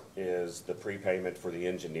 prepayment is the prepayment for the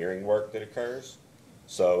engineering work that occurs.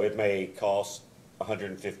 So it may cost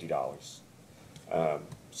 $150.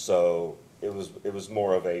 So it was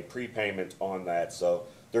more of a prepayment on that. So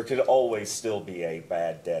there could always still be a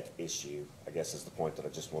bad debt issue, I guess is the point that I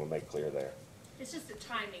just want to make clear there. It's just a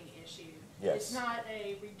timing issue. Yes. It's not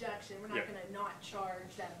a reduction. We're not going to not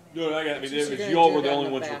charge that amount. No, I mean, You're gonna you all do were it the on only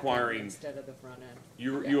the ones back end requiring. instead of the front end.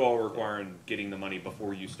 You all were requiring getting the money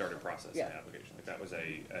before you started processing Yeah. the application. Like that was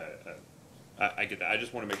I get that. I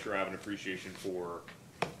just want to make sure I have an appreciation for,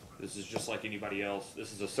 this is just like anybody else.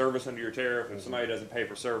 This is a service under your tariff. If somebody doesn't pay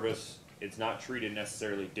for service, it's not treated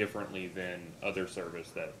necessarily differently than other service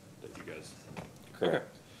that you guys.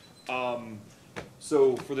 Correct. Okay.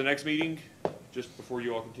 So for the next meeting, just before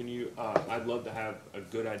you all continue, I'd love to have a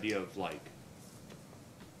good idea of like,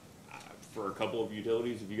 for a couple of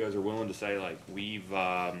utilities, if you guys are willing to say like, we've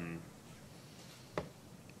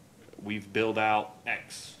billed out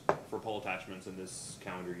X for pole attachments in this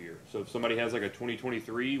calendar year. So if somebody has like a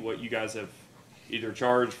 2023, what you guys have either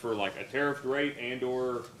charged for like a tariff rate and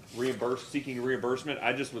or seeking reimbursement,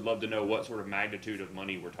 I just would love to know what sort of magnitude of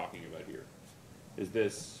money we're talking about here. Is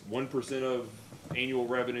this 1% of annual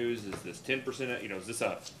revenues? Is this 10%? You know, is this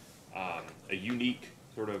a unique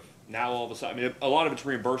sort of now all of a sudden? I mean, a lot of it's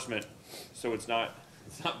reimbursement, so it's not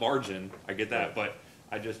margin. I get that, but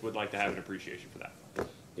I just would like to have an appreciation for that.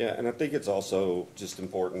 Yeah, and I think it's also just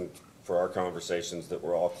important for our conversations that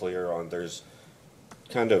we're all clear on. There's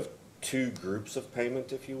kind of two groups of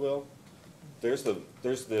payment, if you will. There's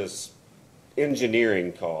this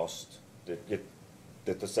engineering cost that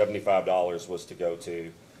the $75 was to go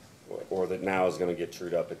to, or that now is going to get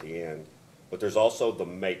trued up at the end. But there's also the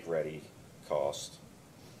make-ready cost,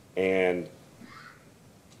 and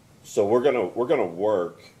so we're gonna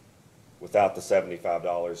work without the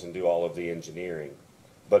 $75 and do all of the engineering,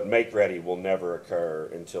 but make-ready will never occur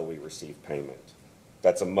until we receive payment.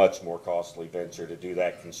 That's a much more costly venture to do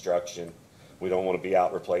that construction. We don't want to be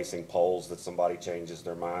out replacing poles that somebody changes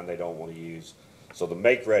their mind they don't want to use. So the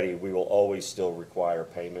make-ready, we will always still require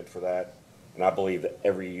payment for that, and I believe that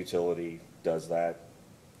every utility does that.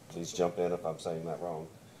 Please jump in if I'm saying that wrong.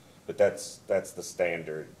 But that's the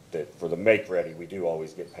standard, that for the make-ready, we do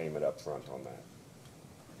always get payment up front on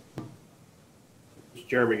that.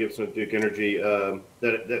 Jeremy Gibson with Duke Energy.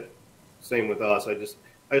 That same with us. I just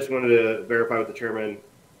wanted to verify with the chairman.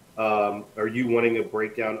 Are you wanting a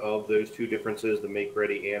breakdown of those two differences, the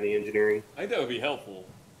make-ready and the engineering? I think that would be helpful.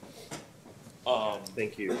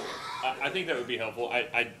 Thank you. I think that would be helpful.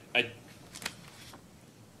 I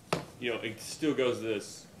you know, it still goes to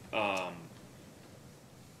this.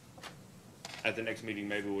 At the next meeting,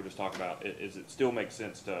 maybe we'll just talk about, is it still make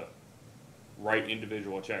sense to write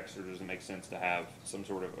individual checks, or does it make sense to have some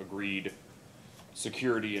sort of agreed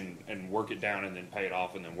security and work it down and then pay it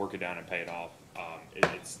off, and then work it down and pay it off?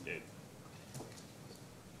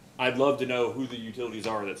 I'd love to know who the utilities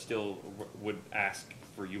are that still would ask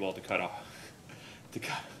for you all to cut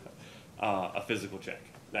a physical check.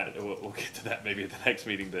 That we'll get to that maybe at the next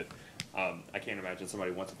meeting, but I can't imagine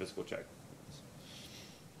somebody wants a physical check.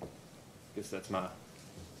 I guess that's my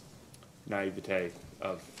naivete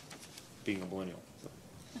of being a millennial. So.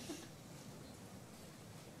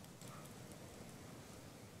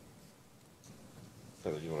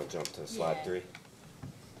 So you want to jump to slide 3?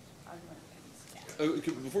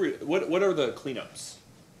 Before what are the cleanups?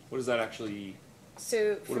 What does that actually?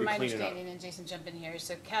 So what from my cleaning up? understanding, and Jason jump in here,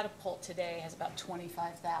 so Catapult today has about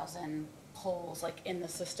 25,000 poles like in the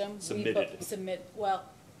system. Submitted. Well,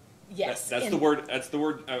 yes. That's the word. That's the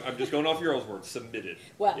word. I'm just going off your old word. Submitted.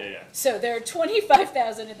 Well, yeah. So there are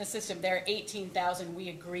 25,000 in the system. There are 18,000 we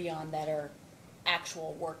agree on that are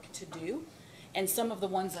actual work to do. And some of the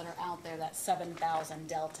ones that are out there, that 7,000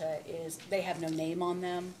 delta they have no name on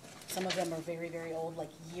them. Some of them are very, very old, like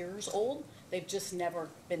years old. They've just never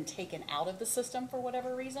been taken out of the system for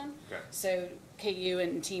whatever reason. Okay. So KU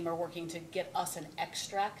and team are working to get us an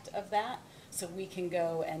extract of that so we can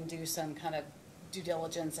go and do some kind of due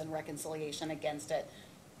diligence and reconciliation against it.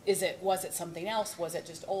 Was it something else? Was it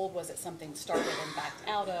just old? Was it something started and backed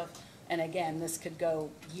out of? And again, this could go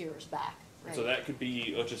years back. Right? So that could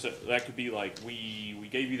be, that could be like, we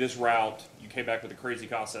gave you this route, you came back with a crazy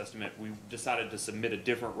cost estimate, we decided to submit a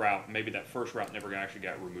different route, maybe that first route never actually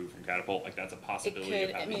got removed from Catapult, like that's a possibility. It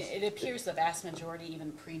could, I mean, it appears the vast majority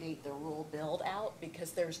even predate the rule build out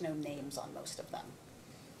because there's no names on most of them.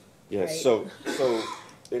 Yeah, right? so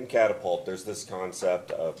in Catapult, there's this concept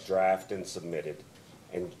of draft and submitted.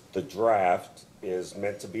 And the draft is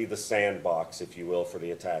meant to be the sandbox, if you will, for the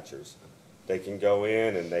attachers. They can go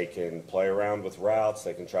in and they can play around with routes,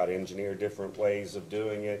 they can try to engineer different ways of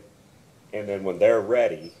doing it, and then when they're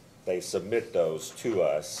ready, they submit those to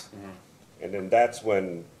us, and then that's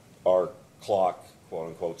when our clock, quote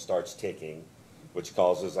unquote, starts ticking, which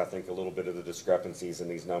causes, I think, a little bit of the discrepancies in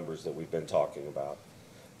these numbers that we've been talking about.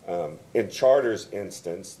 In Charter's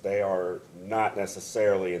instance, they are not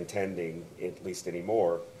necessarily intending, at least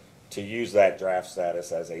anymore, to use that draft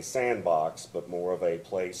status as a sandbox, but more of a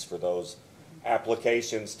place for those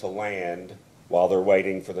applications to land while they're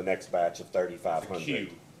waiting for the next batch of 3,500. Queue.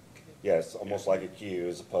 Yes, almost like a queue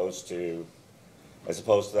as opposed to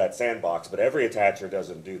that sandbox. But every attacher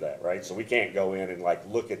doesn't do that, right? So we can't go in and like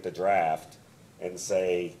look at the draft and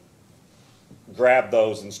say, grab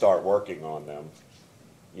those and start working on them.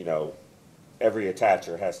 You know, every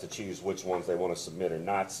attacher has to choose which ones they want to submit or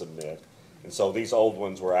not submit. And so these old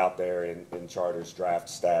ones were out there in Charter's draft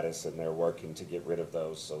status, and they're working to get rid of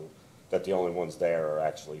those so that the only ones there are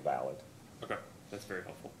actually valid. Okay, that's very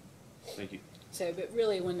helpful. Thank you. So, but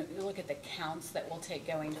really, when you look at the counts that we'll take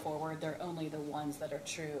going forward, they're only the ones that are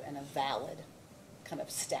true and a valid kind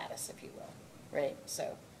of status, if you will, right?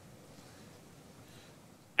 So,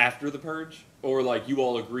 after the purge, or like you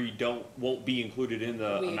all agree won't be included in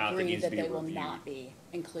the We amount that agree needs to that be they will reviewed? not be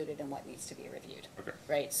included in what needs to be reviewed. Okay.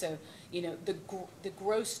 Right, so, you know, the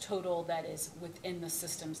gross total that is within the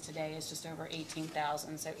systems today is just over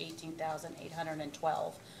 18,000, so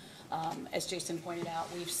 18,812. As Jason pointed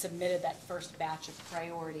out, we've submitted that first batch of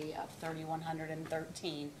priority of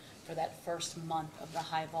 3,113 for that first month of the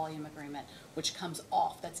high volume agreement, which comes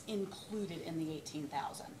off, that's included in the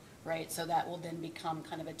 18,000, right? So that will then become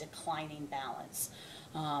kind of a declining balance.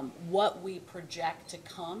 What we project to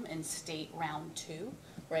come in state round 2,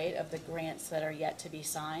 right, of the grants that are yet to be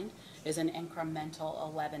signed is an incremental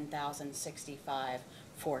 11,065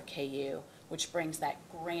 for KU, which brings that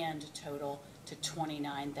grand total to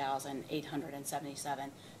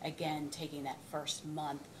 29,877, again, taking that first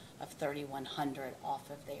month of 3,100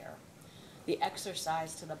 off of there. The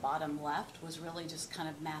exercise to the bottom left was really just kind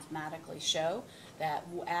of mathematically show that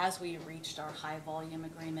as we reached our high volume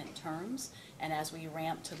agreement terms and as we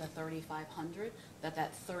ramped to the 3,500,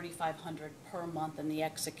 that 3,500 per month in the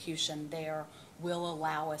execution there will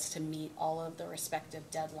allow us to meet all of the respective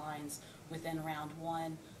deadlines within round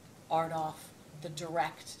 1, RDOF, the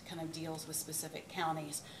direct kind of deals with specific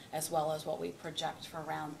counties, as well as what we project for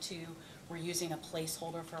round 2. We're using a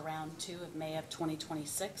placeholder for round 2 of May of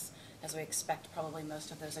 2026, as we expect probably most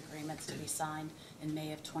of those agreements to be signed in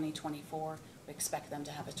May of 2024. We expect them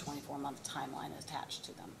to have a 24-month timeline attached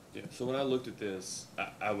to them. Yeah, so when I looked at this,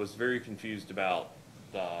 I was very confused about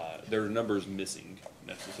there are numbers missing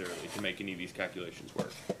necessarily to make any of these calculations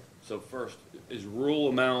work. So first, is rural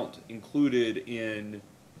amount included in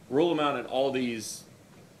all these,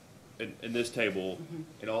 in this table,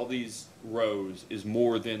 in all these rows is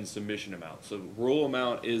more than submission amount. So rural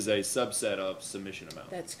amount is a subset of submission amount.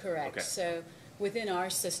 That's correct. Okay. So within our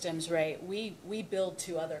systems, right, we build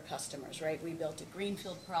to other customers, right? We build to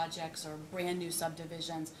greenfield projects or brand new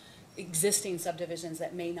subdivisions, existing subdivisions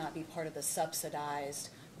that may not be part of the subsidized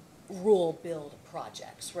rural build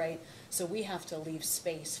projects, right? So we have to leave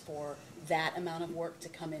space for that amount of work to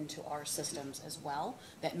come into our systems as well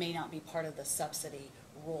that may not be part of the subsidy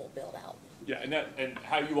rural build out. Yeah, and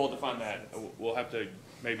how you all define that, we'll have to,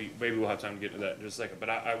 maybe we'll have time to get to that in just a second. But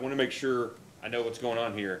I want to make sure I know what's going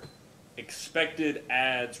on here. Expected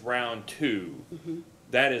adds round 2,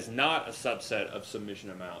 that is not a subset of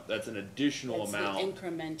submission amount. That's an additional amount the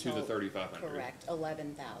incremental, to the 3,500. Correct,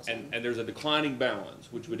 11,000. And there's a declining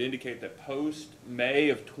balance, which would indicate that post May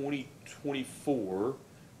of 2024,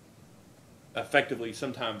 effectively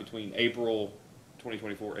sometime between April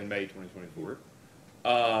 2024 and May 2024,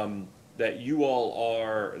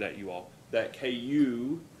 that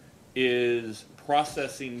KU is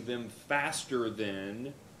processing them faster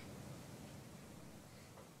than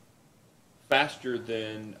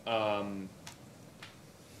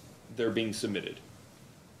they're being submitted.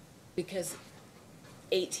 Because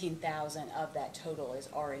 18,000 of that total is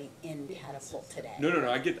already in Catapult today.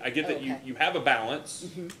 No. I get that Okay. you have a balance,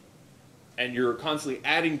 and you're constantly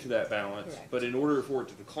adding to that balance. Correct. But in order for it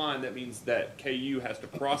to decline, that means that KU has to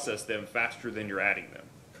process them faster than you're adding them.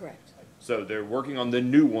 Correct. So they're working on the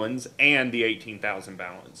new ones and the 18,000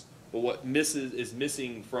 balance. But what is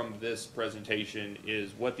missing from this presentation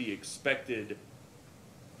is what the expected.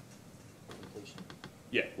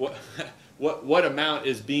 Yeah. What amount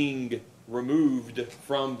is being removed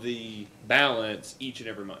from the balance each and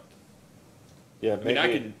every month? Yeah, I mean, I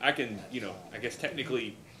can, I guess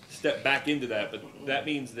technically step back into that, but that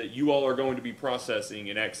means that you all are going to be processing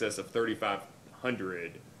in excess of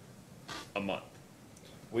 3,500 a month.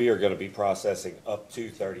 We are going to be processing up to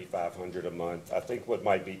 3,500 a month. I think what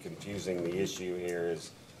might be confusing the issue here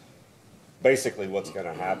is basically what's going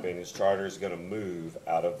to happen is Charter is going to move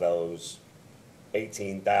out of those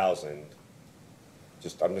 18,000.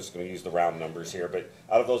 I'm just going to use the round numbers here, but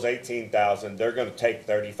out of those 18,000, they're going to take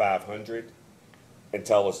 3,500 and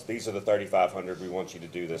tell us these are the 3,500 we want you to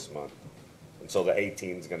do this month. And so the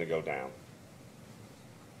 18 is going to go down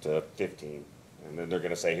to 15. And then they're going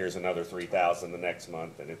to say, here's another 3,000 the next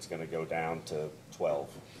month, and it's going to go down to 12.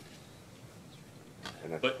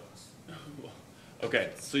 Okay,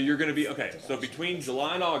 so you're going to be, so between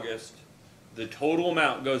July and August, the total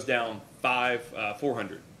amount goes down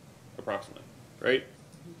 400 approximately, right?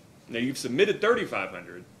 Now you've submitted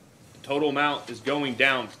 3,500. The total amount is going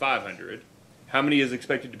down 500. How many is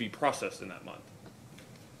expected to be processed in that month?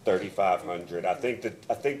 3,500. I think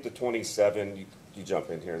the 27. You jump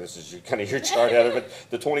in here. This is kind of your chart out of it.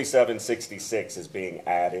 The 2766 is being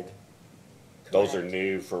added. Correct. Those are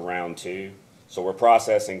new for round 2. So we're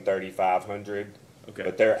processing 3,500. Okay.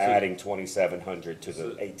 But they're adding 2,700 to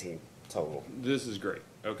the 18 total. This is great.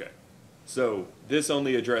 Okay. So this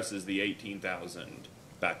only addresses the 18,000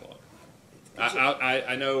 backlog.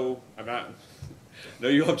 I know I'm not. No,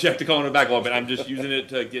 you object to calling it a backlog, but I'm just using it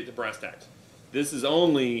to get to brass tacks. This is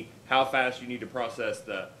only how fast you need to process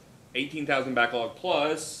the 18,000 backlog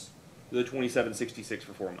plus the 2766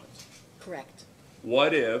 for 4 months. Correct.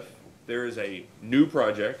 What if there is a new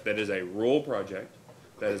project that is a rural project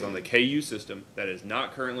that is on the KU system that is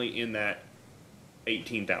not currently in that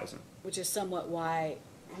 18,000? Which is somewhat why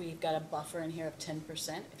we've got a buffer in here of 10%.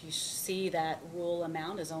 If you see that rule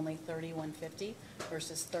amount is only 3,150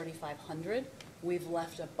 versus 3,500, we've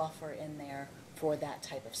left a buffer in there for that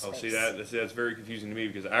type of space. Oh, see that's very confusing to me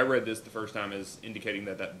because I read this the first time as indicating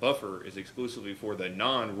that that buffer is exclusively for the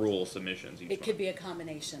non-rural submissions each It month. could be a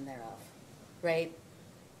combination thereof, right?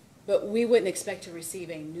 But we wouldn't expect to receive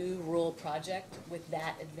a new rural project with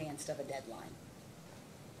that advanced of a deadline,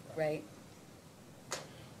 right?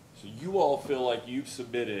 So you all feel like you've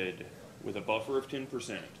submitted with a buffer of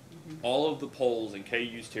 10% all of the polls in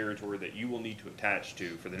KU's territory that you will need to attach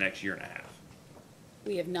to for the next year and a half.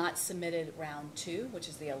 We have not submitted round 2, which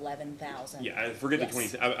is the 11,000. Yeah, I forget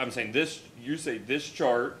Yes. the 20. I'm saying this. You say this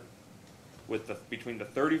chart with the between the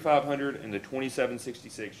 3,500 and the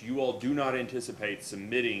 2766. You all do not anticipate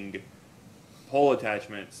submitting poll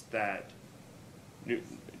attachments that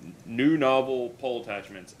new novel poll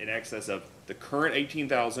attachments in excess of the current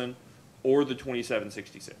 18,000 or the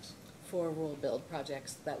 2766. For rural build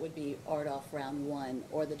projects, that would be RDOF round 1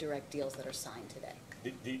 or the direct deals that are signed today.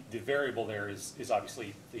 The variable there is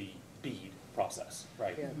obviously the BEAD process,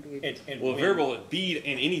 right? Yeah, BEAD. And Well, when- variable at BEAD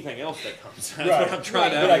and anything else that comes. That's Right. what I'm trying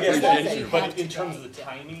to But I have guess appreciation for. but in terms of the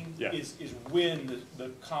timing, Yeah. is when the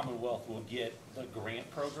Commonwealth will get the grant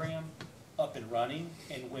program up and running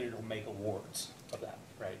and when it'll make awards of that,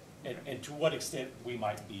 right? And to what extent we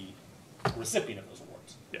might be a recipient of those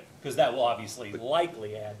awards. Yeah. Because that will obviously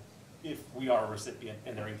likely add, if we are a recipient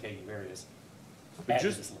and they're in KU areas, But add to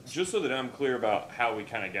this list. just so that I'm clear about how we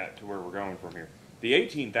kind of got to where we're going from here, the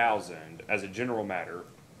 18,000 as a general matter,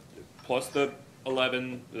 plus the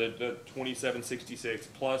 2766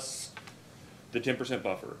 plus the 10%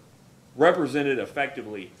 buffer, represented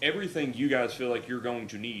effectively everything you guys feel like you're going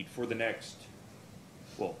to need for the next,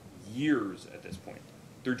 well, years at this point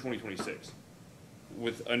through 2026,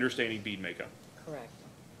 with understanding bead makeup. Correct.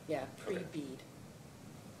 Yeah, pre-BEAD.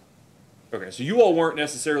 Okay, so you all weren't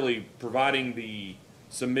necessarily providing the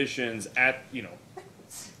submissions at,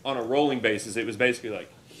 on a rolling basis. It was basically like,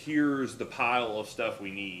 here's the pile of stuff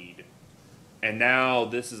we need. And now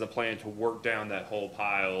this is a plan to work down that whole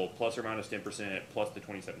pile, plus or minus 10%, plus the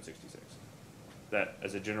 2766. That,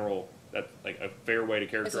 as a general, that's like a fair way to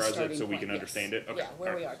characterize it starting so we point, can yes. understand it? Okay. Yeah,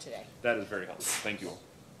 where all we right. are today. That is very helpful. Thank you all.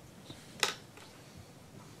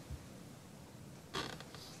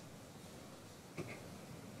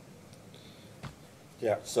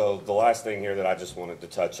 Yeah, so the last thing here that I just wanted to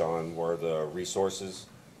touch on were the resources.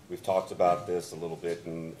 We've talked about this a little bit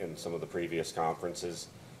in some of the previous conferences.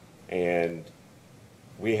 And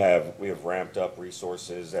we have ramped up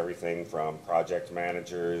resources, everything from project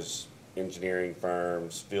managers, engineering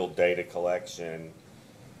firms, field data collection,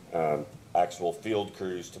 actual field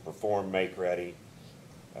crews to perform Make Ready.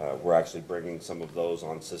 We're actually bringing some of those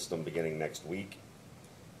on system beginning next week.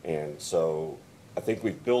 And so I think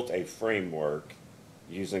we've built a framework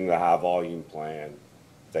using the high volume plan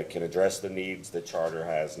that can address the needs that Charter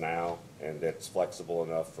has now, and that's flexible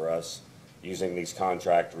enough for us using these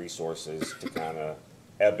contract resources to kind of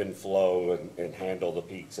ebb and flow and handle the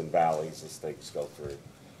peaks and valleys as things go through.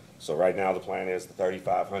 So right now the plan is the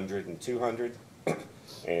 3,500 and 200,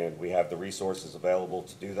 and we have the resources available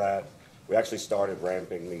to do that. We actually started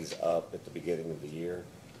ramping these up at the beginning of the year.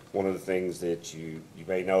 One of the things that you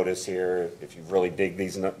may notice here, if you really dig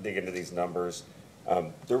into these numbers,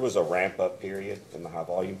 there was a ramp-up period in the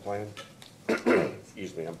high-volume plan.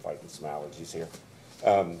 Excuse me, I'm fighting some allergies here.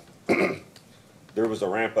 There was a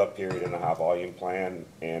ramp-up period in the high-volume plan,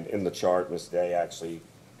 and in the chart, Ms. Day actually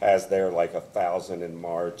has there like 1,000 in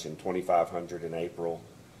March and 2,500 in April.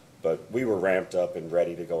 But we were ramped up and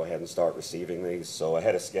ready to go ahead and start receiving these. So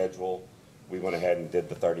ahead of schedule, we went ahead and did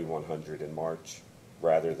the 3,100 in March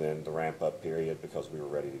rather than the ramp-up period because we were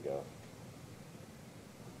ready to go.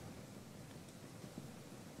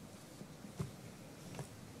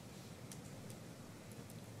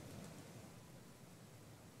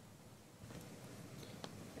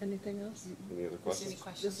 Anything else? Any other questions?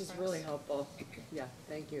 This is really helpful. Yeah,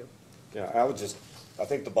 thank you. Yeah, I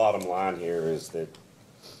think the bottom line here is that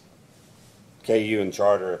KU and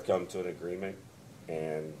Charter have come to an agreement,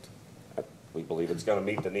 and we believe it's going to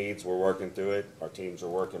meet the needs. We're working through it. Our teams are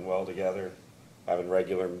working well together, having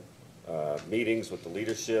regular meetings with the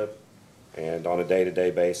leadership, And on a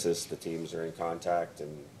day-to-day basis, the teams are in contact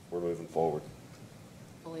and we're moving forward.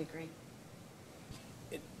 Fully agree.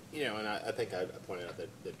 You know, and I think I pointed out that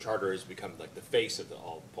the charter has become like the face of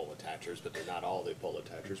all pole attachers, but they're not all the pole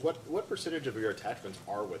attachers. What percentage of your attachments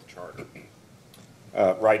are with charter?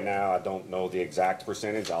 Right now, I don't know the exact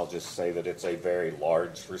percentage. I'll just say that it's a very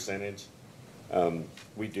large percentage.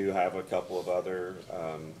 We do have a couple of other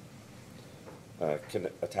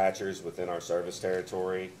attachers within our service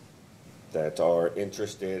territory that are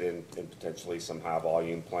interested in potentially some high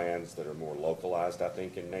volume plans that are more localized, I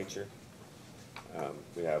think, in nature.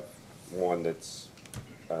 We have one that's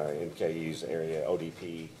in KU's area,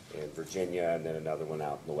 ODP in Virginia, and then another one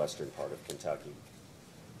out in the western part of Kentucky.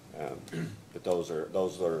 But those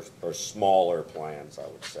are smaller plans, I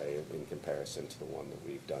would say, in comparison to the one that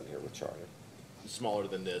we've done here with Charter. Smaller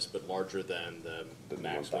than this, but larger than the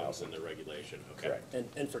maximums in the regulation. Okay. Correct.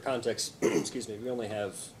 And for context, excuse me, we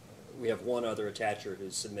have one other attacher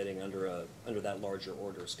who's submitting under that larger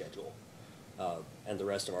order schedule. And the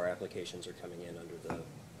rest of our applications are coming in under the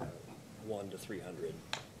 1 to 300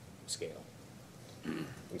 scale.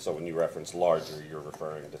 And so when you reference larger, you're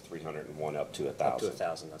referring to 301 up to 1,000. Up to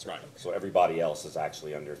 1,000, that's right. So everybody else is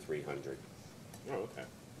actually under 300. Oh, okay.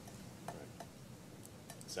 All right.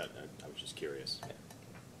 So I was just curious.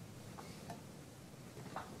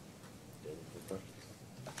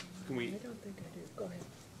 Can we? I don't think I do. Go ahead.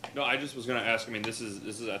 No, I just was going to ask. I mean, this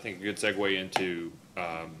is I think a good segue into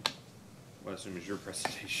what I assume is your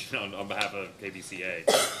presentation on behalf of KBCA,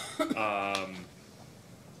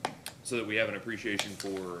 so that we have an appreciation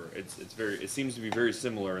for it seems to be very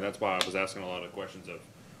similar, and that's why I was asking a lot of questions of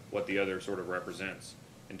what the other sort of represents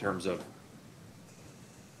in terms of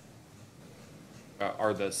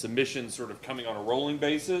are the submissions sort of coming on a rolling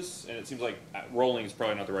basis, and it seems like rolling is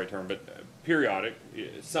probably not the right term, but periodic,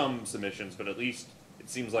 some submissions, but at least it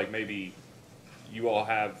seems like maybe you all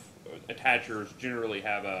have attachers generally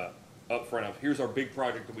have a upfront of here's our big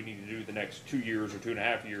project that we need to do the next 2 years or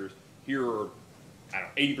 2.5 years. Here are, I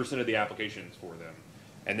don't know, 80% of the applications for them,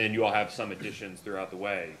 and then you all have some additions throughout the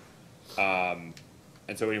way. And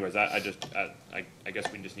so, anyways, I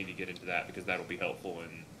guess we just need to get into that because that'll be helpful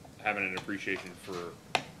in having an appreciation for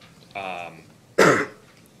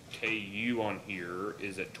KU on here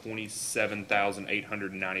is at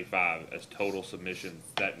 27,895 as total submissions.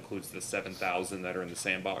 That includes the 7,000 that are in the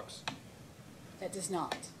sandbox. That does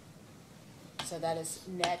not. So that is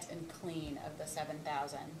net and clean of the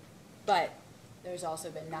 7,000. But there's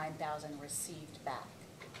also been 9,000 received back.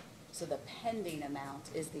 So the pending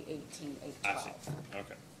amount is the 18,812. I see.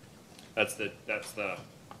 Okay. That's the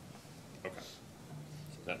okay.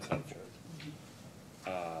 That's not true.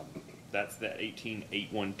 That's the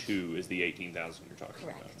 18,812 is the 18,000 you're talking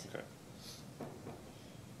about. Correct. Okay.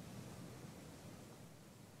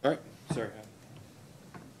 All right. Sorry.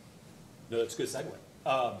 No, that's a good segue.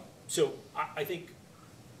 So I think,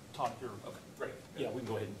 Todd, you're, okay, great. Yeah, we can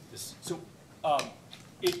go ahead and just, so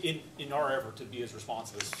in our effort to be as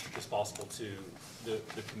responsive as possible to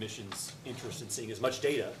the commission's interest in seeing as much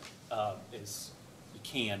data as you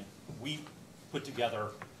can, we put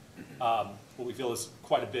together what we feel is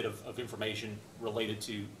quite a bit of information related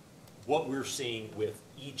to what we're seeing with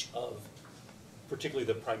each of, particularly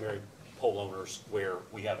the primary pole owners, where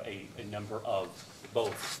we have a number of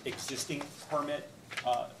both existing permit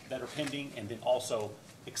that are pending and then also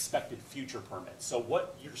expected future permits. So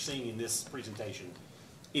what you're seeing in this presentation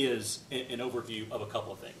is an overview of a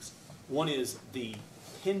couple of things. One is the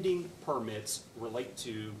pending permits relate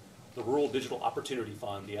to the Rural Digital Opportunity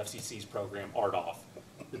Fund, the FCC's program, RDOF,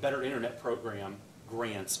 the Better Internet Program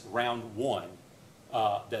grants, round one,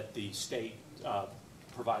 that the state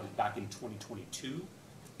provided back in 2022,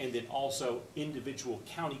 and then also individual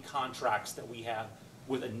county contracts that we have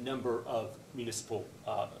with a number of municipal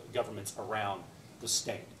governments around the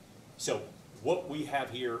state. So what we have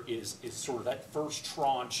here is sort of that first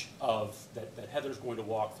tranche of that Heather's going to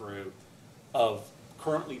walk through of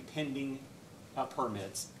currently pending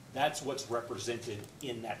permits. That's what's represented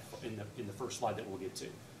in the first slide that we'll get to.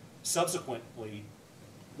 Subsequently,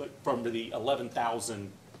 from the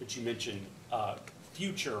 11,000 that you mentioned,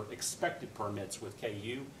 future expected permits with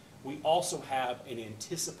KU, we also have an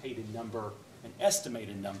anticipated number, an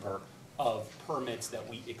estimated number of permits that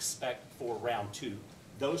we expect for round two.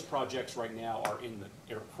 Those projects right now are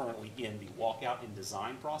currently in the walkout and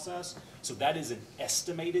design process. So that is an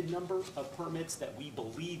estimated number of permits that we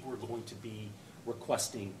believe we're going to be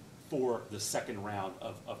requesting for the second round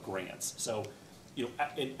of grants. So, you know,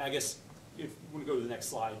 and I guess if we want to go to the next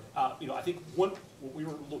slide, you know, I think what we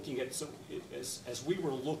were looking at, so as we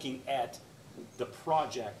were looking at the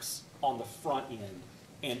projects on the front end,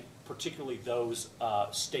 and particularly those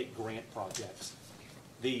state grant projects.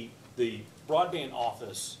 The broadband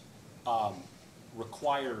office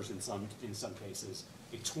requires in some cases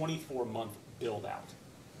a 24-month build out,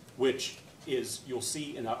 which is, you'll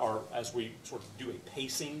see in our, as we sort of do a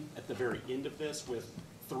pacing at the very end of this with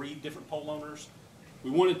 3 different pole owners, we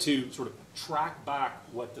wanted to sort of track back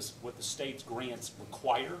what the state's grants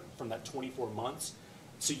require from that 24 months.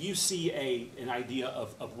 So you see an idea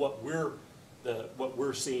of what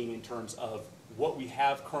we're seeing in terms of what we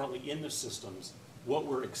have currently in the systems, what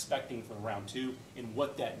we're expecting from round 2, and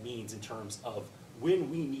what that means in terms of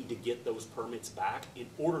when we need to get those permits back in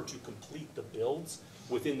order to complete the builds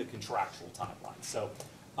within the contractual timeline. So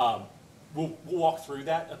we'll walk through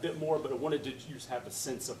that a bit more, but I wanted to just have a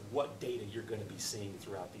sense of what data you're going to be seeing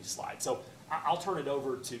throughout these slides. So I'll turn it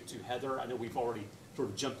over to Heather. I know we've already sort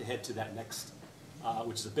of jumped ahead to that next,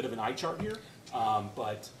 which is a bit of an eye chart here,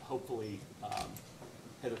 but hopefully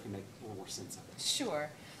Heather can make a little more sense of it. Sure.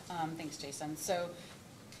 Thanks, Jason. So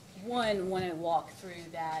one, when I walk through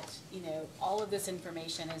that, all of this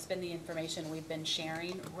information has been the information we've been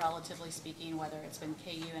sharing, relatively speaking, whether it's been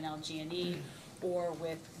KU and LG&E or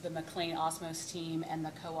with the McLean Osmos team and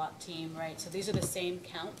the co-op team, right? So these are the same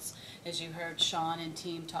counts as you heard Sean and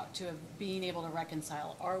team talk to, of being able to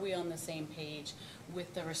reconcile. Are we on the same page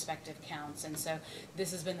with the respective counts? And so this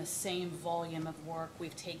has been the same volume of work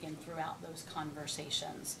we've taken throughout those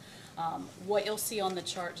conversations. What you'll see on the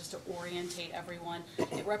chart, just to orientate everyone,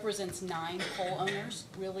 it represents 9 pole owners.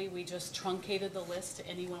 Really, we just truncated the list to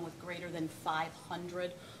anyone with greater than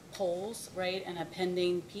 500 poles, right, and a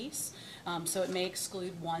pending piece. So it may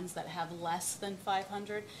exclude ones that have less than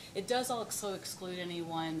 500. It does also exclude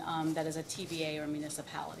anyone that is a TBA or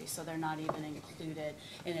municipality, so they're not even included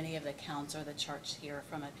in any of the counts or the charts here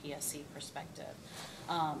from a PSC perspective.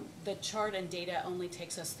 The chart and data only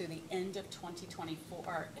takes us through the end of 2024,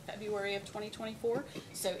 or February of 2024,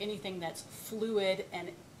 so anything that's fluid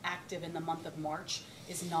and active in the month of March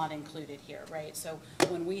is not included here, right? So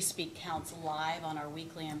when we speak counts live on our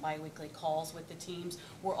weekly and biweekly calls with the teams,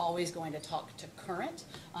 we're always going to talk to current,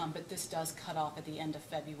 but this does cut off at the end of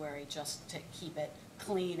February just to keep it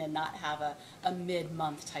clean and not have a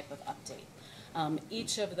mid-month type of update.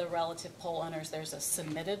 Each of the relative poll owners, there's a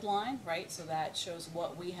submitted line, right? So that shows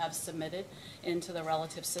what we have submitted into the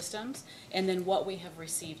relative systems, and then what we have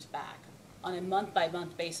received back. On a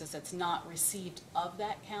month-by-month basis, it's not received of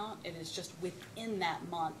that count. It is just within that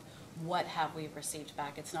month, what have we received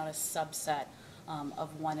back. It's not a subset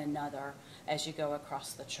of one another as you go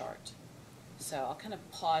across the chart. So I'll kind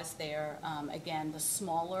of pause there. Again, the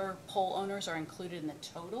smaller poll owners are included in the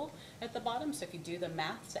total at the bottom. So if you do the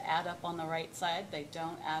math to add up on the right side, they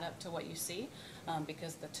don't add up to what you see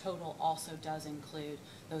because the total also does include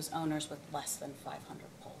those owners with less than 500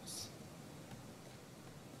 polls.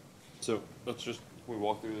 So let's just, we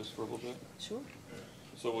walk through this for a little bit? Sure.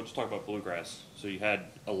 So we'll just talk about bluegrass. So you had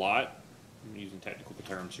a lot, I'm using technical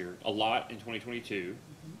terms here, a lot in 2022,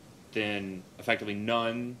 then effectively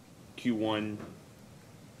none Q1,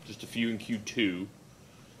 just a few in Q2,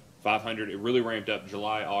 500. It really ramped up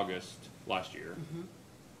July, August last year.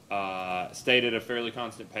 Stayed at a fairly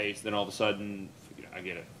constant pace. Then all of a sudden, I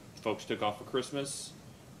get it. Folks took off for Christmas,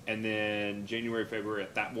 and then January, February,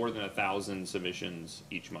 more than 1,000 submissions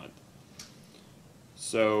each month.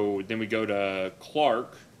 So then we go to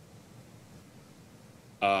Clark.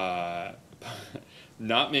 Not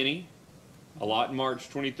many. A lot in March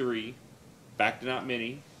 23. Back to not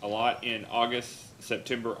many. A lot in August,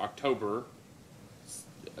 September, October.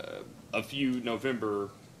 A few November,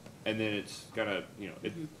 and then it's kind of,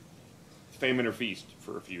 famine or feast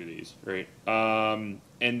for a few of these, right? And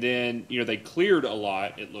then, they cleared a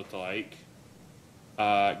lot, it looked like.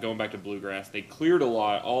 Going back to bluegrass, they cleared a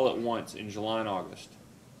lot all at once in July and August.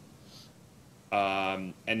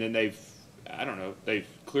 And then they've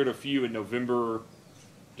cleared a few in November,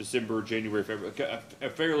 December, January, February, a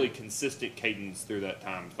fairly consistent cadence through that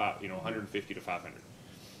time, 150 to 500.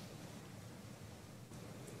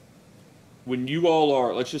 When you all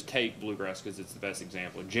are, let's just take bluegrass because it's the best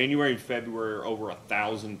example. January and February are over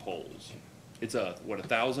 1,000 polls. It's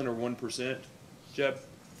 1,000 or 1%, Jeb?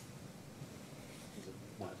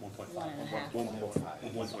 1.5.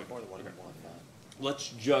 Let's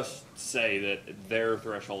just say that their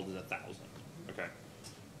threshold is 1,000. Okay.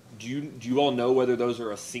 Do you all know whether those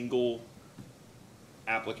are a single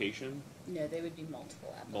application? No, they would be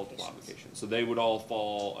multiple applications. Multiple applications. So they would all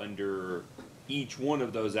fall under each one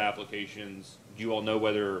of those applications. Do you all know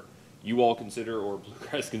whether you all consider or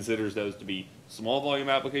Bluegrass considers those to be small volume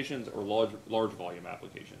applications or large volume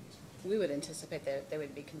applications? We would anticipate that they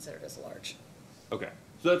would be considered as large. Okay.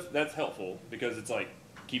 So that's helpful because it's like,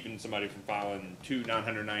 keeping somebody from filing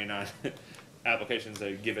 999 applications.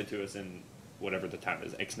 They give it to us in whatever the time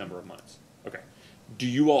is, X number of months. Okay. Do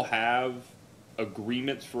you all have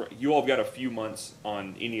agreements for, you all have got a few months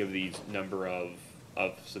on any of these number of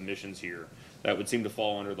submissions here that would seem to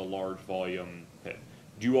fall under the large volume pit.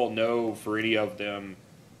 Do you all know for any of them,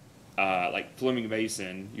 like Fleming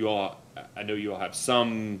Mason, I know you all have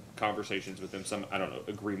some conversations with them, some, I don't know,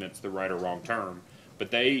 agreements, the right or wrong term,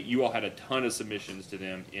 but you all had a ton of submissions to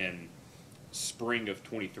them in spring of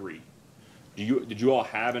 23. Did you all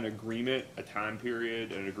have an agreement, a time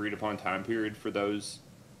period, an agreed upon time period for those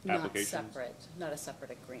applications? Not a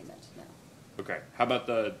separate agreement, no. Okay. How about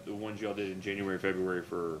the ones y'all did in January, February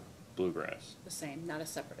for Bluegrass? The same, not a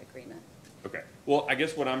separate agreement. Okay. Well, I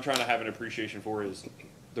guess what I'm trying to have an appreciation for is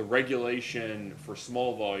the regulation for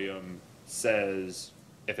small volume says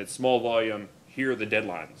if it's small volume, here are the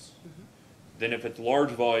deadlines. Then if it's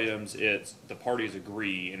large volumes, it's the parties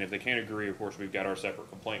agree, and if they can't agree, of course, we've got our separate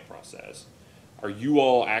complaint process. Are you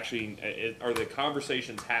all actually, are the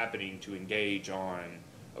conversations happening to engage on,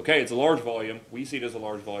 okay, it's a large volume, we see it as a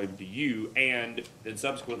large volume to you, and then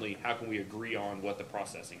subsequently, how can we agree on what the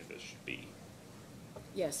processing of this should be?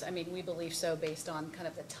 Yes, I mean, we believe so based on kind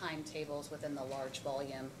of the timetables within the large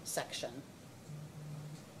volume section.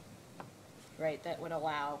 Right, that would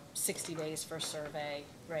allow 60 days for survey,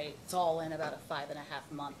 right? It's all in about a 5.5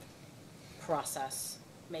 month process,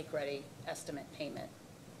 make ready, estimate, payment.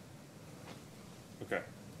 Okay.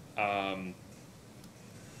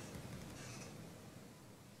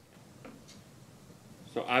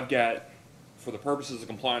 So I've got, for the purposes of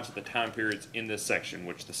compliance with the time periods in this section,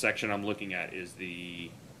 which the section I'm looking at is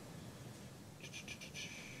the, let's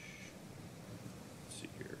see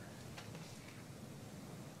here.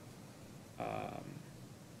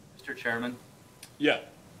 Mr. Chairman? Yeah.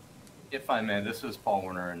 If I may, this is Paul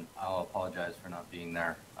Werner, and I'll apologize for not being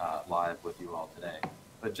there live with you all today.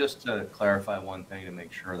 But just to clarify one thing to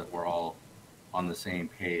make sure that we're all on the same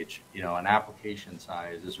page, you know, an application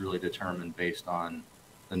size is really determined based on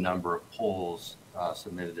the number of polls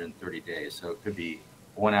submitted in 30 days. So it could be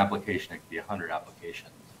one application, it could be 100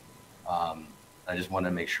 applications. I just wanted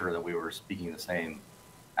to make sure that we were speaking the same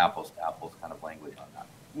apples to apples kind of language on that.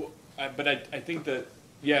 Well, but I think that,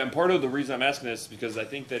 yeah, and part of the reason I'm asking this is because I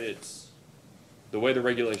think that it's, the way the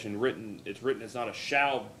regulation it's not a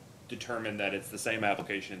shall determine that it's the same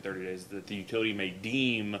application in 30 days, that the utility may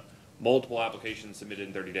deem multiple applications submitted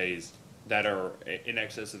in 30 days that are in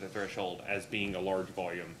excess of the threshold as being a large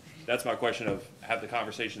volume. That's my question of, have the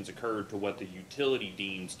conversations occurred to what the utility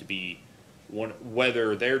deems to be,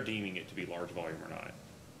 whether they're deeming it to be large volume or not?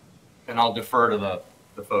 And I'll defer to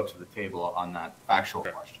the folks at the table on that factual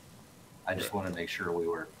question. I just want to make sure we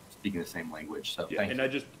were speaking the same language, so thank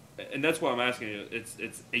you. And that's why I'm asking you,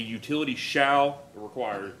 it's a utility shall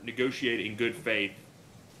require, negotiate in good faith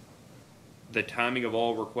the timing of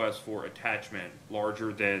all requests for attachment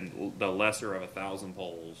larger than the lesser of 1,000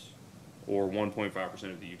 polls or 1.5%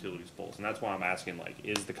 of the utility's polls. And that's why I'm asking, like,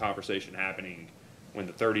 is the conversation happening when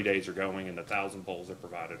the 30 days are going and the 1,000 polls are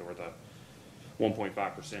provided or the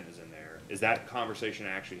 1.5% is in there? Is that conversation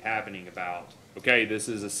actually happening about, okay, this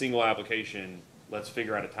is a single application, let's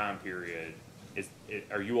figure out a time period?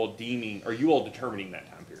 Are you all determining that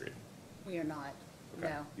time period? We are not, Okay.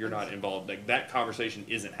 no. You're not involved, like, that conversation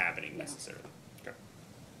isn't happening necessarily.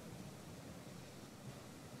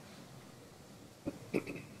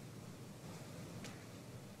 Okay.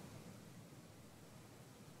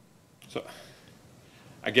 So,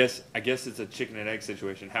 I guess it's a chicken and egg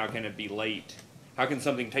situation. How can it be late? How can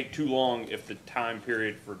something take too long if the time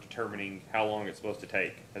period for determining how long it's supposed to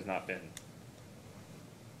take has not been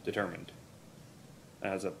determined?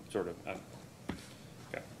 As a sort of, okay.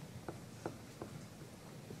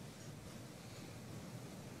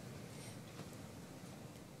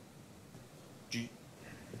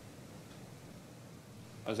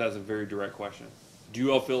 That's a very direct question. Do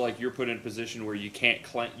you all feel like you're put in a position where you can't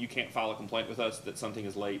file a complaint with us that something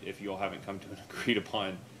is late if you all haven't come to an agreed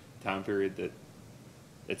upon time period that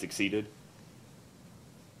it's exceeded?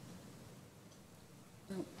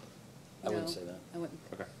 No. I wouldn't say that. I wouldn't.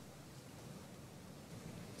 Okay.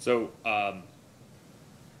 So,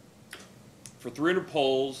 for 300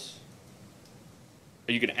 polls,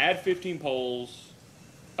 you can add 15 polls,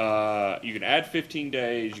 you can add 15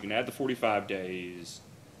 days, you can add the 45 days.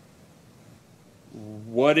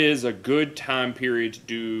 What is a good time period to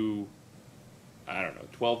do, I don't know,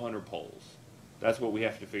 1,200 polls? That's what we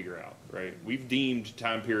have to figure out, right? We've deemed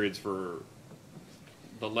time periods for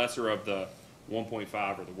the lesser of the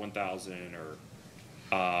 1.5 or the 1,000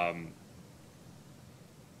 or,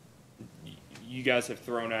 you guys have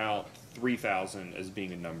thrown out 3,000 as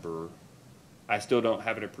being a number, I still don't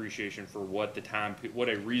have an appreciation for what what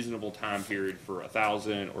a reasonable time period for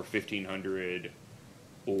 1,000 or 1,500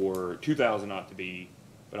 or 2,000 ought to be.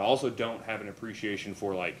 But I also don't have an appreciation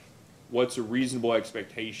for like what's a reasonable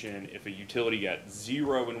expectation if a utility got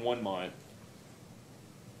 0 in 1 month,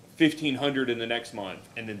 1,500 in the next month,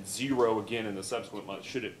 and then 0 again in the subsequent month.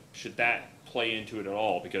 Should that play into it at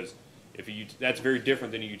all? Because that's very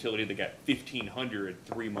different than a utility that got 1,500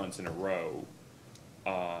 3 months in a row.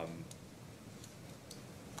 I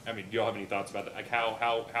mean, do y'all have any thoughts about that? Like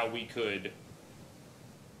how we could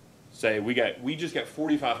say we just got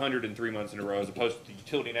 4,500 in 3 months in a row, as opposed to the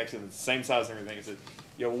utility next to them, the same size and everything. It says,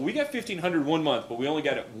 well, we got 1,500 1 month, but we only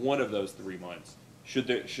got it one of those 3 months. Should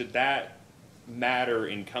that matter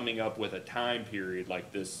in coming up with a time period,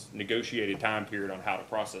 like this negotiated time period on how to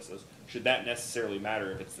process this? Should that necessarily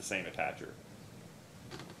matter if it's the same attacher?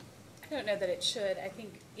 I don't know that it should. I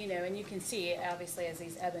think, and you can see obviously as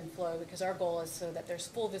these ebb and flow, because our goal is so that there's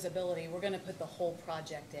full visibility, we're going to put the whole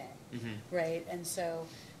project in, right? And so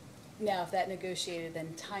now if that negotiated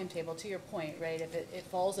then timetable, to your point, right, if it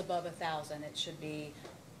falls above 1,000, it should be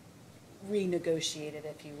renegotiated,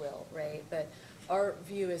 if you will, right? But our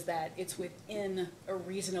view is that it's within a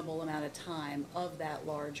reasonable amount of time of that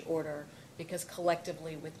large order, because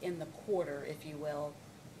collectively within the quarter, if you will,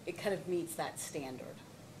 it kind of meets that standard.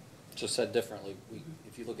 Just said differently,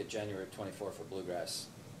 if you look at January of '24 for Bluegrass,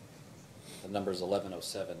 the number is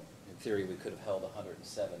 1107. In theory, we could have held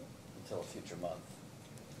 107 until a future month.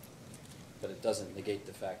 But it doesn't negate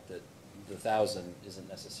the fact that the 1,000 isn't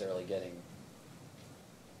necessarily getting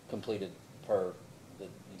completed per the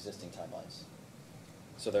existing timelines.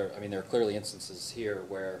 So there are clearly instances here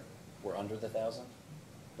where we're under the 1,000,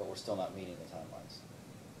 but we're still not meeting the timelines.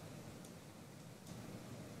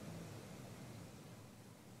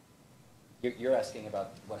 You're asking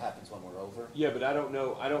about what happens when we're over? Yeah, but I don't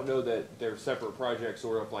know that they're separate projects,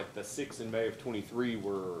 or if like the 6 in May of '23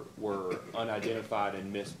 were unidentified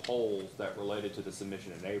and missed polls that related to the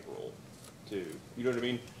submission in April, too. You know what I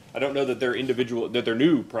mean? I don't know that they're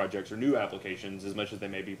new projects or new applications as much as they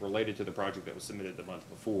may be related to the project that was submitted the month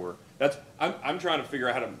before. I'm trying to figure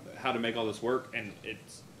out how to make all this work, and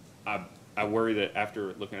I worry that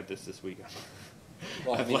after looking at this week,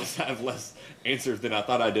 well, I have less answers than I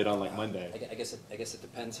thought I did on like Monday. I guess it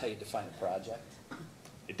depends how you define a project.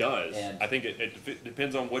 It does. And I think it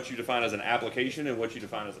depends on what you define as an application and what you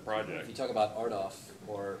define as a project. If you talk about RDOF,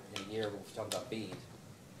 or in a year we'll talk about BEAD,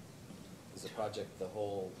 is the project the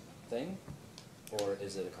whole thing, or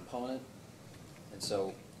is it a component? And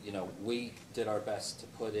so, we did our best to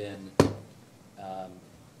put in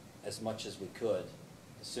as much as we could,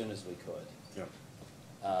 as soon as we could. Yeah.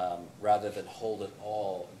 Rather than hold it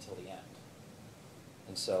all until the end.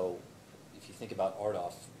 And so, if you think about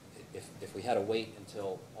RDOF, if we had to wait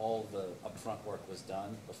until all the upfront work was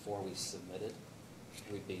done before we submitted,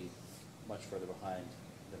 we'd be much further behind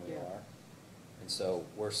than we are. And so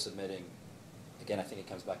we're submitting, again, I think it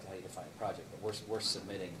comes back to how you define a project, but we're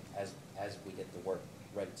submitting as we get the work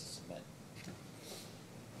ready to submit.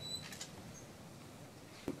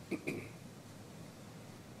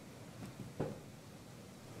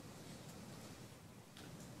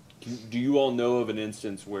 Do you all know of an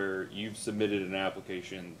instance where you've submitted an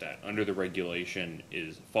application that under the regulation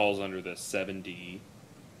falls under the 7D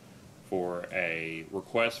for a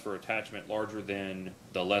request for attachment larger than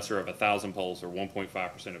the lesser of 1,000 poles or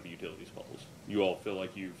 1.5% of a utility's poles? You all feel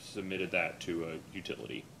like you've submitted that to a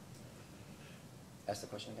utility? Ask the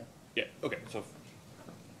question again? Yeah, okay. So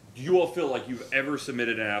do you all feel like you've ever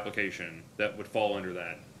submitted an application that would fall under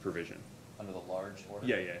that provision? Under the large order?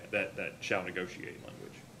 Yeah, that shall negotiate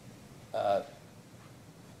language.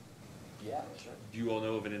 Yeah, sure. Do you all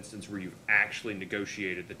know of an instance where you've actually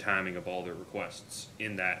negotiated the timing of all the requests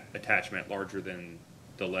in that attachment larger than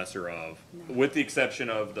the lesser of, with the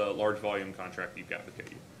exception of the large volume contract you've got with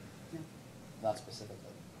KU? No. Not specifically.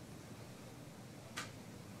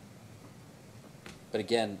 But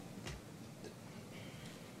again,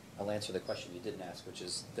 I'll answer the question you didn't ask, which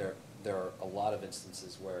is there are a lot of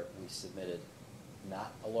instances where we submitted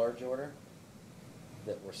not a large order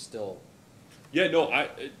that we're still. Yeah, no,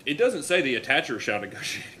 it doesn't say the attacher shall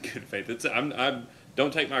negotiate in good faith.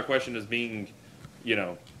 Don't take my question as being,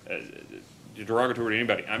 derogatory to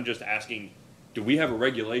anybody. I'm just asking, do we have a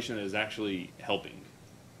regulation that is actually helping,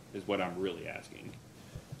 is what I'm really asking.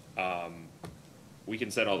 We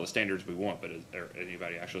can set all the standards we want, but is there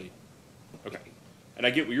anybody actually, okay. And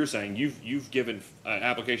I get what you're saying. You've given an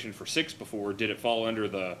application for 6 before. Did it fall under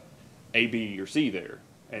the A, B, or C there?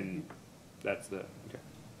 And that's the, okay.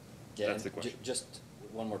 Yeah, that's the question. Just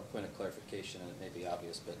one more point of clarification, and it may be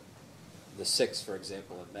obvious, but the 6th, for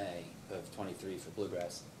example, of May of '23 for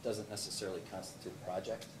Bluegrass doesn't necessarily constitute a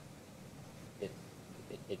project.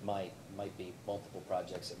 It might be multiple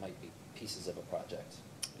projects, it might be pieces of a project.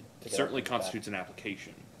 It certainly constitutes an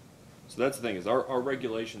application. So that's the thing, is our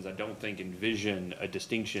regulations, I don't think envision a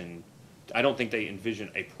distinction. I don't think they envision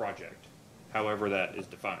a project, however that is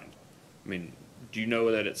defined. I mean, do you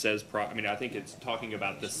know that it says I mean, I think it's talking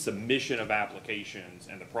about the submission of applications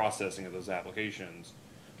and the processing of those applications,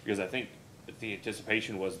 because I think the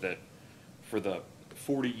anticipation was that for the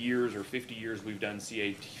 40 years or 50 years we've done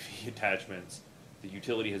CATV attachments, the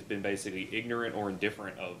utility has been basically ignorant or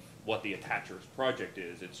indifferent of what the attacher's project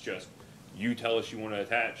is. It's just, you tell us you want to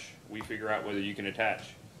attach, we figure out whether you can attach.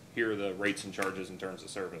 Here are the rates and charges and terms of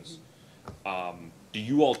service. Do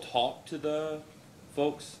you all talk to the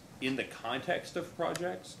folks in the context of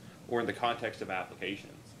projects or in the context of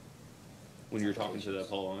applications when you're talking to the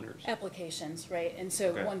pole owners? Applications, right? And so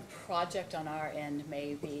Okay. one project on our end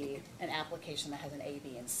may be an application that has an A,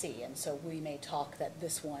 B, and C. And so we may talk that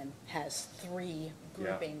this one has 3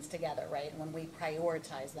 groupings together, right? When we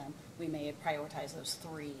prioritize them, we may prioritize those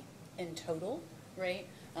 3 in total, right?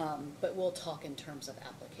 But we'll talk in terms of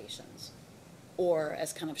applications. Or,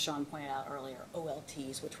 as kind of Sean pointed out earlier,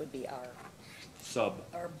 OLTs, which would be our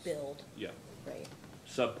build, Yeah. right?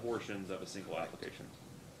 Sub portions of a single application.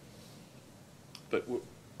 But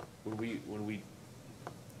when we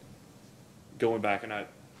going back, and I'm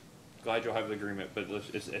glad you'll have the agreement, but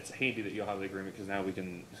it's handy that you'll have the agreement, because now we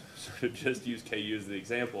can sort of just use KU as the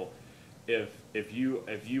example. If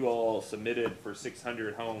you all submitted for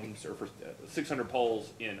 600 homes or for 600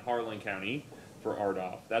 poles in Harlan County for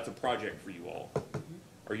RDOF, that's a project for you all.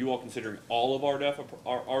 Are you all considering all of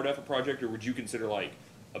RDOF a project, or would you consider like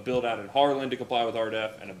a build out in Harlan to comply with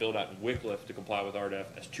RDOF and a build out in Wickliffe to comply with RDOF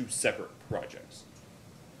as 2 separate projects?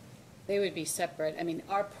 They would be separate. I mean,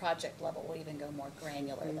 our project level will even go more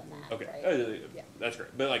granular than that, Okay, right? Yeah. that's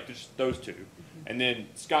great. But like just those 2, and then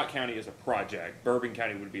Scott County is a project. Bourbon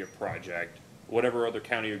County would be a project. Whatever other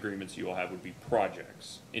county agreements you all have would be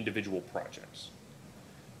projects, individual projects,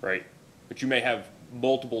 right? But you may have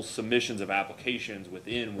multiple submissions of applications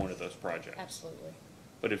within one of those projects. Absolutely.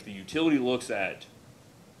 But if the utility looks at,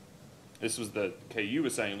 this was the KU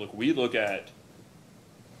was saying, look, we look at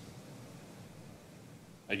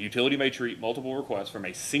a utility may treat multiple requests from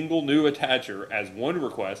a single new attacher as one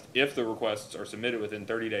request if the requests are submitted within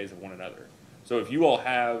 30 days of one another. So if you all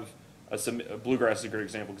have Bluegrass is a great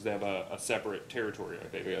example because they have a separate territory.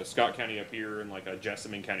 Like they have Scott County up here and like a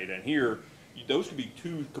Jessamine County down here. Those could be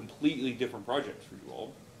 2 completely different projects for you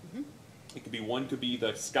all. It could be, one could be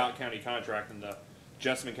the Scott County contract and the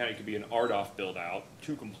Jessamine County could be an RDOF build out.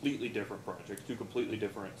 2 completely different projects, 2 completely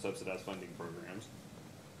different subsidized funding programs.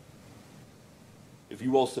 If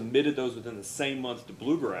you all submitted those within the same month to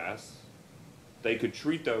Bluegrass, they could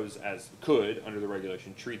treat those under the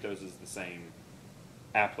regulation, treat those as the same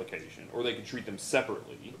application, or they could treat them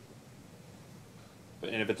separately.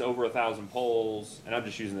 And if it's over 1,000 poles, and I'm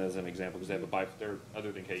just using that as an example because they have they're,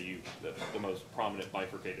 other than KU, the most prominent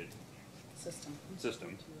bifurcated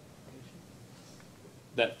system.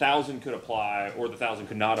 That 1,000 could apply, or the 1,000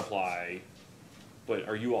 could not apply. But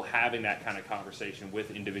are you all having that kind of conversation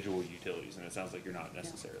with individual utilities? And it sounds like you're not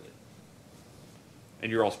necessarily.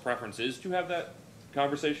 And your all's preference is to have that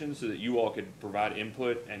conversation so that you all could provide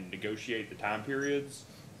input and negotiate the time periods?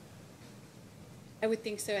 I would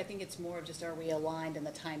think so. I think it's more of just, are we aligned in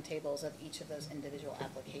the timetables of each of those individual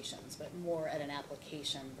applications, but more at an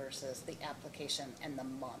application versus the application and the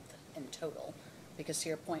month in total. Because to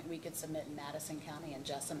your point, we could submit in Madison County and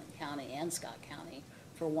Jessamine County and Scott County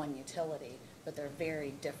for one utility, but they're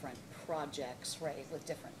very different projects, right, with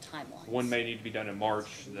different timelines. One may need to be done in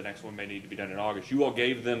March, the next one may need to be done in August. You all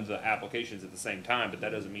gave them the applications at the same time, but that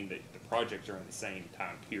doesn't mean that the projects are in the same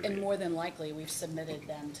time period. And more than likely, we've submitted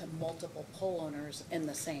them to multiple poll owners in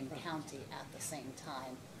the same county at the same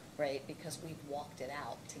time, right, because we've walked it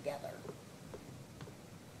out together.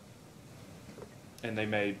 And they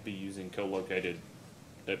may be using co-located,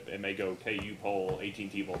 it may go KU poll,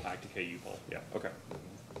 AT&T poll, back to KU poll. Yeah, okay.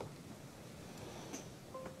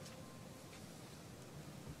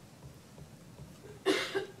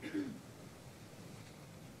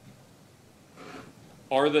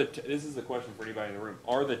 This is a question for anybody in the room.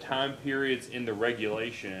 Are the time periods in the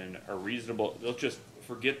regulation are reasonable? Let's just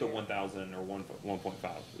forget the 1,000 or 1.5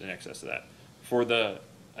 in excess of that. For the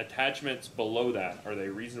attachments below that, are they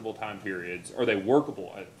reasonable time periods? Are they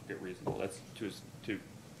workable? I forget reasonable. That's too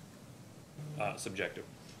subjective.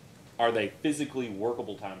 Are they physically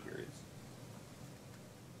workable time periods?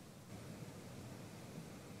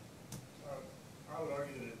 I would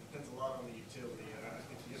argue that it depends a lot on the utility, and I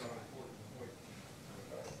think you hit on an important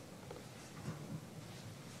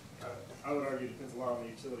I would argue it depends a lot on the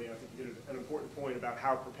utility. I think you did an important point about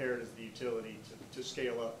how prepared is the utility to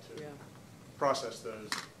scale up to process those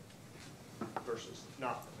versus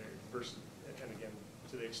not prepared. Versus, and again,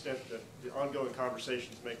 to the extent that the ongoing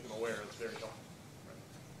conversations make them aware, it's very helpful.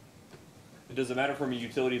 Does it matter from a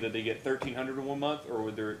utility that they get 1,300 in 1 month, or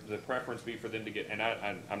would the preference be for them to get? And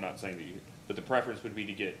I'm not saying that you, but the preference would be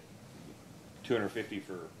to get 250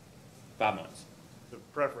 for 5 months. The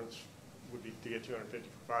preference would be to get 250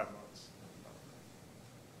 for 5 months.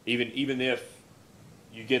 Even if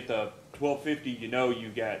you get the 1,250, you know you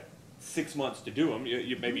got 6 months to do them.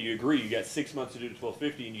 Maybe you agree you got 6 months to do the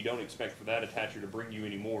 1,250, and you don't expect for that attacher to bring you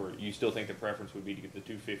any more. You still think the preference would be to get the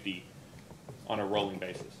 250 on a rolling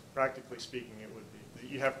basis. Practically speaking, it would be.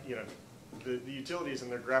 You have, the utilities,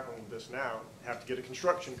 and they're grappling with this now, have to get a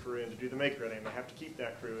construction crew in to do the make-ready, and they have to keep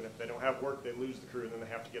that crew, and if they don't have work, they lose the crew, and then they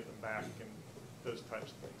have to get them back, and those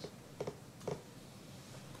types of things.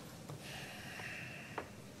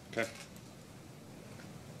 Okay.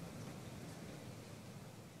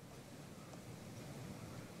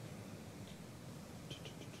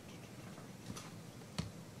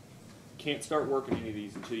 Can't start working any of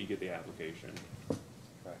these until you get the application.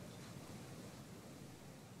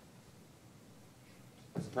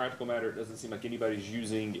 As a practical matter, it doesn't seem like anybody's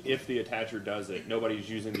using, if the attacher does it, nobody's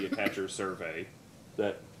using the attacher survey.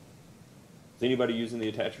 Is anybody using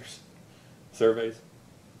the attachers surveys?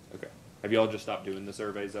 Okay. Have you all just stopped doing the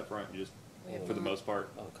surveys up front? You just, for the most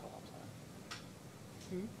part?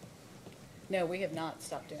 No, we have not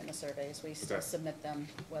stopped doing the surveys. We still Okay. submit them,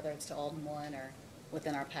 whether it's to Alden One or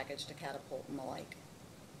within our package to Catapult and the like.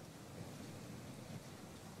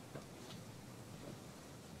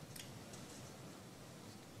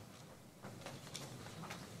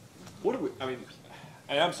 What are we, I mean,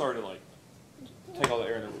 and I'm sorry to like take all the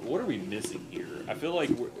air in there. What are we missing here? I feel like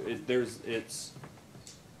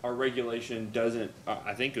our regulation doesn't,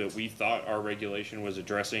 I think that we thought our regulation was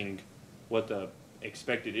addressing what the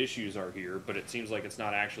expected issues are here, but it seems like it's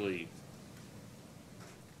not actually,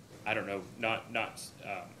 I don't know,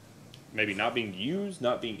 maybe not being used,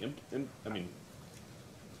 not being,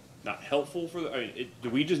 not helpful for the, do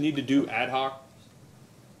we just need to do ad hoc,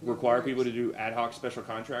 require people to do ad hoc special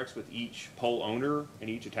contracts with each pole owner and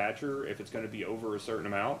each attacher if it's going to be over a certain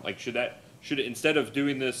amount? Like, should it, instead of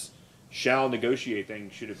doing this shall negotiate thing,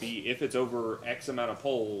 should it be if it's over X amount of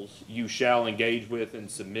poles, you shall engage with and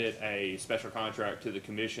submit a special contract to the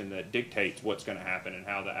commission that dictates what's going to happen and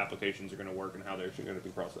how the applications are going to work and how they're going to be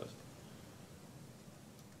processed?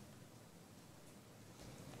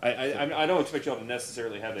 I don't expect y'all to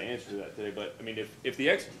necessarily have the answer to that today, but I mean, if the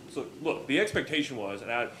expectation was,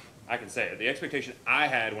 and I can say it, the expectation I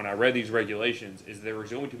had when I read these regulations is there was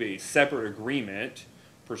going to be a separate agreement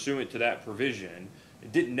pursuant to that provision.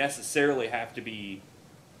 It didn't necessarily have to be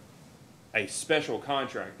a special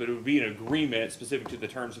contract, but it would be an agreement specific to the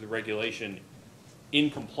terms of the regulation in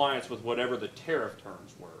compliance with whatever the tariff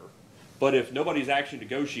terms were. But if nobody's actually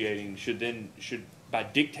negotiating, should by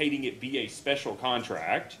dictating it be a special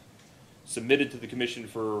contract submitted to the commission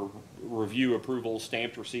for review, approval,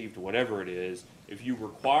 stamped, received, whatever it is. If you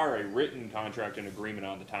require a written contract and agreement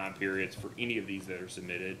on the time periods for any of these that are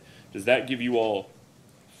submitted, does that give you all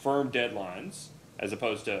firm deadlines as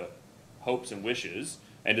opposed to hopes and wishes?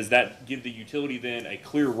 And does that give the utility then a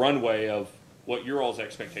clear runway of what your all's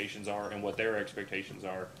expectations are and what their expectations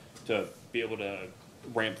are to be able to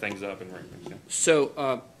ramp things up and ramp things down?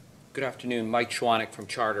 So, good afternoon, Mike Schwanek from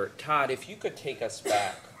Charter. Todd, if you could take us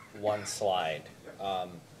back one slide.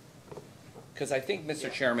 Because I think, Mr.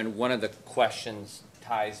 Chairman, one of the questions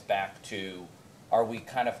ties back to, are we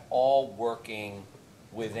kind of all working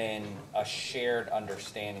within a shared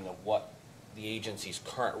understanding of what the agency's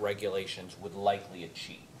current regulations would likely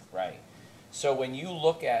achieve, right? So when you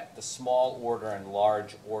look at the small order and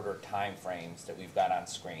large order timeframes that we've got on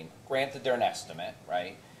screen, granted they're an estimate,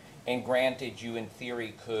 right? And granted you in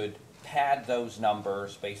theory could pad those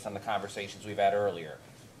numbers based on the conversations we've had earlier.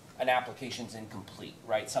 An application's incomplete,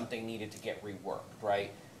 right? Something needed to get reworked,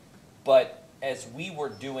 right? But as we were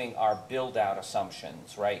doing our build-out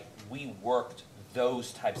assumptions, right, we worked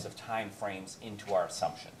those types of time frames into our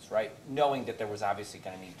assumptions, right? Knowing that there was obviously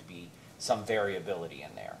going to need to be some variability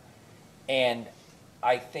in there. And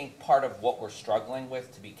I think part of what we're struggling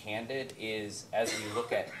with, to be candid, is as we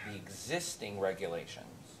look at the existing regulations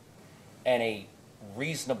and a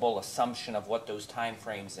reasonable assumption of what those time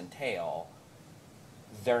frames entail,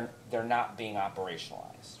 they're not being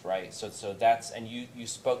operationalized, right? So that's, and you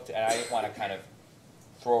spoke to, and I didn't want to kind of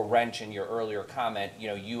throw a wrench in your earlier comment. You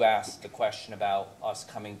know, you asked the question about us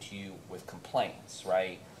coming to you with complaints,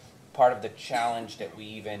 right? Part of the challenge that we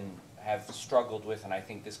even have struggled with, and I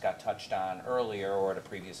think this got touched on earlier or at a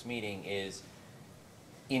previous meeting, is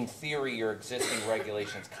in theory, your existing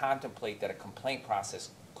regulations contemplate that a complaint process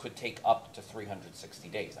could take up to 360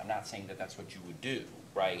 days. I'm not saying that that's what you would do,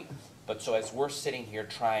 right? But so as we're sitting here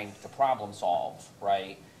trying to problem solve,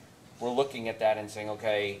 right, we're looking at that and saying,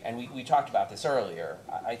 okay, and we talked about this earlier.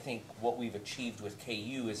 I think what we've achieved with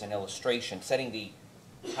KU is an illustration, setting the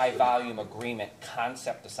high volume agreement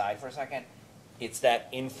concept aside for a second. It's that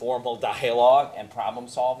informal dialogue and problem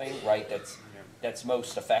solving, right, that's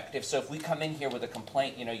most effective. So if we come in here with a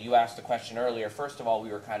complaint, you know, you asked the question earlier, first of all, we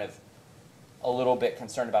were kind of a little bit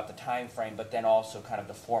concerned about the time frame, but then also kind of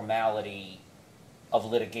the formality of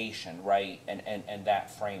litigation, right, and that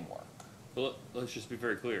framework. Well, let's just be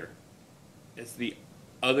very clear. It's the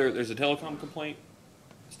other, there's a telecom complaint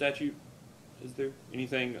statute. Is there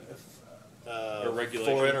anything or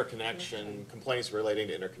regulation? For interconnection, complaints relating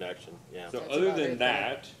to interconnection, yeah. So other than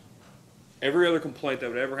that, every other complaint that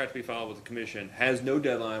would ever have to be filed with the commission has no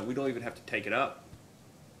deadline. We don't even have to take it up.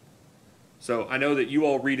 So I know that you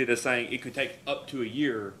all read it as saying it could take up to a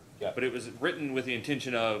year, but it was written with the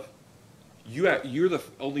intention of you're the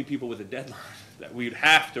only people with a deadline that we'd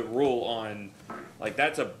have to rule on. Like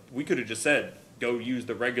we could have just said, go use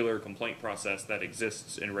the regular complaint process that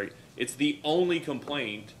exists in rate. It's the only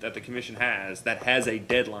complaint that the commission has that has a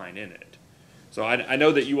deadline in it. So I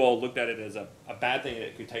know that you all looked at it as a bad thing that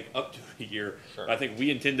it could take up to a year. Sure. But I think we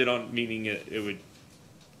intended on meaning it would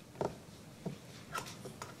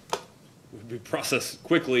be processed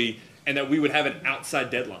quickly, and that we would have an outside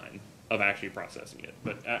deadline of actually processing it.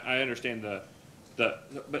 But I understand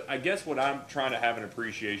but I guess what I'm trying to have an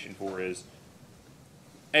appreciation for is,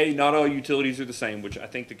 A, not all utilities are the same, which I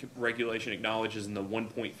think the regulation acknowledges in the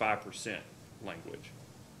 1.5% language.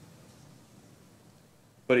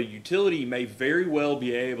 But a utility may very well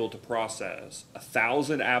be able to process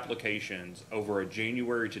 1,000 applications over a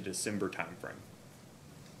January to December timeframe,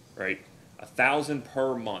 right? 1,000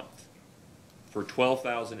 per month for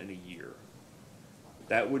 12,000 in a year.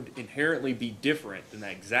 That would inherently be different than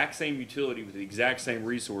that exact same utility with the exact same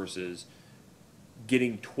resources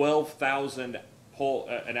getting 12,000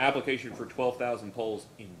 an application for 12,000 polls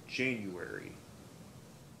in January.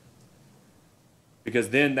 Because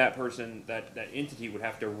then that person, that entity would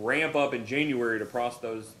have to ramp up in January to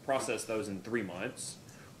process those in 3 months,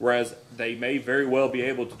 whereas they may very well be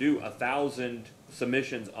able to do 1,000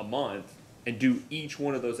 submissions a month and do each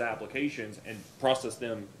one of those applications and process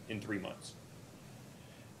them in 3 months.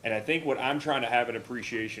 And I think what I'm trying to have an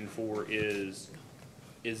appreciation for is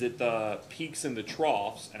it the peaks and the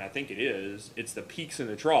troughs, and I think it is, it's the peaks and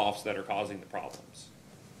the troughs that are causing the problems.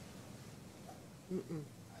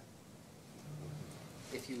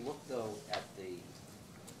 If you look, though, at the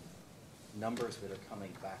numbers that are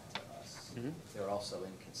coming back to us, they're also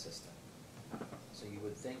inconsistent. So you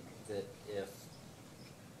would think that if,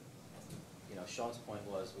 you know, Sean's point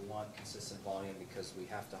was we want consistent volume because we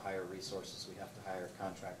have to hire resources, we have to hire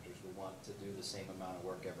contractors, we want to do the same amount of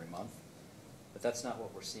work every month. But that's not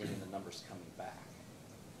what we're seeing in the numbers coming back.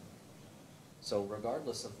 So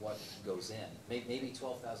regardless of what goes in, maybe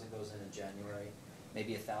 12,000 goes in January,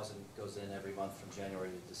 maybe 1,000 goes in every month from January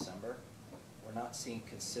to December, we're not seeing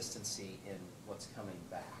consistency in what's coming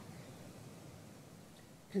back.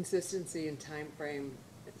 Consistency in time frame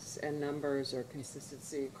and numbers, or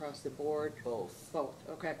consistency across the board? Both. Both,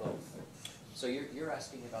 okay. Both. So you're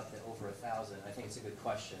asking about the over 1,000. I think it's a good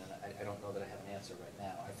question, and I don't know that I have an answer right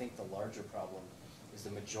now. I think the larger problem is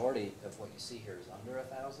the majority of what you see here is under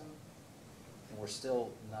 1,000, and we're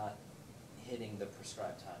still not hitting the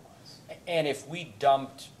prescribed timelines. And if we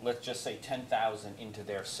dumped, let's just say 10,000 into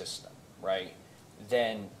their system, right?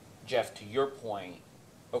 Then, Jeff, to your point,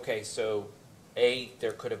 okay, so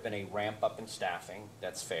there could have been a ramp up in staffing,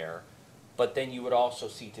 that's fair. But then you would also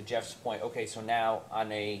see, to Jeff's point, okay, so now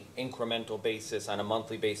on a incremental basis, on a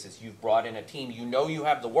monthly basis, you've brought in a team, you know you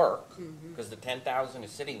have the work, because the 10,000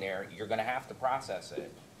 is sitting there, you're gonna have to process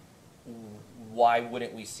it. Why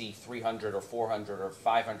wouldn't we see 300 or 400 or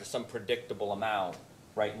 500, some predictable amount,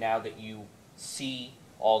 right now that you see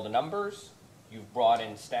all the numbers, you've brought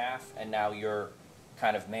in staff, and now you're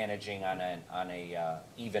kind of managing on a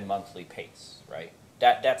even monthly pace, right?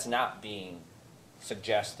 That's not being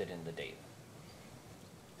suggested in the data.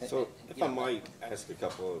 So if I might ask a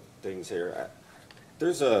couple of things here,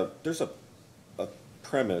 there's a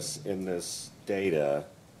premise in this data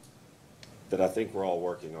that I think we're all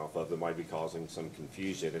working off of that might be causing some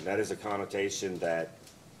confusion, and that is a connotation that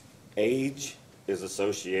age is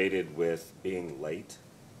associated with being late.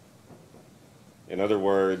 In other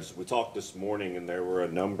words, we talked this morning and there were a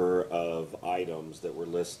number of items that were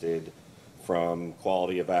listed from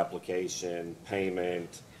quality of application,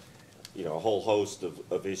 payment, you know, a whole host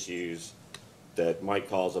of issues that might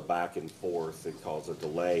cause a back and forth and cause a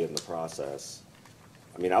delay in the process.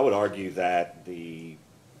 I mean, I would argue that the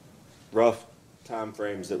rough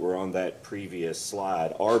timeframes that were on that previous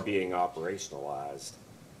slide are being operationalized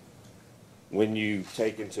when you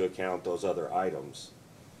take into account those other items.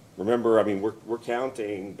 Remember, I mean, we're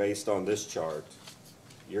counting based on this chart.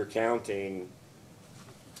 You're counting,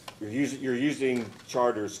 you're using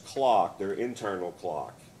Charter's clock, their internal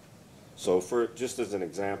clock. So for, just as an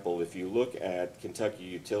example, if you look at Kentucky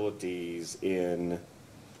Utilities in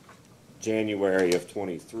January of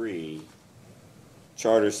 23,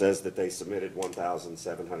 Charter says that they submitted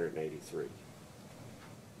 1,783.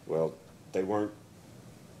 Well, they weren't,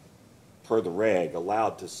 per the reg,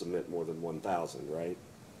 allowed to submit more than 1,000, right?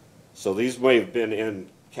 So these may have been in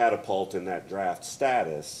catapult in that draft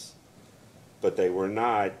status, but they were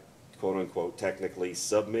not, quote unquote, technically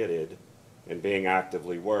submitted and being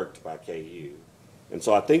actively worked by KU. And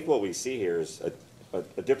so I think what we see here is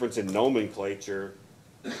a difference in nomenclature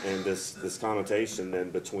and this connotation then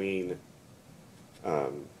between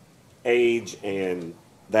age and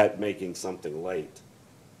that making something late.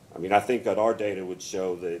 I mean, I think that our data would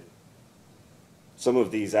show that some of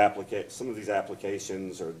these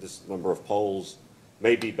applications or this number of polls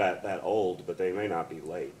may be that old, but they may not be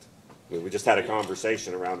late. I mean, we just had a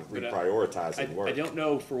conversation around reprioritizing work. I don't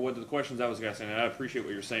know for what the questions I was asking, and I appreciate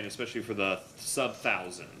what you're saying, especially for the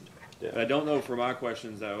sub-1,000. Yeah. But I don't know for my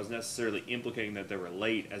questions that I was necessarily implicating that they were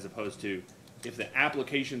late, as opposed to if the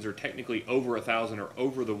applications are technically over 1,000 or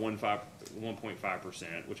over the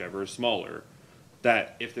 1.5%, whichever is smaller,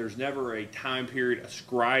 that if there's never a time period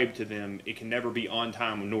ascribed to them, it can never be on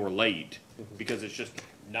time nor late, because it's just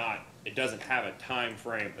not, it doesn't have a time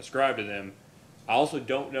frame ascribed to them. I also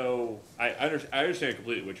don't know, I understand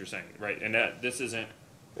completely what you're saying, right? And that this isn't,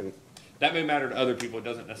 that may matter to other people, it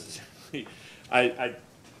doesn't necessarily,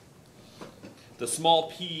 the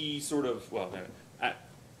small p sort of, well,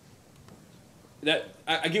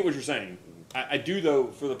 I get what you're saying. I do, though,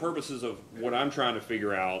 for the purposes of what I'm trying to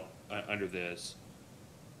figure out under this,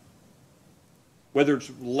 whether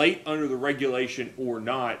it's late under the regulation or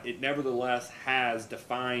not, it nevertheless has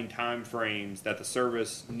defined time frames that the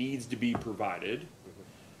service needs to be provided,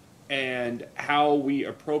 and how we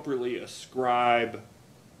appropriately ascribe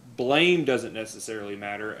blame doesn't necessarily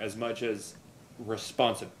matter as much as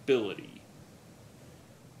responsibility.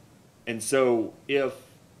 And so if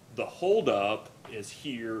the holdup is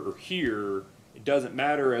here or here, it doesn't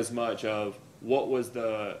matter as much of what was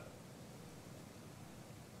the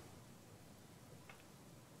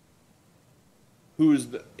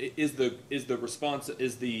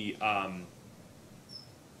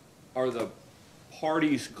are the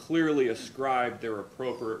parties clearly ascribed their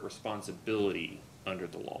appropriate responsibility under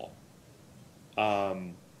the law.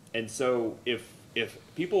 And so if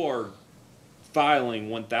people are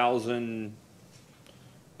filing 1,000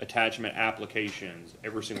 attachment applications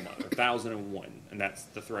every single month, 1,001, and that's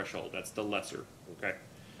the threshold, that's the lesser, okay?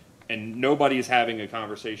 And nobody is having a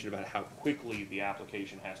conversation about how quickly the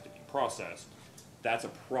application has to be processed, that's a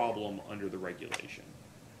problem under the regulation.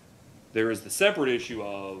 There is the separate issue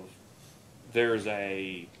of there's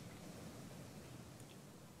a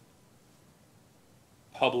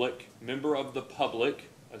public, member of the public,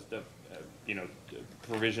 as the,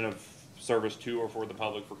 provision of service to or for the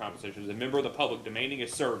public for compensation, is a member of the public demanding a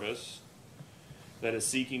service that is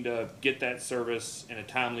seeking to get that service in a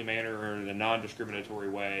timely manner or in a non-discriminatory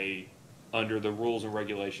way under the rules and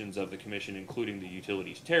regulations of the commission, including the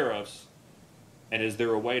utilities tariffs. And is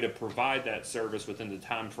there a way to provide that service within the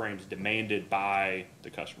time frames demanded by the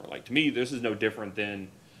customer? Like, to me, this is no different than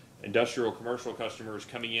industrial commercial customers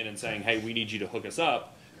coming in and saying, hey, we need you to hook us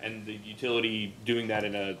up, and the utility doing that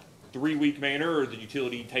in a 3-week manner, or the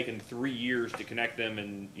utility taking 3 years to connect them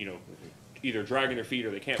and, either dragging their feet,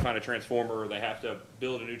 or they can't find a transformer, or they have to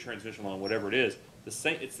build a new transmission line, whatever it is. It's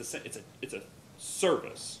a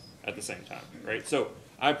service at the same time, right? So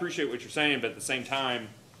I appreciate what you're saying, but at the same time,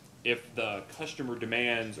 if the customer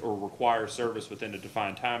demands or requires service within a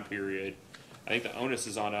defined time period, I think the onus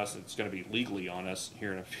is on us. It's going to be legally on us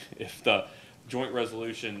here. If the certain joint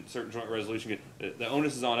resolution, the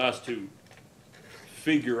onus is on us to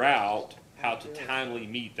figure out how to timely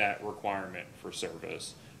meet that requirement for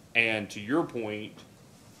service. And to your point,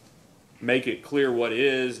 make it clear what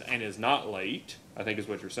is and is not late, I think is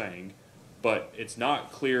what you're saying. But it's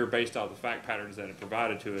not clear based off the fact patterns that it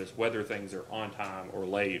provided to us whether things are on time or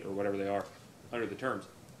late or whatever they are under the terms.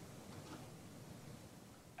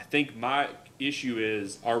 I think my issue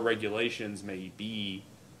is our regulations may be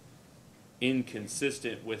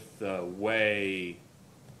inconsistent with the way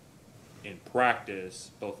in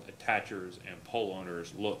practice both attachers and pole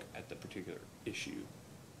owners look at the particular issue.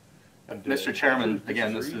 And Mr. Chairman,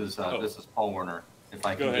 again, this disagree? is Paul Werner. If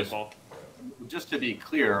I Go can ahead, just, Paul. just to be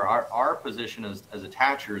clear, our position as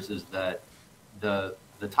attachers is that the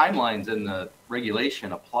timelines in the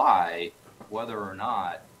regulation apply whether or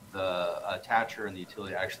not the attacher and the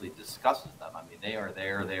utility actually discusses them. I mean, they are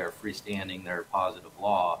there, they are freestanding, they're positive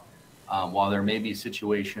law. While there may be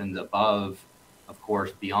situations above, of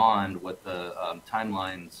course, beyond what the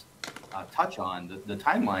timelines touch on, the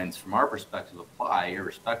timelines from our perspective apply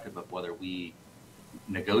irrespective of whether we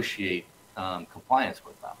negotiate compliance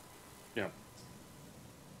with them. Yeah.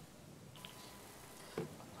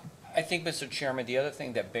 I think, Mr. Chairman, the other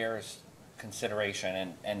thing that bears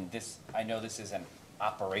consideration, and this, I know this is an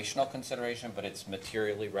operational consideration, but it's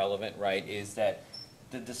materially relevant, right, is that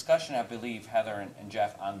the discussion, I believe, Heather and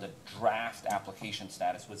Jeff, on the draft application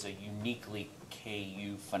status was a uniquely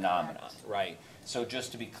KU phenomenon, right? So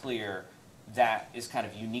just to be clear, that is kind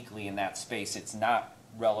of uniquely in that space. It's not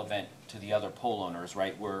relevant to the other pole owners,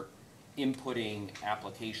 right? We're inputting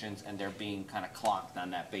applications and they're being kind of clocked on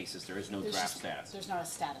that basis. There is no draft status. There's not a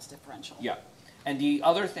status differential. Yeah. And the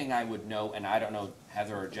other thing I would note, and I don't know,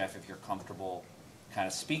 Heather or Jeff, if you're comfortable kind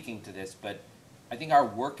of speaking to this, but I think our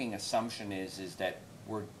working assumption is that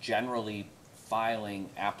we're generally filing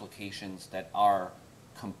applications that are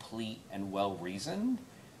complete and well-reasoned.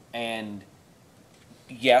 And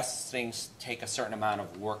yes, things take a certain amount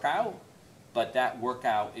of workout, but that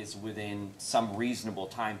workout is within some reasonable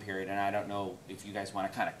time period. And I don't know if you guys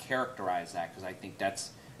want to kind of characterize that, because I think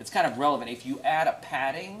it's kind of relevant. If you add a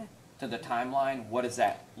padding to the timeline, what does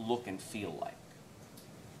that look and feel like?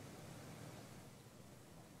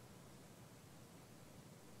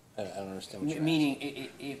 I don't understand what you're Meaning,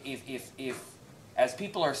 if as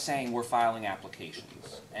people are saying we're filing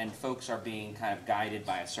applications and folks are being kind of guided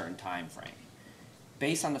by a certain time frame,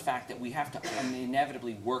 based on the fact that we have to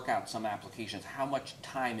inevitably work out some applications, how much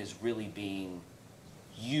time is really being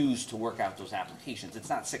used to work out those applications? It's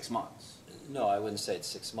not 6 months. No, I wouldn't say it's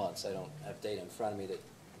 6 months. I don't have data in front of me that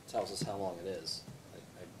tells us how long it is. I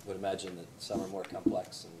would imagine that some are more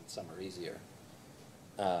complex and some are easier.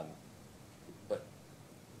 But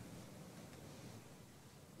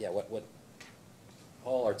yeah, what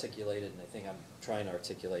Paul articulated, and I think I'm trying to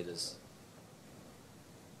articulate, is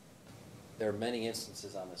there are many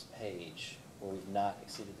instances on this page where we've not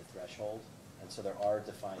exceeded the threshold, and so there are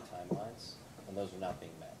defined timelines, and those are not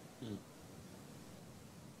being met.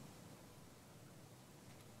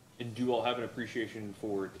 And do you all have an appreciation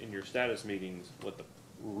for, in your status meetings, what the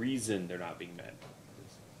reason they're not being met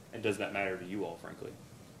is? And does that matter to you all, frankly?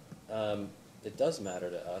 It does matter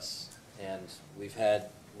to us, and we've had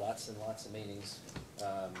lots and lots of meetings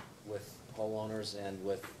with pole owners and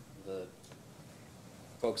with the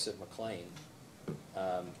folks at McLean.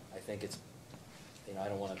 I think it's, I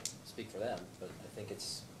don't want to speak for them, but I think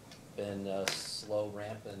it's been a slow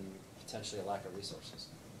ramp and potentially a lack of resources.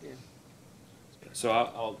 Yeah. So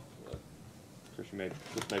I'll Christian,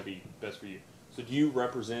 this may be best for you. So do you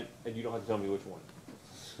represent, and you don't have to tell me which one,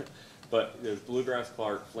 but there's Bluegrass,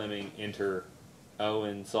 Clark, Fleming, Enter,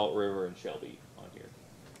 Owen, Salt River, and Shelby on here.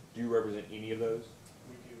 Do you represent any of those?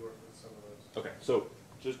 We do represent some of those. Okay, so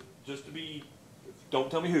just to be, don't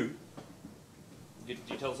tell me who. You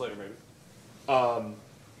tell us later, maybe.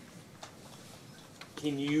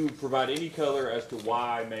 Can you provide any color as to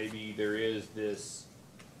why maybe there is this?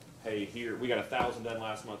 Hey, here we got 1,000 done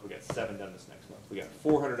last month. We got 7 done this next month. We got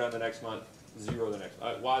 400 done the next month. 0 the next.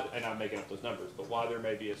 Why? And I'm making up those numbers, but why there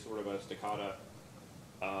may be a sort of a staccato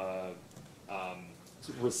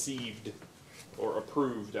received or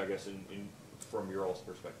approved, I guess, from your all's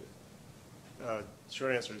perspective.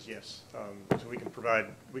 Short answer is yes. So we can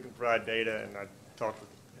provide data, and I talked with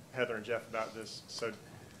Heather and Jeff about this. So,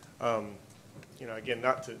 again,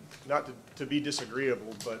 not to be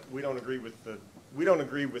disagreeable, but we don't agree with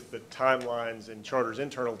the timelines in Charter's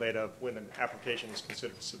internal data of when an application is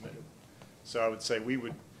considered submitted. So I would say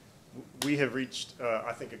we have reached,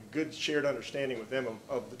 I think, a good shared understanding with them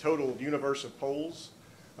of the total universe of polls.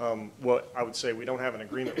 What I would say we don't have an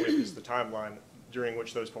agreement with is the timeline during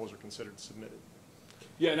which those polls are considered submitted.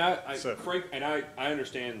 Yeah, and Frank, and I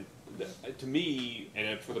understand that, to me,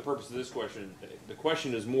 and for the purpose of this question, the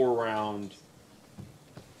question is more around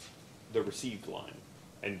the received line.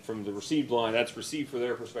 And from the received line, that's received for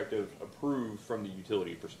their perspective, approved from the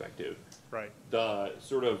utility perspective. Right. The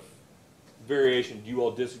sort of variation, do you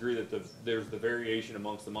all disagree that there's the variation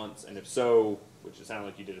amongst the months? And if so, which it sounded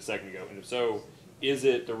like you did a second ago, and if so, is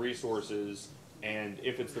it the resources? And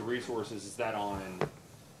if it's the resources, is that on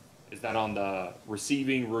Is that on the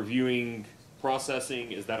receiving, reviewing,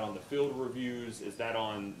 processing? Is that on the field reviews? Is that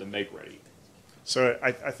on the make ready? So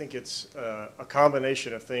I think it's a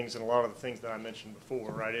combination of things, and a lot of the things that I mentioned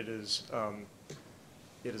before, right? It is a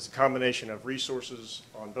combination of resources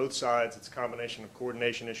on both sides. It's a combination of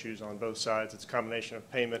coordination issues on both sides. It's a combination of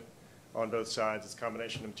payment on both sides. It's a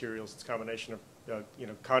combination of materials. It's a combination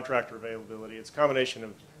of contractor availability. It's a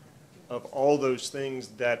combination of all those things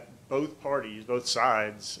that both parties, both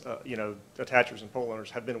sides, attachers and pole owners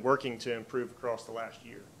have been working to improve across the last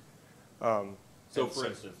year. So for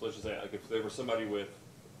instance, let's just say like if there was somebody with,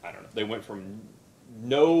 I don't know, they went from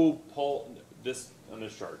no pole, on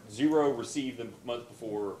this chart, 0 received the month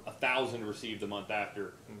before, 1,000 received the month after.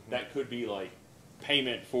 Mm-hmm. That could be like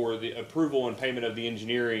payment for the approval and payment of the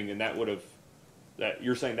engineering, and that would have, that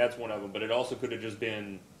you're saying that's one of them, but it also could have just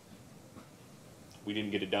been, we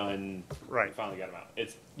didn't get it done. Right. We finally got them out.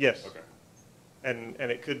 It's yes. Okay. And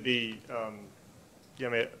it could be,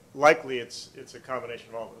 likely it's a combination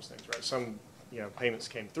of all those things, right? Some payments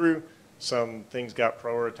came through, some things got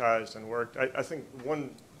prioritized and worked. I think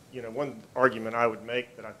one argument I would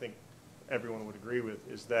make that I think everyone would agree with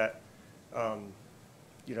is that,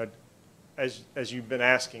 as you've been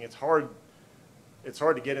asking, it's hard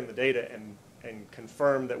to get in the data and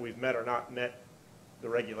confirm that we've met or not met the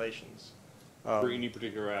regulations. For any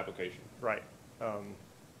particular application. Right.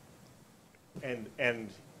 And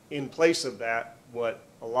in place of that, what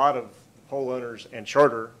a lot of pole owners and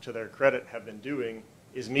charter, to their credit, have been doing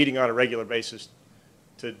is meeting on a regular basis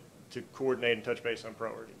to coordinate and touch base on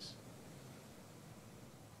priorities.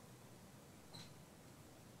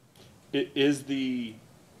 This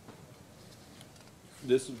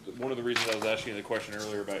is one of the reasons I was asking the question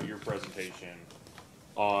earlier about your presentation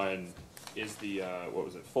on, is the, what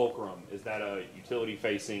was it, Fulcrum, is that a utility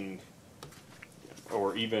facing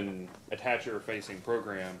or even attacher facing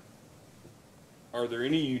program? Are there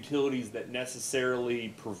any utilities that necessarily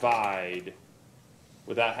provide,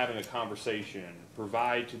 without having a conversation,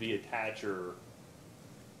 provide to the attacher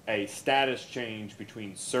a status change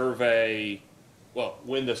between survey, well,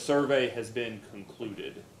 when the survey has been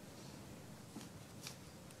concluded?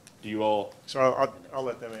 Do you all? So I'll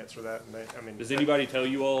let them answer that. Does anybody tell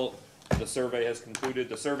you all the survey has concluded,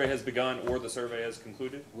 the survey has begun, or the survey has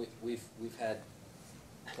concluded? We've had,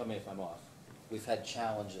 tell me if I'm off, we've had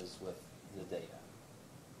challenges with the data.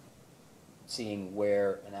 Seeing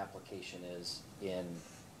where an application is in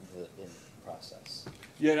the process.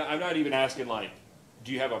 Yeah, no, I'm not even asking like,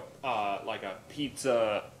 do you have a like a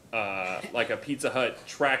pizza Hut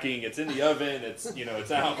tracking? It's in the oven. It's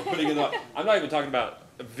it's out. We're putting it in the. I'm not even talking about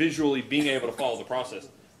visually being able to follow the process.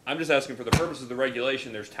 I'm just asking for the purpose of the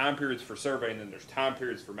regulation. There's time periods for survey, and then there's time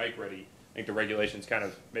periods for make ready. I think the regulations kind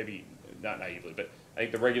of, maybe not naively, but I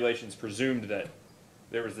think the regulations presumed that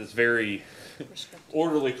there was this very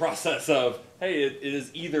orderly process of, hey, it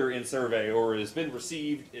is either in survey or it has been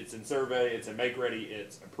received, it's in survey, it's in make ready,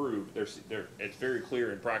 it's approved. It's very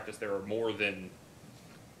clear in practice there are more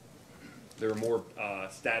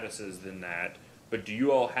statuses than that. But do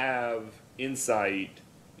you all have insight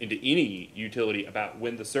into any utility about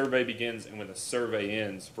when the survey begins and when the survey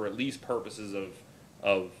ends, for at least purposes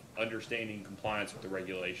of understanding compliance with the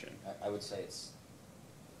regulation? I would say it's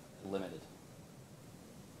limited.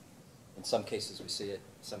 In some cases we see it,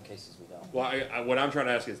 in some cases we don't. Well, what I'm trying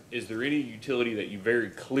to ask is there any utility that you very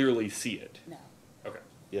clearly see it? No. Okay.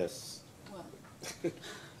 Yes. Well.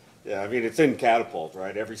 Yeah, I mean, it's in Catapult,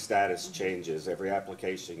 right? Every status changes. Every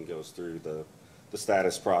application goes through the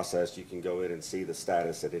status process. You can go in and see the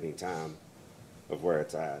status at any time of where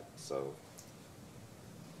it's at, so.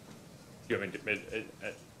 You know, I mean,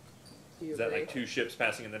 is that like two ships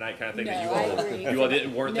passing in the night kind of thing? No, that I agree. you all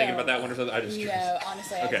weren't thinking No. about that one or something? I just No,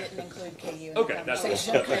 honestly, okay. I didn't include KU in Okay, the that's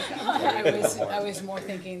conversation. I was more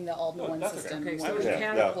thinking the all-in-one system. Okay, so in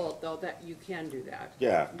Catapult, though, that you can do that.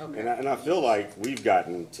 Yeah, Okay. and I feel like we've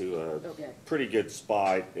gotten to a Okay. pretty good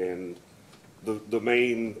spot, and the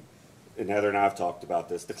main, and Heather and I have talked about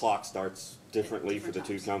this, the clock starts differently for the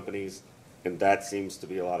two companies, and that seems to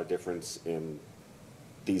be a lot of difference in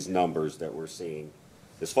these numbers that we're seeing.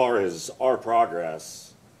 As far as our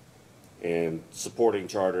progress and supporting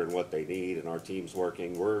Charter and what they need and our team's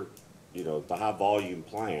working, we're, the high volume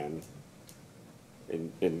plan,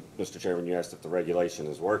 and Mr. Chairman, you asked if the regulation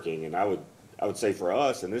is working, and I would say for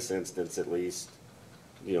us, in this instance at least,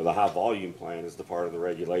 the high volume plan is the part of the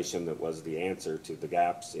regulation that was the answer to the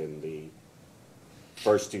gaps in the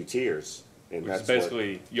first two tiers. And Which that's is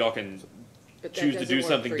basically, y'all can But that choose to doesn't do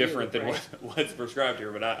work something for you, different than right? what's prescribed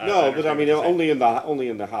here, but I No, but I understand mean, what you're saying. only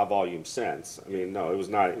in the high volume sense. I mean, no, it was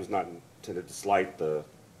not intended to slight the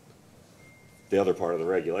the other part of the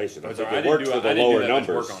regulation. I I'm think sorry, it worked for the I didn't do lower that much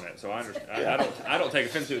numbers. work on it, so I understand. I don't take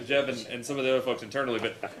offense to it, Jeff, and some of the other folks internally,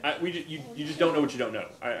 but you just don't know what you don't know.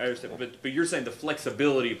 I understand, but you're saying the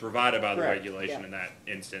flexibility provided by the Correct, regulation yeah. in that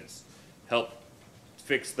instance help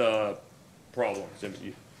fix the problems.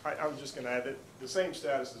 I was just going to add that the same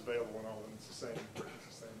status is available in all of them. It's the same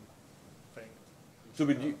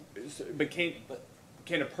thing. But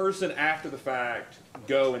can a person after the fact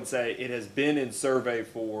go and say it has been in survey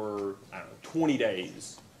for, I don't know, 20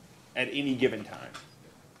 days at any given time?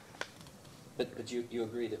 But you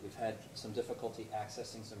agree that we've had some difficulty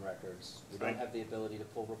accessing some records. We don't have the ability to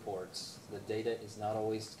pull reports. The data is not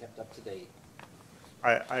always kept up to date.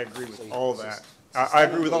 I agree with So you- all that. I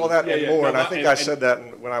agree with all that and more, and I think I said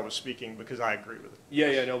that when I was speaking because I agree with it.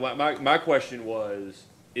 Yeah, no, my question was,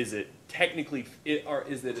 is it technically, or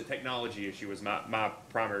is it a technology issue is my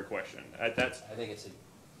primary question. I think it's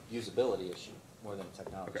a usability issue more than a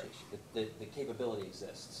technology issue. The capability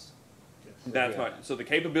exists. That's fine. So the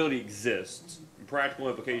capability exists. Practical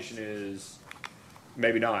implication is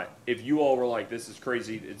maybe not. If you all were like, this is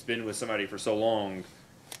crazy, it's been with somebody for so long,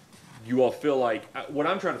 you all feel like, what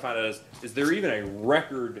I'm trying to find out is there even a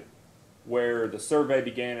record where the survey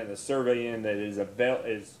began and the survey end that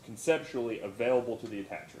is conceptually available to the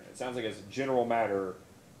attachment? It sounds like as a general matter,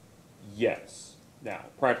 yes. Now,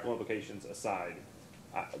 practical implications aside,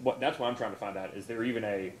 that's what I'm trying to find out. Is there even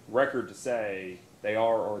a record to say they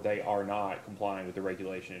are or they are not complying with the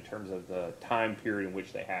regulation in terms of the time period in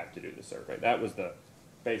which they have to do the survey? That was the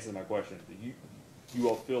basis of my question. You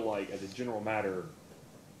all feel like, as a general matter,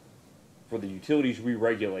 for the utilities we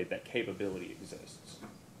regulate, that capability exists?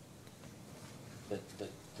 The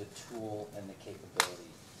tool and the capability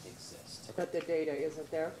exist. But the data isn't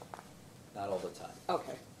there? Not all the time.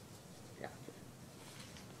 Okay. Yeah.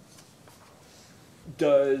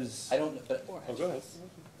 Does I don't. But go ahead.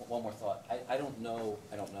 One more thought. I don't know.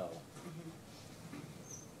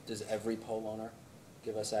 Does every pole owner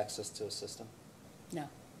give us access to a system? No.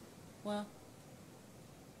 Well,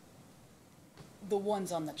 the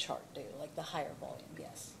ones on the chart do, like the higher volume,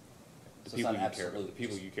 yes. The So people it's you not care about. The absolute,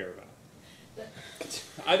 people just- you care about.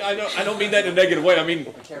 I don't mean that in a negative way. I mean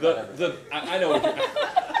care about I know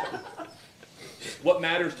what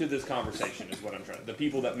matters to this conversation is what I'm trying. The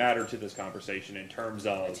people that matter to this conversation in terms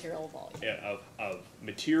of Material volume. Yeah, of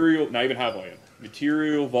material, not even high volume,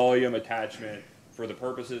 material volume attachment for the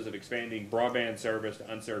purposes of expanding broadband service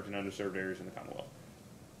to unserved and underserved areas in the Commonwealth.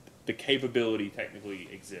 The capability technically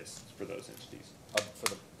exists for those entities. For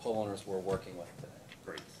the pole owners we're working with today.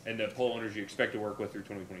 Great. And the poll owners you expect to work with through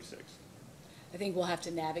 2026. I think we'll have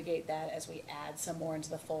to navigate that as we add some more into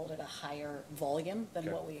the fold at a higher volume than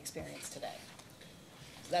what we experience today.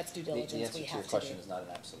 That's due The diligence answer we to your have to question do. is not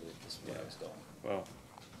an absolute. This is where I was going. Well,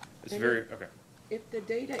 it's And very, okay. If the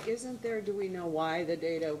data isn't there, do we know why the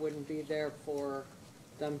data wouldn't be there for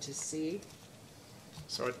them to see?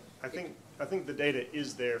 So I think the data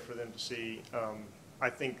is there for them to see. I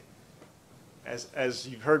think, as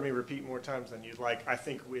you've heard me repeat more times than you'd like, I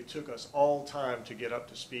think it took us all time to get up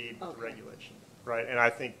to speed with the regulation, right? And I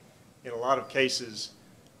think in a lot of cases,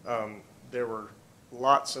 there were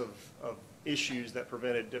lots of issues that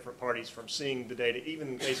prevented different parties from seeing the data, even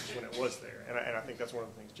in cases when it was there. And I think that's one of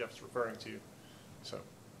the things Jeff's referring to. So.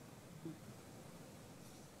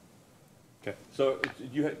 Okay. So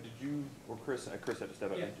did you or Chris had to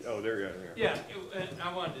step up? Yeah. Oh, there you go. Yeah, and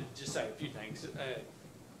I wanted to just say a few things.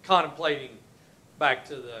 Contemplating back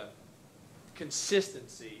to the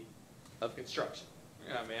consistency of construction.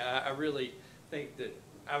 I mean, I really think that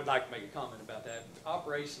I would like to make a comment about that.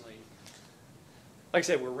 Operationally, like I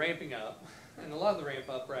said, we're ramping up, and a lot of the ramp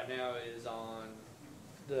up right now is on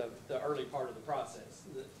the early part of the process.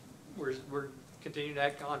 We're continuing to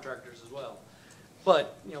add contractors as well.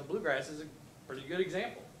 But, you know, Bluegrass is a pretty good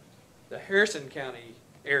example. The Harrison County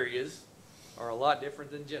areas are a lot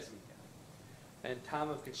different than Jessamine County. And time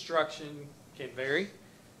of construction can vary.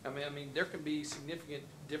 I mean, there can be significant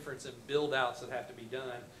difference in build outs that have to be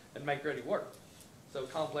done and make-ready work. So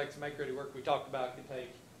complex make-ready work we talked about can take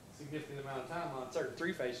a significant amount of time on certain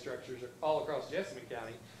three-phase structures all across Jessamine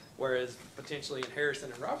County, whereas potentially in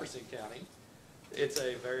Harrison and Robertson County, it's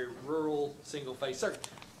a very rural, single-phase circuit.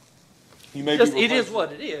 It is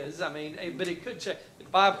what it is. I mean, but it could change.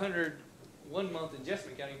 500 1 month in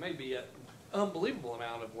Jessamine County may be an unbelievable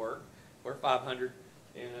amount of work, where 500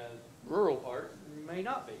 in a rural part may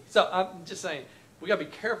not be. So I'm just saying, we got to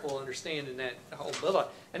be careful understanding that whole build.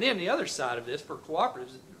 And then the other side of this, for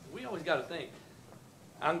cooperatives, we always got to think.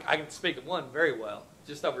 I can speak of one very well,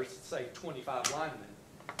 just over, say, 25 linemen.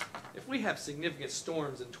 If we have significant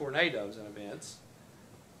storms and tornadoes and events,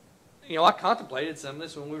 you know, I contemplated some of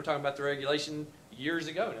this when we were talking about the regulation years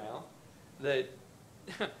ago now, that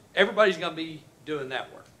everybody's gonna be doing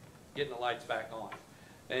that work, getting the lights back on,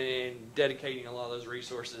 and dedicating a lot of those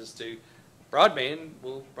resources to broadband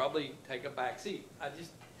will probably take a back seat.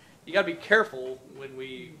 You gotta be careful when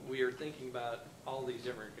we are thinking about all these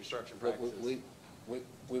different construction practices. We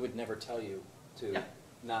would never tell you to Yeah.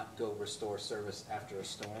 not go restore service after a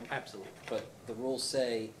storm. Absolutely. But the rules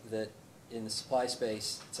say that in the supply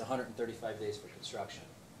space, it's 135 days for construction.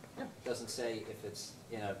 Yeah. It doesn't say if it's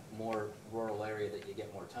in a more rural area that you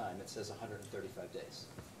get more time. It says 135 days.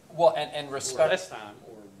 Well, and respect. Or less time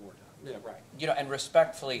or more time. Yeah, right. You know, and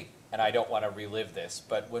respectfully, and I don't want to relive this,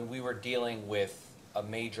 but when we were dealing with a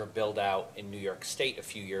major build out in New York State a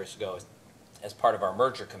few years ago as part of our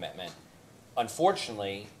merger commitment,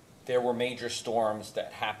 unfortunately, there were major storms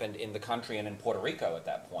that happened in the country and in Puerto Rico at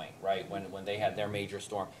that point, right? When they had their major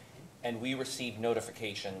storm. And we received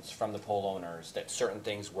notifications from the pole owners that certain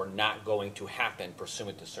things were not going to happen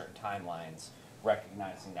pursuant to certain timelines,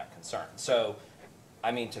 recognizing that concern. So,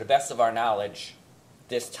 I mean, to the best of our knowledge,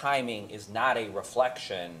 this timing is not a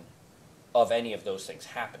reflection of any of those things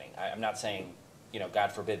happening. I'm not saying, you know,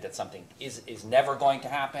 God forbid that something is never going to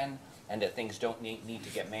happen and that things don't need to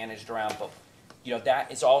get managed around, but, you know,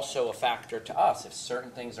 that is also a factor to us. If certain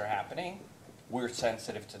things are happening, we're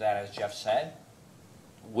sensitive to that, as Jeff said.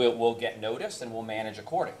 We'll get noticed and we'll manage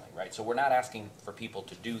accordingly, right? So we're not asking for people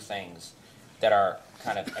to do things that are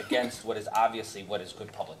kind of against what is obviously what is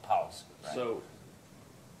good public policy, right? So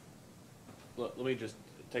let me just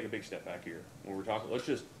take a big step back here. When we're talking, let's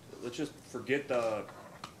just forget the.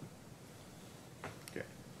 Okay.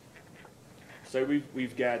 So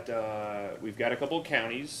we've got a couple of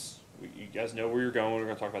counties. You guys know where you're going. We're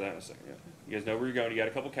going to talk about that in a second. Yeah. You guys know where you're going. You got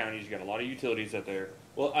a couple of counties. You got a lot of utilities out there.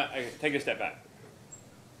 Well, I take a step back.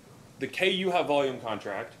 The KU high volume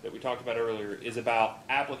contract that we talked about earlier is about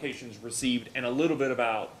applications received and a little bit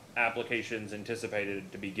about applications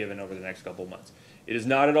anticipated to be given over the next couple of months. It is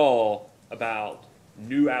not at all about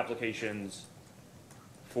new applications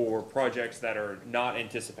for projects that are not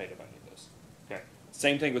anticipated by any of this. Okay.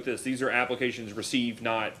 Same thing with this. These are applications received,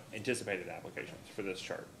 not anticipated applications for this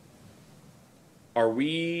chart. Are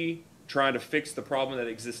we trying to fix the problem that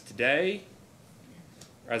exists today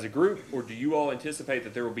as a group, or do you all anticipate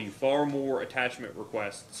that there will be far more attachment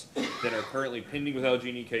requests than are currently pending with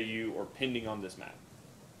LG&E KU or pending on this map?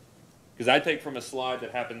 Because I take from a slide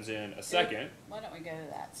that happens in a second. Why don't we go to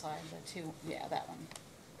that slide, that one.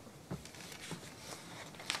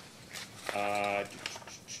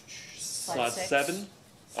 Slide six. 7?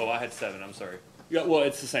 Oh, I had 7, I'm sorry. Yeah, well,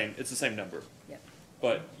 it's the same number. Yep.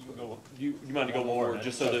 But you mind to go more,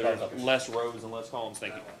 just so there's less rows and less columns,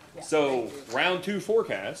 thank you. Yeah, So, thank you. round 2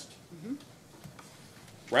 forecast.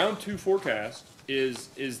 Round 2 forecast is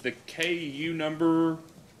the KU number,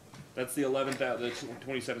 that's the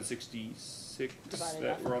 2766 Divided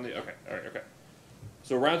that up. we're on the, okay, all right, okay.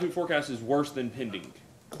 So round 2 forecast is worse than pending,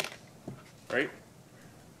 right?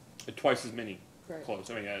 Twice as many Correct. close,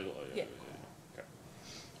 I mean, Yeah.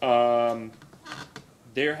 okay.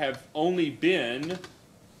 There have only been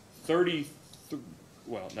 30,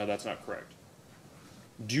 well, no, that's not correct.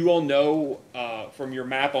 Do you all know, from your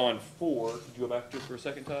map on 4, could you go back just for a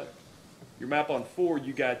second, Todd? Your map on 4,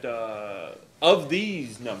 you got, of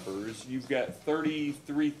these numbers, you've got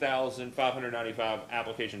 33,595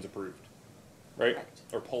 applications approved, right? Correct.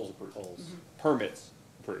 Or polls approved. Polls. Permits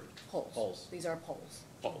approved. Polls. These are polls.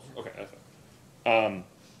 Polls, okay, that's fine.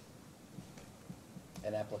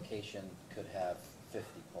 An application could have 50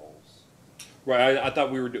 polls. Right, I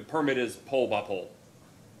thought we were doing, permit is poll by poll.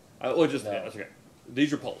 Well, just, No. yeah, that's okay.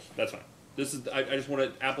 These are polls, that's fine. This is, I just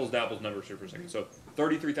wanted apples to apples numbers here for a second. So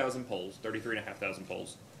 33,000 polls, 33,500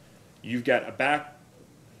 polls. You've got a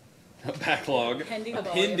backlog, Pending a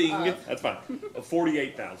volume pending, of. that's fine, of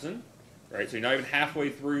 48,000, right? So you're not even halfway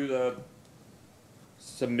through the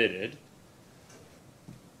submitted.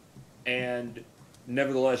 And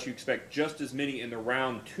nevertheless, you expect just as many in the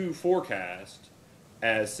round 2 forecast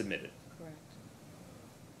as submitted. Correct.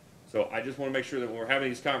 So I just want to make sure that when we're having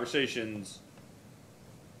these conversations,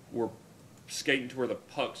 we're skating to where the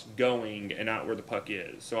puck's going and not where the puck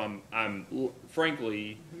is. So I'm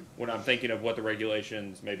frankly, when I'm thinking of what the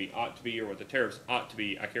regulations maybe ought to be or what the tariffs ought to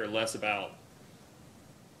be, I care less about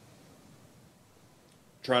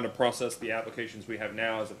trying to process the applications we have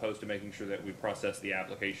now as opposed to making sure that we process the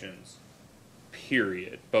applications,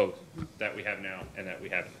 period, both that we have now and that we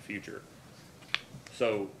have in the future.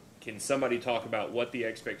 So can somebody talk about what the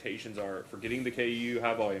expectations are for getting the KU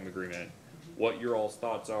high volume agreement, what your all's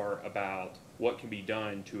thoughts are about what can be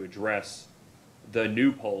done to address the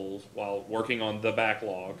new polls while working on the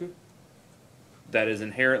backlog, that is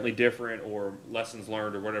inherently different or lessons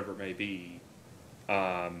learned or whatever it may be,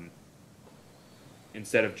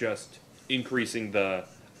 instead of just increasing the,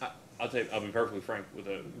 I'll be perfectly frank with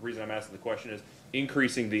the reason I'm asking the question is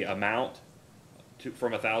increasing the amount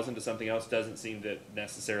from 1,000 to something else doesn't seem to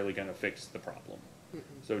necessarily going to fix the problem.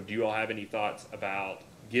 So do you all have any thoughts about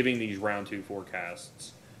giving these round 2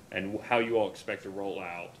 forecasts and how you all expect to roll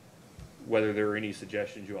out, whether there are any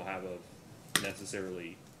suggestions you all have of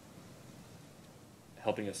necessarily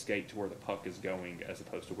helping us skate to where the puck is going as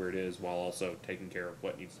opposed to where it is while also taking care of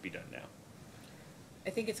what needs to be done now? I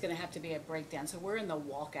think it's gonna have to be a breakdown. So we're in the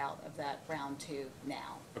walkout of that round 2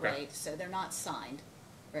 now, Okay. right? So they're not signed,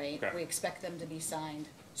 right? Okay. We expect them to be signed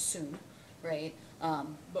soon, right?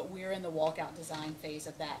 But we're in the walkout design phase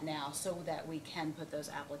of that now so that we can put those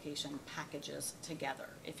application packages together,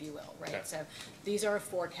 if you will, right? Okay. So these are a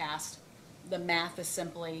forecast. The math is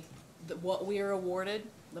simply what we are awarded,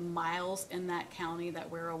 the miles in that county that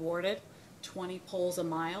we're awarded, 20 poles a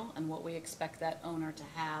mile, and what we expect that owner to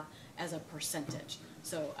have as a percentage.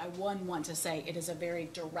 So I want to say it is a very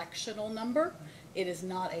directional number. It is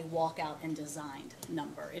not a walkout and designed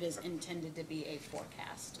number. It is intended to be a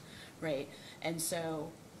forecast, right? And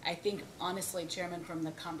so I think honestly, Chairman, from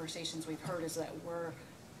the conversations we've heard is that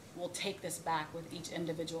we'll take this back with each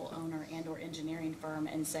individual owner and or engineering firm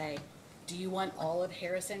and say, do you want all of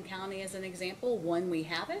Harrison County as an example when we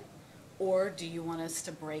have it? Or do you want us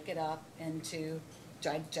to break it up into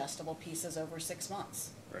digestible pieces over 6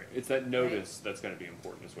 months? Right. It's that notice that's going to be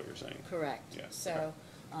important, is what you're saying. Correct. Yeah. So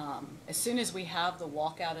as soon as we have the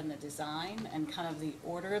walkout and the design and kind of the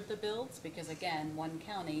order of the builds, because again,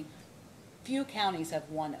 few counties have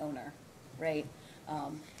one owner, right,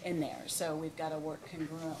 in there. So we've got to work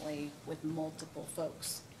congruently with multiple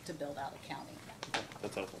folks to build out a county.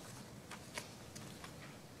 That's helpful.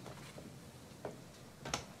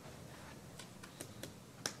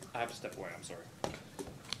 I have to step away. I'm sorry.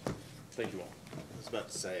 Thank you all. I was about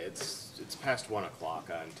to say, it's past 1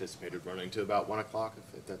 o'clock. I anticipated running to about 1 o'clock,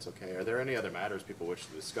 if that's okay. Are there any other matters people wish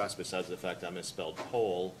to discuss besides the fact I misspelled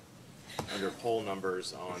poll under poll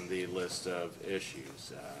numbers on the list of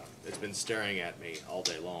issues? It's been staring at me all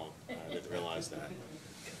day long. I didn't realize that.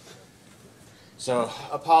 So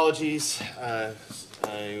apologies. I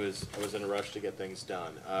was in a rush to get things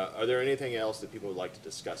done. Are there anything else that people would like to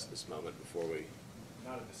discuss at this moment before we?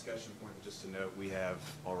 Not a discussion point, but just to note, we have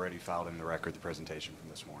already filed in the record the presentation from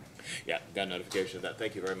this morning. Yeah, got notification of that.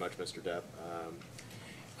 Thank you very much, Mr. Depp.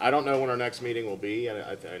 I don't know when our next meeting will be.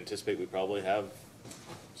 I anticipate we probably have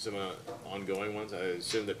some ongoing ones. I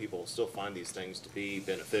assume that people will still find these things to be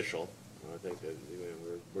beneficial. I think that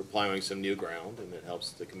we're plowing some new ground, and it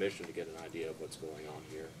helps the commission to get an idea of what's going on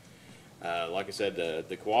here. Like I said,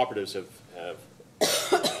 the cooperatives have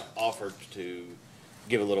offered to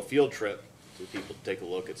give a little field trip to people to take a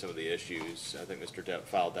look at some of the issues. I think Mr. Depp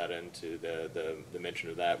filed that into the mention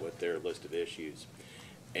of that with their list of issues.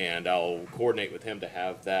 And I'll coordinate with him to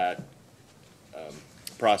have that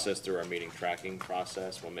process through our meeting tracking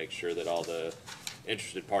process. We'll make sure that all the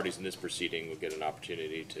interested parties in this proceeding will get an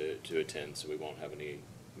opportunity to attend, so we won't have any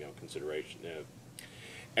consideration,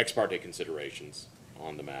 ex parte considerations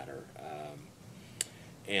on the matter.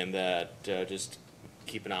 And that just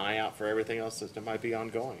keep an eye out for everything else that might be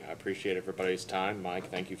ongoing. I appreciate everybody's time. Mike,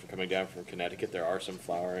 thank you for coming down from Connecticut. There are some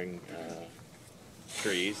flowering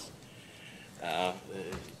trees.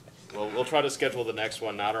 We'll try to schedule the next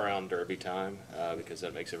one not around Derby time because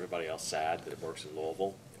that makes everybody else sad that it works in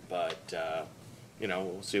Louisville. But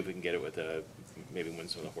we'll see if we can get it with maybe when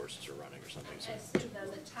some of the horses are running or something. I assume though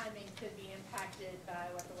the timing could be impacted by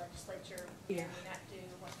what the legislature may not do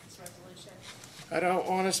once this resolution. I don't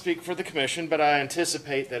want to speak for the commission, but I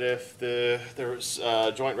anticipate that if there's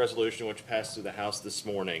a joint resolution which passed through the House this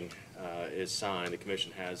morning is signed, the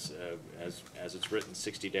commission has, as it's written,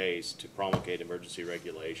 60 days to promulgate emergency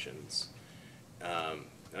regulations. I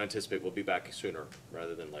anticipate we'll be back sooner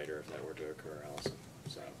rather than later if that were to occur, Allison.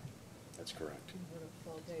 So that's correct.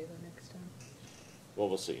 Full day the next time. Well,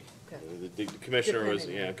 we'll see. Okay. The commissioner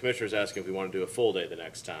was asking if we want to do a full day the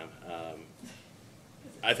next time.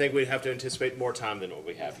 I think we'd have to anticipate more time than what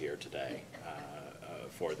we have here today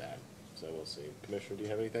for that. So we'll see. Commissioner, do you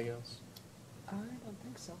have anything else? I don't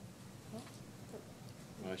think so.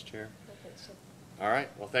 Vice Chair? All right.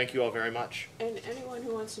 Well, thank you all very much. And anyone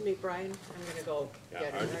who wants to meet Brian, I'm going to go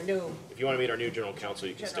get our new. If you want to meet our new general counsel,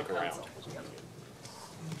 you can stick around.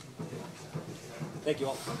 Thank you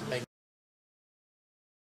all. Thank